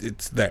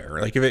 It's there.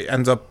 Like if it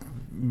ends up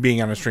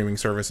being on a streaming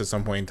service at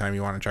some point in time,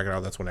 you want to check it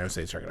out, that's when I would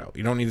say check it out.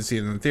 You don't need to see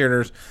it in the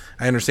theaters.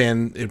 I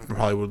understand it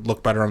probably would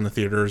look better on the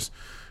theaters.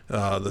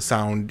 The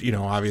sound, you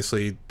know,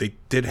 obviously they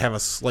did have a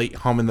slight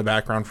hum in the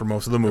background for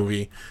most of the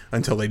movie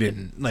until they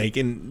didn't. Like,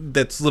 and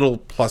that's little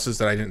pluses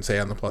that I didn't say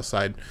on the plus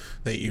side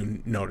that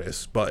you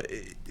notice. But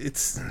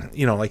it's,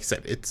 you know, like I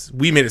said,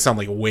 we made it sound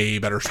like a way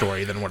better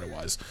story than what it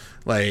was.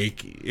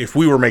 Like, if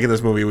we were making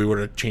this movie, we would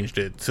have changed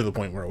it to the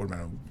point where it would have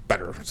been a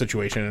better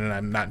situation. And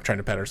I'm not trying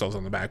to pat ourselves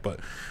on the back, but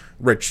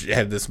Rich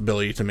had this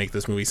ability to make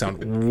this movie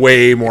sound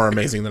way more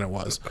amazing than it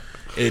was.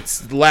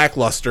 It's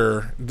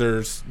lackluster.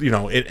 There's, you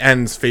know, it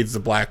ends, fades to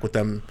black with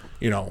them,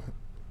 you know,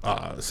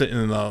 sitting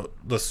in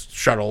the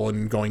shuttle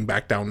and going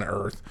back down to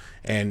Earth.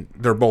 And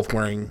they're both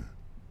wearing,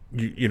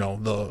 you know,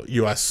 the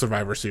U.S.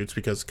 survivor suits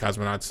because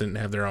cosmonauts didn't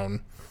have their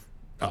own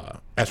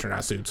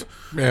astronaut suits.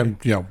 And,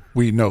 you know,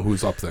 we know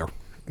who's up there.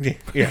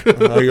 Yeah.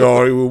 We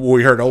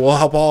heard, we'll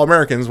help all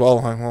Americans.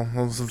 Well,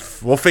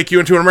 we'll fake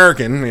you into an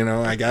American, you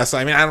know, I guess.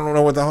 I mean, I don't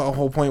know what the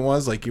whole point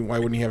was. Like, why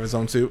wouldn't he have his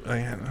own suit?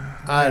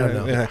 I don't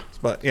know. Yeah,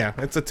 but, yeah,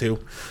 it's a 2.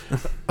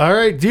 All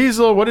right,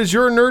 Diesel, what is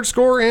your nerd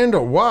score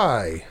and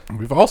why?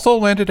 We've also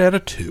landed at a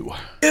 2.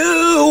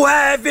 You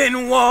have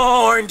been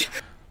warned.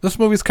 This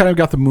movie's kind of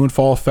got the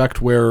Moonfall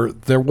effect where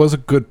there was a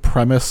good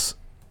premise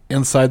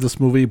inside this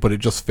movie, but it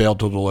just failed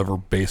to deliver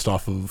based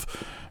off of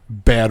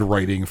bad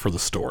writing for the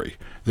story.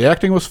 The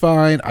acting was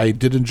fine. I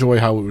did enjoy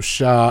how it was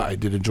shot. I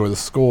did enjoy the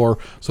score.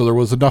 So there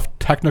was enough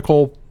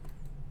technical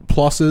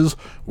pluses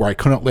where I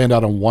couldn't land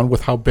out on 1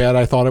 with how bad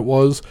I thought it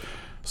was.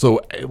 So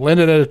it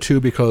landed at a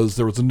 2 because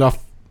there was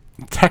enough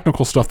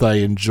technical stuff that I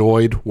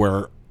enjoyed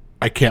where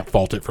I can't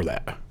fault it for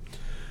that.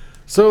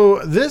 So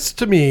this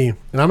to me,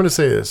 and I'm going to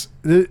say this,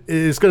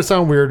 it's going to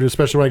sound weird,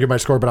 especially when I get my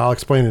score, but I'll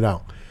explain it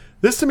out.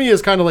 This to me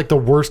is kind of like the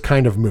worst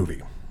kind of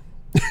movie.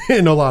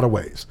 In a lot of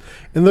ways.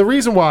 And the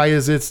reason why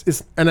is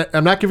it's and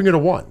I'm not giving it a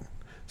 1.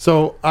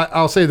 So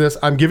I'll say this,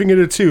 I'm giving it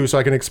a 2 so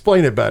I can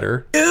explain it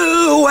better.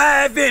 You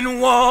have been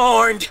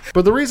warned.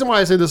 But the reason why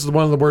I say this is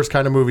one of the worst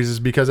kind of movies is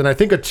because, and I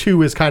think a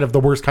 2 is kind of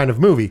the worst kind of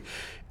movie,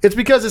 it's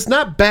because it's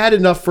not bad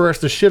enough for us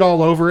to shit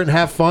all over it and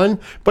have fun,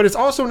 but it's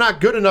also not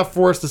good enough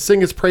for us to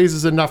sing its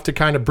praises enough to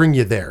kind of bring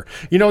you there.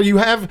 You know, you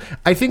have,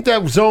 I think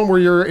that zone where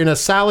you're in a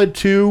solid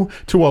 2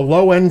 to a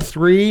low end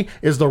 3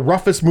 is the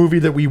roughest movie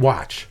that we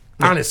watch.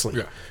 Honestly.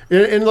 Yeah.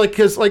 And like,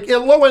 because like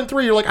in low end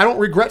 3, you're like, I don't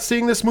regret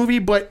seeing this movie,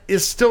 but it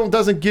still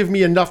doesn't give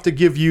me enough to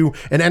give you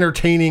an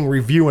entertaining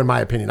review, in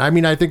my opinion. I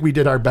mean, I think we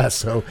did our best,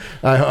 so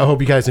I hope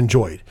you guys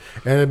enjoyed.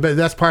 And but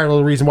that's part of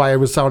the reason why it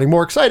was sounding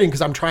more exciting,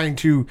 because I'm trying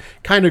to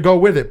kind of go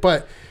with it.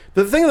 But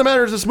the thing of the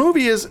matter is, this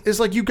movie is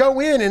like you go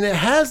in and it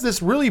has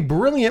this really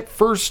brilliant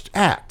first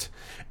act.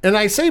 And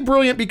I say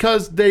brilliant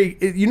because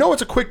you know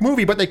it's a quick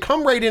movie, but they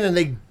come right in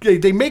and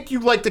they make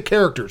you like the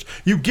characters.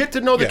 You get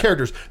to know the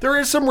characters. There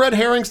is some red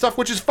herring stuff,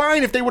 which is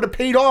fine if they would have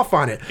paid off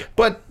on it.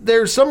 But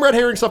there's some red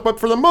herring stuff, but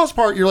for the most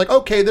part, you're like,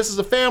 okay, this is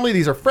a family,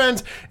 these are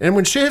friends. And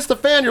when shit hits the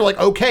fan, you're like,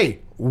 okay,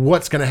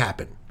 what's going to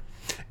happen?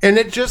 And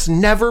it just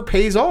never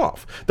pays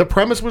off. The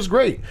premise was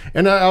great.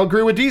 And I'll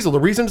agree with Diesel. The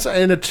reason,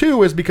 and a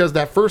 2 is because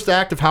that first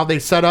act of how they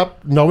set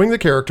up knowing the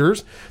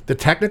characters, the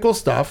technical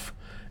stuff,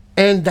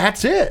 And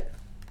that's it.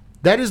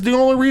 That is the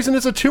only reason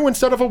it's a 2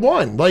 instead of a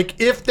 1. Like,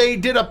 if they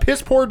did a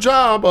piss poor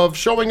job of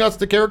showing us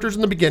the characters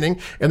in the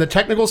beginning and the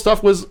technical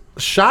stuff was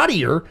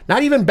shoddier,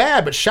 not even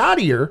bad, but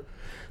shoddier,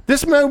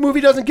 this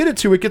movie doesn't get a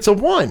 2, it gets a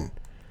 1.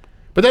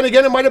 But then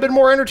again, it might have been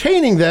more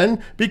entertaining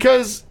then,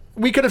 because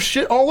we could have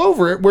shit all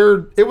over it,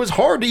 where it was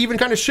hard to even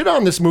kind of shit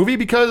on this movie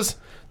because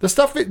the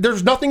stuff,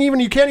 there's nothing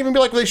even, you can't even be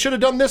like, well, they should have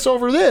done this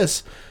over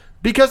this,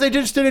 because they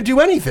just didn't do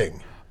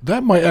anything.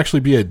 That might actually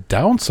be a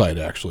downside,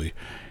 actually.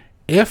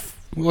 If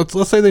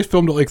let's say they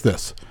filmed it like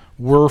this.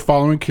 We're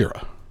following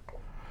Kira.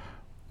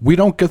 We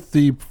don't get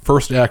the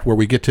first act where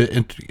we get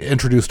to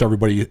introduce to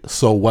everybody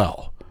so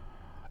well.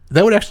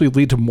 That would actually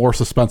lead to more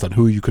suspense on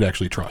who you could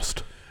actually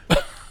trust.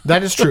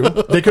 That is true.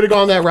 They could have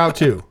gone that route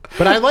too.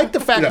 But I like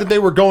the fact that they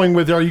were going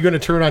with, are you going to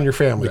turn on your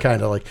family?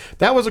 Kind of like,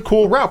 that was a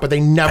cool route, but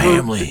they never.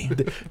 Family.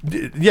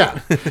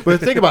 Yeah. But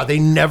think about it.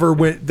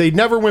 They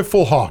never went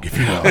full hog, if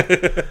you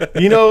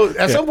will. You know,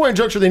 at some point in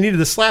juncture, they needed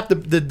to slap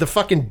the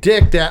fucking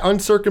dick, that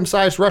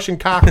uncircumcised Russian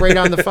cock, right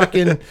on the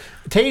fucking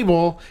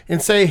table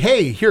and say,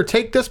 hey, here,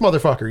 take this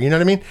motherfucker. You know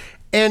what I mean?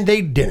 And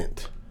they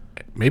didn't.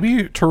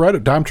 Maybe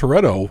Dom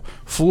Toretto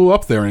flew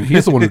up there and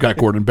he's the one who got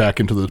Gordon back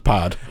into the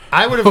pod.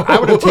 I would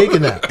have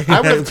taken that.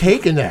 I would have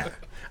taken that.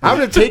 I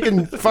would have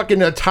taken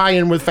fucking a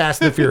tie-in with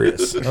Fast and the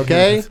Furious.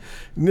 Okay,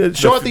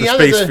 show at the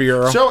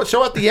end.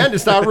 Show at the end.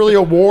 It's not really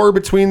a war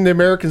between the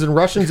Americans and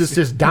Russians. It's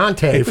just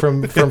Dante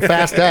from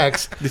Fast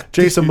X,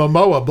 Jason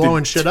Momoa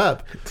blowing shit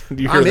up. Did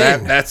you hear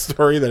that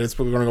story that it's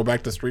going to go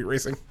back to street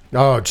racing?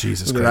 Oh,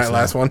 Jesus Christ! That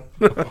last one.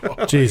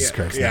 Jesus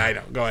Christ! Yeah, I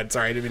know. Go ahead.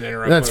 Sorry, I didn't mean to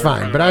interrupt. That's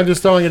fine, but I'm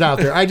just throwing it out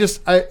there.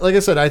 Like I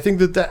said, I think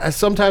that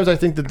sometimes I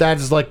think that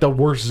is like the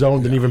worst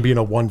zone than even being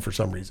a 1 for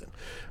some reason.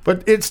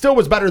 But it still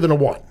was better than a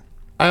 1.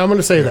 I'm going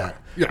to say that.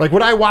 Yeah. Like,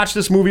 would I watch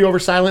this movie over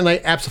Silent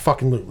Night?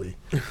 Absolutely.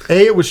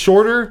 A, it was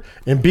shorter,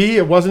 and B,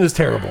 it wasn't as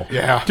terrible.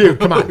 Yeah. Dude,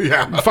 come on.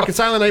 Yeah. Fucking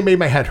Silent Night made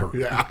my head hurt.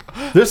 Yeah.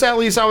 This, at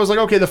least, I was like,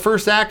 okay, the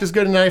first act is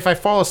good, and if I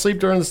fall asleep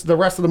during the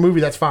rest of the movie,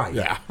 that's fine.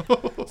 Yeah.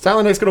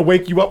 Silent Night's going to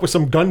wake you up with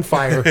some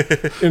gunfire,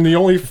 and the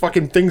only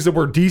fucking things that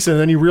were decent, and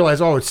then you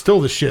realize, oh, it's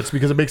still the shits,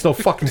 because it makes no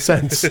fucking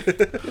sense.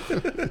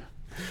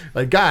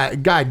 Like,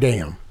 god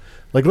damn.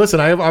 Like, listen,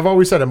 I've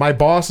always said it. My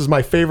boss is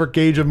my favorite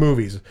gauge of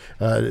movies.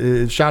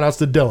 Shout outs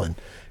to Dylan.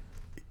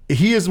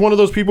 He is one of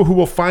those people who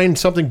will find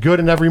something good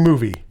in every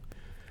movie.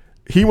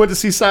 He went to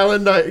see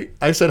Silent Night.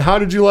 I said, how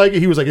did you like it?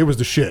 He was like, it was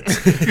the shit.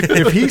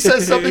 If he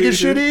says something is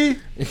shitty,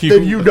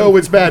 then you know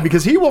it's bad.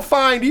 Because he will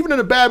find, even in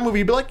a bad movie,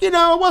 he'll be like, it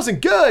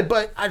wasn't good,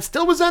 but I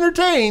still was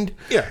entertained.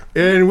 Yeah.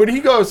 And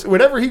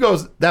whenever he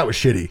goes, that was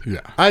shitty. Yeah.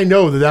 I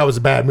know that was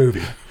a bad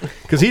movie.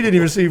 Because he didn't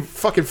even see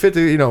fucking fit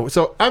to,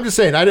 So I'm just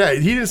saying,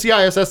 he didn't see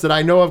I.S.S. that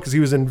I know of because he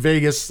was in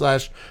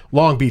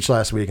Vegas/Long Beach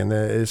last week.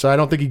 And so I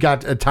don't think he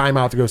got a time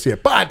out to go see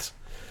it. But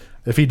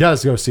if he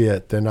does go see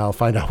it, then I'll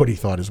find out what he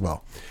thought as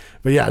well.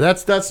 But yeah,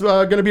 that's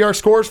going to be our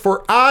scores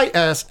for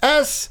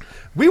I.S.S.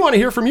 We want to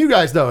hear from you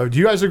guys, though. Do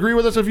you guys agree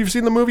with us if you've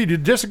seen the movie? Do you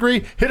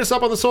disagree? Hit us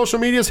up on the social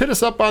medias. Hit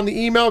us up on the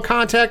email.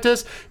 Contact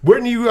us.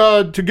 When you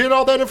to get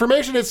all that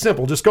information, it's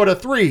simple. Just go to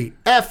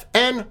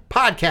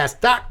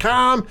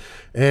 3fnpodcast.com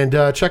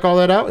and check all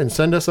that out and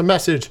send us a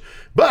message.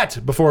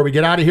 But before we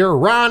get out of here,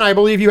 Ron, I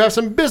believe you have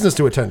some business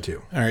to attend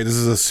to. All right, this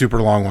is a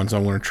super long one, so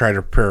I'm going to try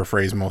to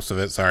paraphrase most of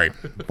it. Sorry.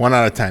 1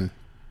 out of 10.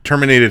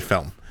 Terminated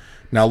film.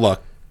 Now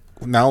look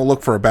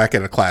for a back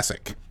at a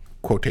classic.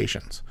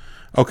 Quotations.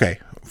 Okay,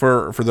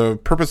 for the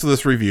purpose of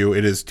this review,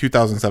 it is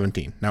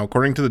 2017. Now,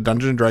 according to the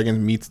Dungeons & Dragons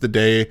Meets the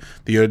Day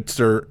the Earth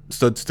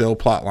Stood Still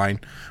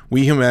plotline,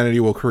 we humanity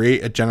will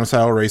create a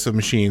genocidal race of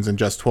machines in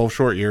just 12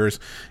 short years.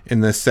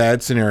 In this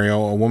sad scenario,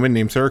 a woman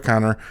named Sarah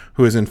Connor,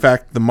 who is in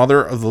fact the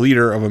mother of the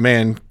leader of a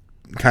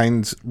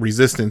mankind's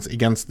resistance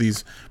against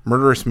these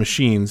murderous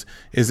machines,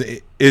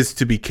 is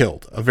to be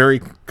killed. A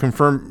very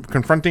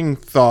confronting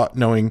thought,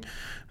 knowing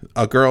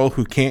a girl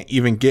who can't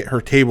even get her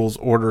table's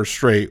orders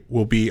straight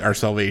will be our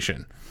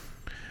salvation.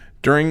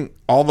 During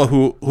all the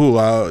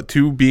hula,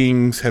 2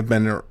 beings have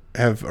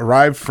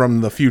arrived from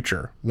the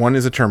future. One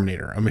is a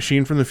Terminator, a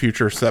machine from the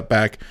future set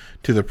back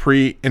to the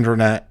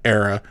pre-internet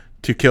era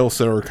to kill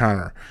Sarah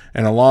Connor,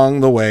 and along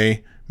the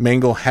way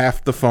mangle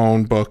half the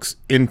phone books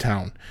in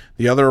town.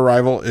 The other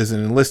arrival is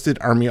an enlisted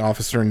army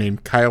officer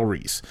named Kyle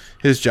Reese.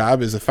 His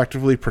job is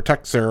effectively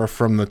protect Sarah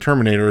from the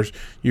Terminators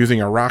using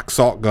a rock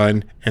salt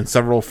gun and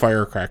several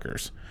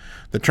firecrackers.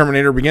 The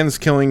Terminator begins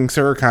killing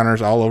Sarah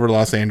Connors all over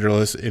Los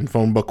Angeles in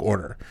phone book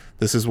order.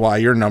 This is why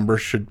your number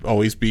should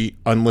always be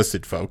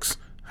unlisted, folks.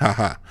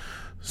 Haha.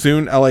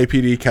 Soon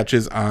LAPD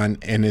catches on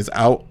and is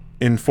out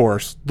in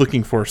force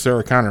looking for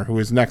Sarah Connor, who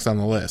is next on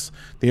the list.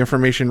 The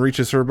information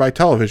reaches her by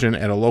television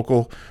at a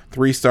local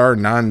 3-star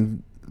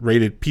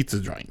non-rated pizza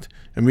joint.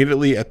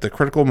 Immediately at the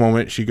critical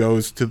moment, she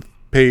goes to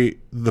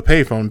the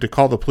payphone to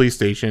call the police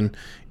station.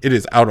 It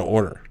is out of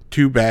order.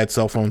 Too bad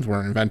cell phones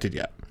weren't invented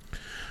yet.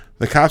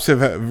 The cops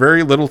have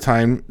very little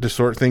time to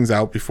sort things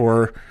out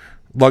before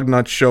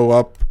lugnuts show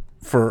up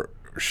for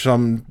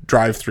some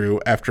drive-through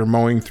after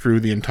mowing through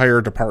the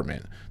entire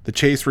department. The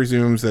chase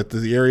resumes at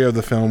the area of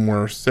the film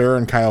where Sarah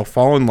and Kyle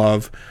fall in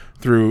love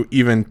through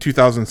even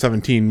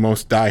 2017,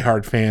 most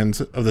diehard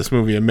fans of this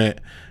movie admit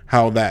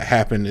how that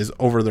happened is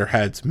over their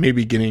heads.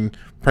 Maybe getting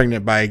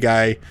pregnant by a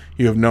guy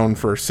you have known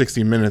for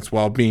 60 minutes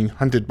while being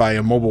hunted by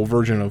a mobile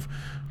version of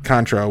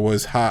Contra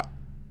was hot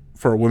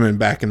for women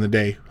back in the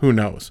day. Who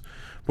knows?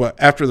 But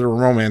after the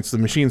romance, the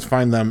machines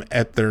find them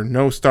at their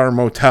no-star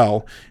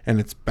motel, and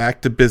it's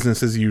back to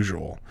business as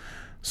usual.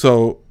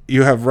 So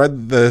you have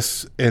read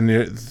this and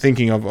you're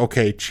thinking of,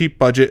 okay, cheap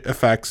budget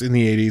effects in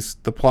the 80s,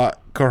 the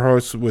plot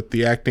coherence with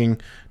the acting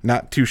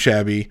not too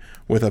shabby,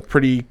 with a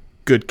pretty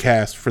good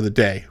cast for the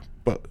day.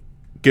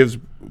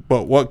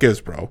 But what gives,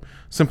 bro?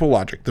 Simple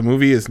logic. The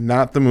movie is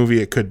not the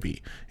movie it could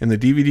be. In the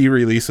DVD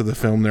release of the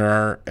film, there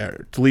are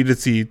deleted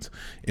scenes.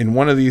 In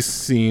one of these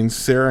scenes,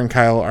 Sarah and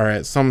Kyle are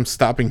at some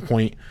stopping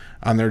point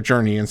on their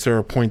journey, and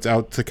Sarah points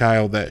out to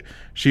Kyle that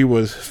she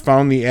was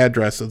found the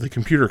address of the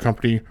computer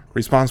company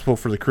responsible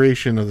for the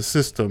creation of the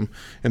system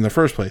in the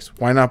first place.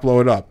 Why not blow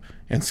it up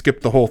and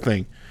skip the whole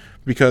thing?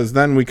 Because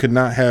then we could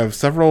not have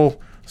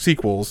several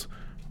sequels,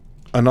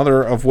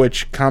 another of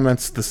which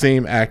comments the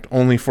same act,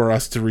 only for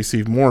us to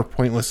receive more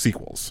pointless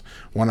sequels.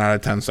 1 out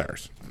of 10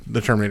 stars.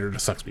 The Terminator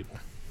just sucks people.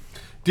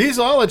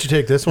 Diesel, I'll let you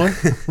take this one.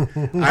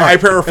 I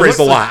paraphrased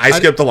a lot. I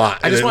skipped a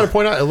lot. I just want to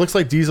point out, it looks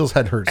like Diesel's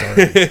head hurts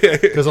already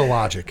because of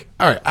logic.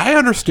 All right, I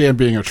understand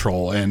being a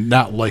troll and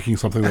not liking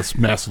something that's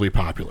massively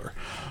popular.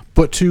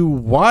 But to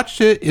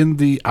watch it in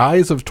the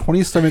eyes of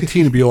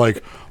 2017 and be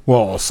like,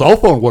 well, a cell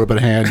phone would have been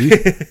handy.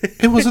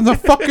 It was in the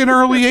fucking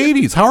early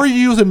 80s. How are you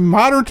using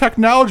modern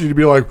technology to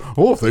be like,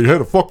 oh, if they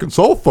had a fucking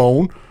cell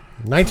phone?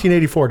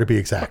 1984 to be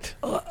exact.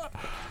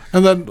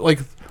 And then, like,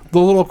 the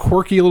little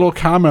quirky little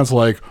comments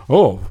like,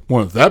 oh,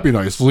 wouldn't that be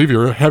nice? Have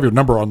your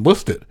number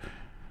unlisted.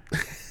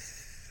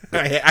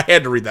 I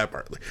had to read that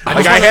part.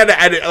 Like, I had to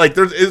edit. Like,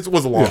 it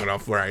was long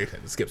enough where I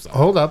had to skip something.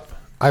 Hold up.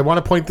 I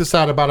want to point this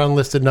out about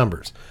unlisted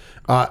numbers.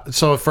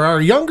 So for our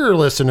younger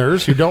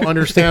listeners who don't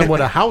understand what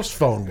a house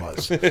phone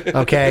was,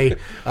 okay,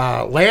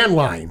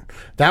 landline,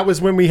 that was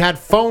when we had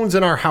phones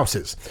in our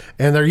houses.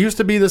 And there used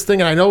to be this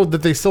thing, and I know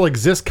that they still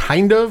exist,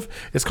 kind of.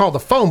 It's called the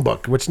phone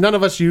book, which none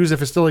of us use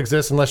if it still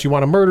exists unless you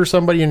want to murder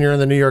somebody and you're in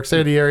the New York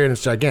City area and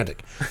it's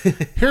gigantic.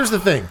 Here's the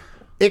thing.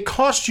 It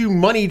cost you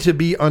money to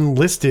be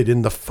unlisted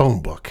in the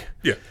phone book.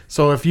 Yeah.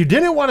 So if you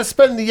didn't want to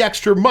spend the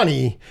extra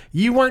money,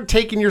 you weren't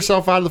taking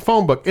yourself out of the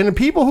phone book. And the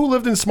people who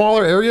lived in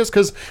smaller areas,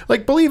 because,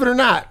 like, believe it or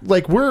not,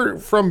 like, we're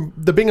from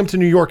the Binghamton,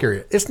 New York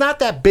area. It's not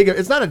that big.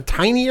 It's not a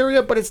tiny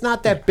area, but it's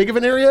not that big of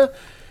an area.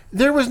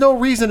 There was no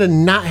reason to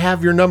not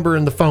have your number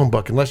in the phone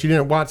book unless you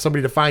didn't want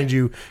somebody to find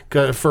you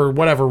for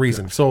whatever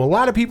reason. So a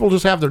lot of people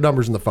just have their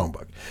numbers in the phone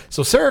book.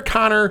 So Sarah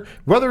Connor,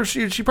 whether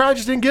she probably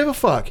just didn't give a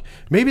fuck.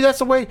 Maybe that's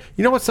the way,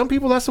 you know what, some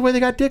people, that's the way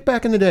they got dick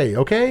back in the day,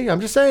 okay? I'm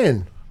just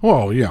saying.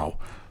 Well, you know,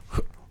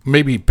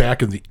 maybe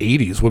back in the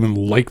 80s, women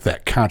liked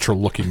that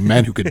Contra-looking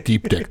men who could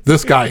deep dick.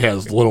 This guy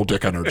has little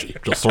dick energy.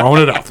 Just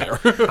throwing it out there.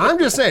 I'm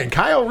just saying,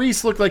 Kyle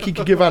Reese looked like he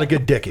could give out a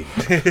good dicking.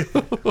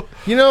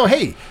 You know,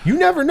 hey, you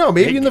never know.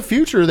 Maybe in the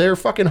future they're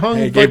fucking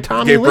hung like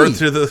Tommy Lee. Gave birth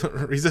to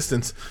the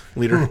resistance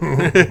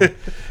leader.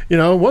 You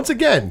know, once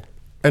again,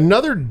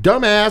 another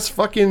dumbass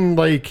fucking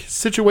like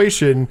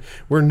situation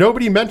where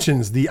nobody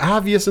mentions the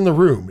obvious in the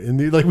room.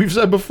 And like we've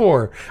said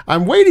before,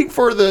 I'm waiting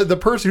for the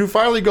person who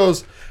finally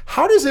goes,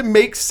 how does it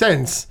make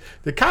sense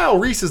that Kyle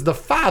Reese is the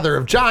father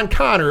of John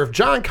Connor if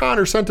John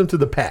Connor sent him to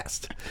the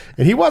past?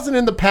 And he wasn't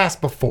in the past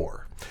before.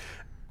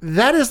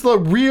 That is the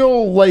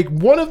real, like,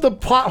 one of the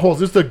plot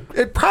holes. I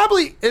don't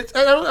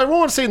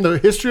want to say in the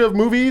history of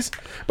movies,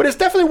 but it's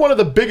definitely one of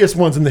the biggest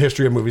ones in the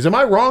history of movies. Am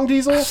I wrong,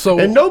 Diesel?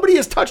 And nobody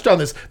has touched on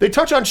this. They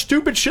touch on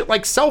stupid shit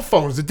like cell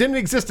phones that didn't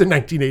exist in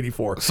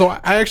 1984. So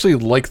I actually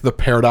like the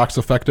paradox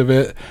effect of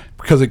it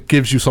because it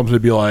gives you something to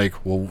be like,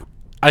 well,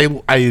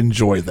 I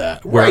enjoy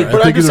that. Right,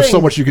 but I think there's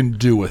so much you can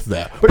do with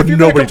that. But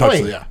nobody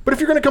touches it. Yeah. But if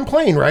you're going to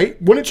complain, right?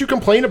 Wouldn't you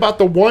complain about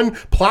the one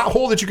plot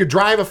hole that you could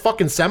drive a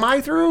fucking semi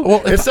through?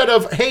 Well, instead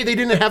of, hey, they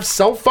didn't have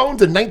cell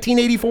phones in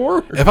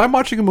 1984? If I'm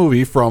watching a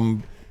movie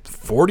from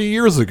 40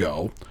 years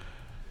ago,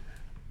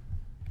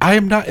 I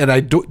am not, and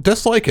I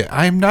dislike it,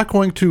 I am not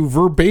going to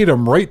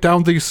verbatim write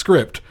down the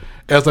script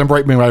as I'm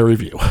writing my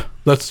review.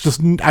 That's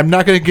just, I'm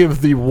not going to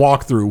give the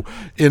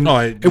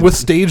walkthrough with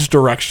stage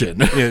direction.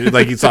 Yeah,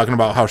 like he's talking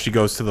about how she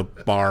goes to the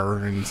bar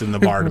and is in the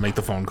bar to make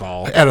the phone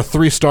call at a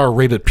 3-star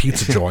rated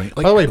pizza joint.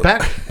 Like, by the way,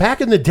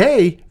 back in the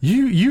day,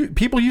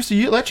 people used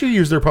to let you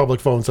use their public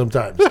phone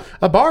sometimes.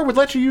 A bar would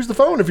let you use the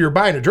phone if you were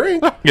buying a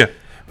drink. Yeah.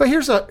 But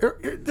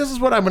this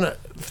is what I'm going to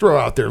throw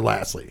out there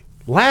lastly.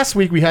 Last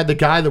week we had the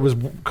guy that was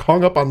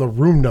hung up on the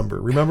room number.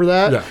 Remember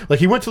that? Yeah. Like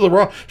he went to the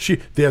wrong.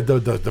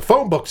 The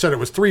phone book said it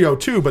was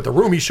 302, but the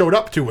room he showed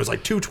up to was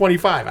like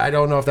 225. I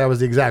don't know if that was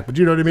the exact, but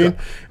you know what I mean.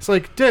 Yeah. It's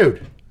like,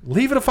 dude,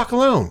 leave it the fuck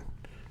alone.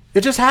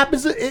 It just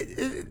happens.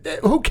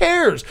 Who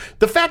cares?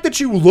 The fact that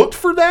you looked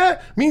for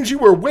that means you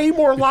were way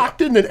more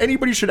locked in than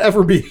anybody should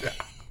ever be.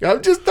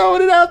 I'm just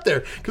throwing it out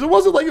there because it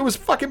wasn't like it was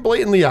fucking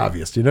blatantly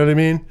obvious. You know what I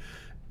mean?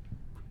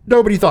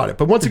 Nobody thought it.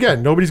 But once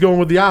again, nobody's going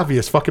with the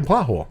obvious fucking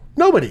plot hole.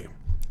 Nobody.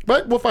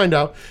 But we'll find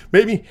out.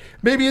 Maybe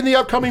in the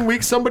upcoming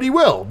weeks somebody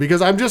will,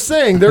 because I'm just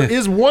saying there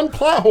is one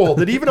plot hole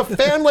that even a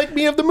fan like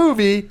me of the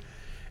movie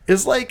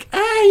is like,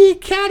 you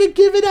gotta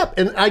give it up.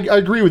 And I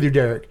agree with you,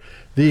 Derek.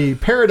 The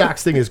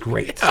paradox thing is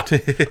great.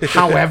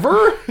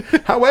 However,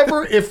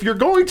 if you're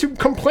going to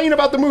complain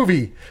about the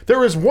movie,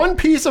 there is one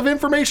piece of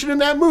information in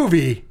that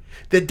movie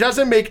that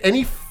doesn't make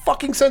any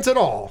fucking sense at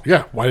all.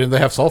 Yeah, why didn't they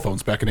have cell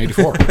phones back in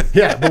 84?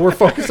 Yeah, but we're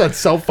focused on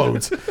cell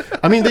phones.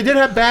 I mean, they did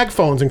have bag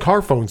phones and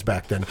car phones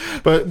back then.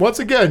 But once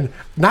again,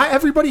 not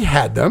everybody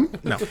had them.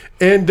 No.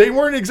 And they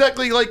weren't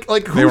exactly like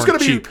who's going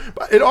to be...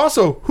 And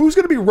also, who's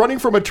going to be running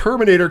from a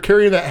Terminator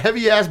carrying that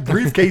heavy-ass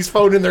briefcase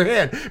phone in their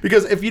hand?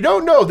 Because if you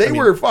don't know, they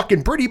were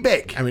fucking pretty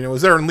big. I mean, it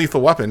was there in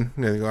Lethal Weapon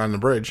on the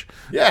bridge.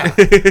 Yeah.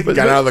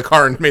 Got out of the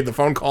car and made the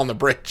phone call on the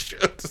bridge.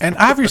 And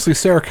obviously,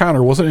 Sarah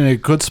Connor wasn't in a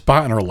good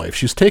spot in her life.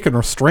 She's taking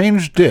her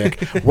strange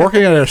dick,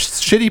 working at a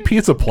shitty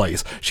pizza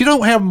place. She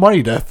don't have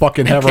money to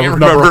fucking have her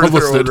number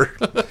listed.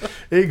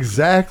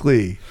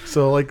 Exactly.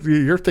 So, like,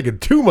 you're thinking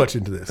too much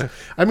into this.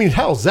 I mean,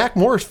 hell, Zach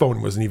Morris'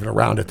 phone wasn't even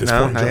around at this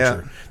point.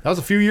 That was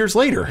a few years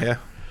later. Yeah.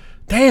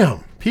 Damn.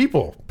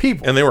 People.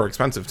 And they were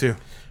expensive, too.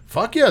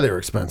 Fuck yeah, they were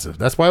expensive.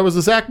 That's why it was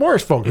the Zach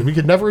Morris phone, because we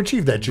could never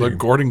achieve that dream. The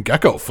Gordon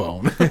Gekko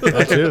phone.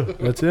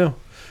 That too.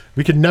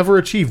 We could never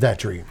achieve that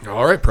dream.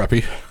 All right,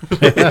 Preppy.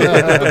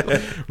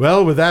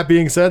 Well, with that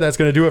being said, that's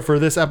going to do it for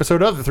this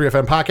episode of the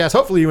 3FM Podcast.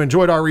 Hopefully you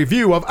enjoyed our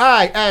review of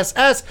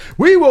I.S.S.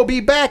 We will be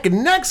back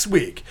next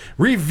week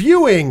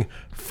reviewing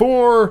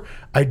for,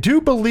 I do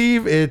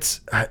believe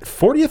it's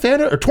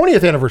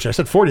 20th anniversary. I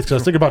said 40th because I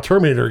was thinking about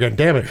Terminator again.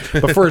 Damn it.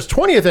 But for his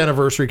 20th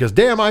anniversary, because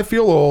damn, I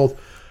feel old.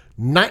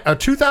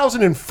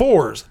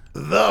 2004's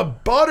The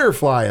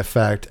Butterfly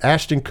Effect.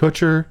 Ashton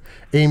Kutcher,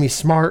 Amy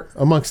Smart,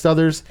 amongst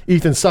others.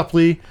 Ethan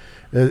Suplee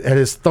at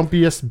his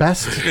thumpiest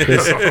best.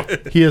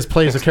 He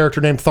plays a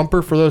character named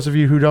Thumper, for those of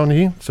you who don't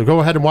know. So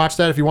go ahead and watch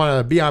that if you want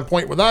to be on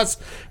point with us,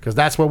 because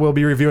that's what we'll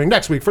be reviewing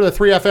next week for the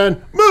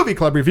 3FN Movie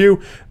Club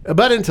review.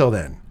 But until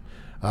then,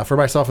 for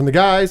myself and the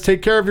guys,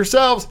 take care of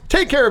yourselves,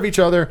 take care of each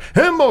other,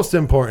 and most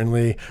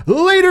importantly,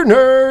 later,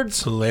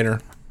 nerds.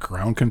 Later.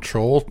 Ground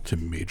control to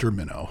Major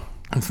Minnow.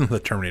 The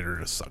Terminator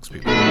just sucks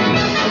people.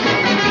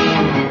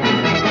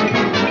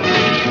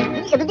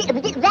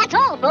 That's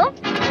all,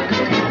 folks.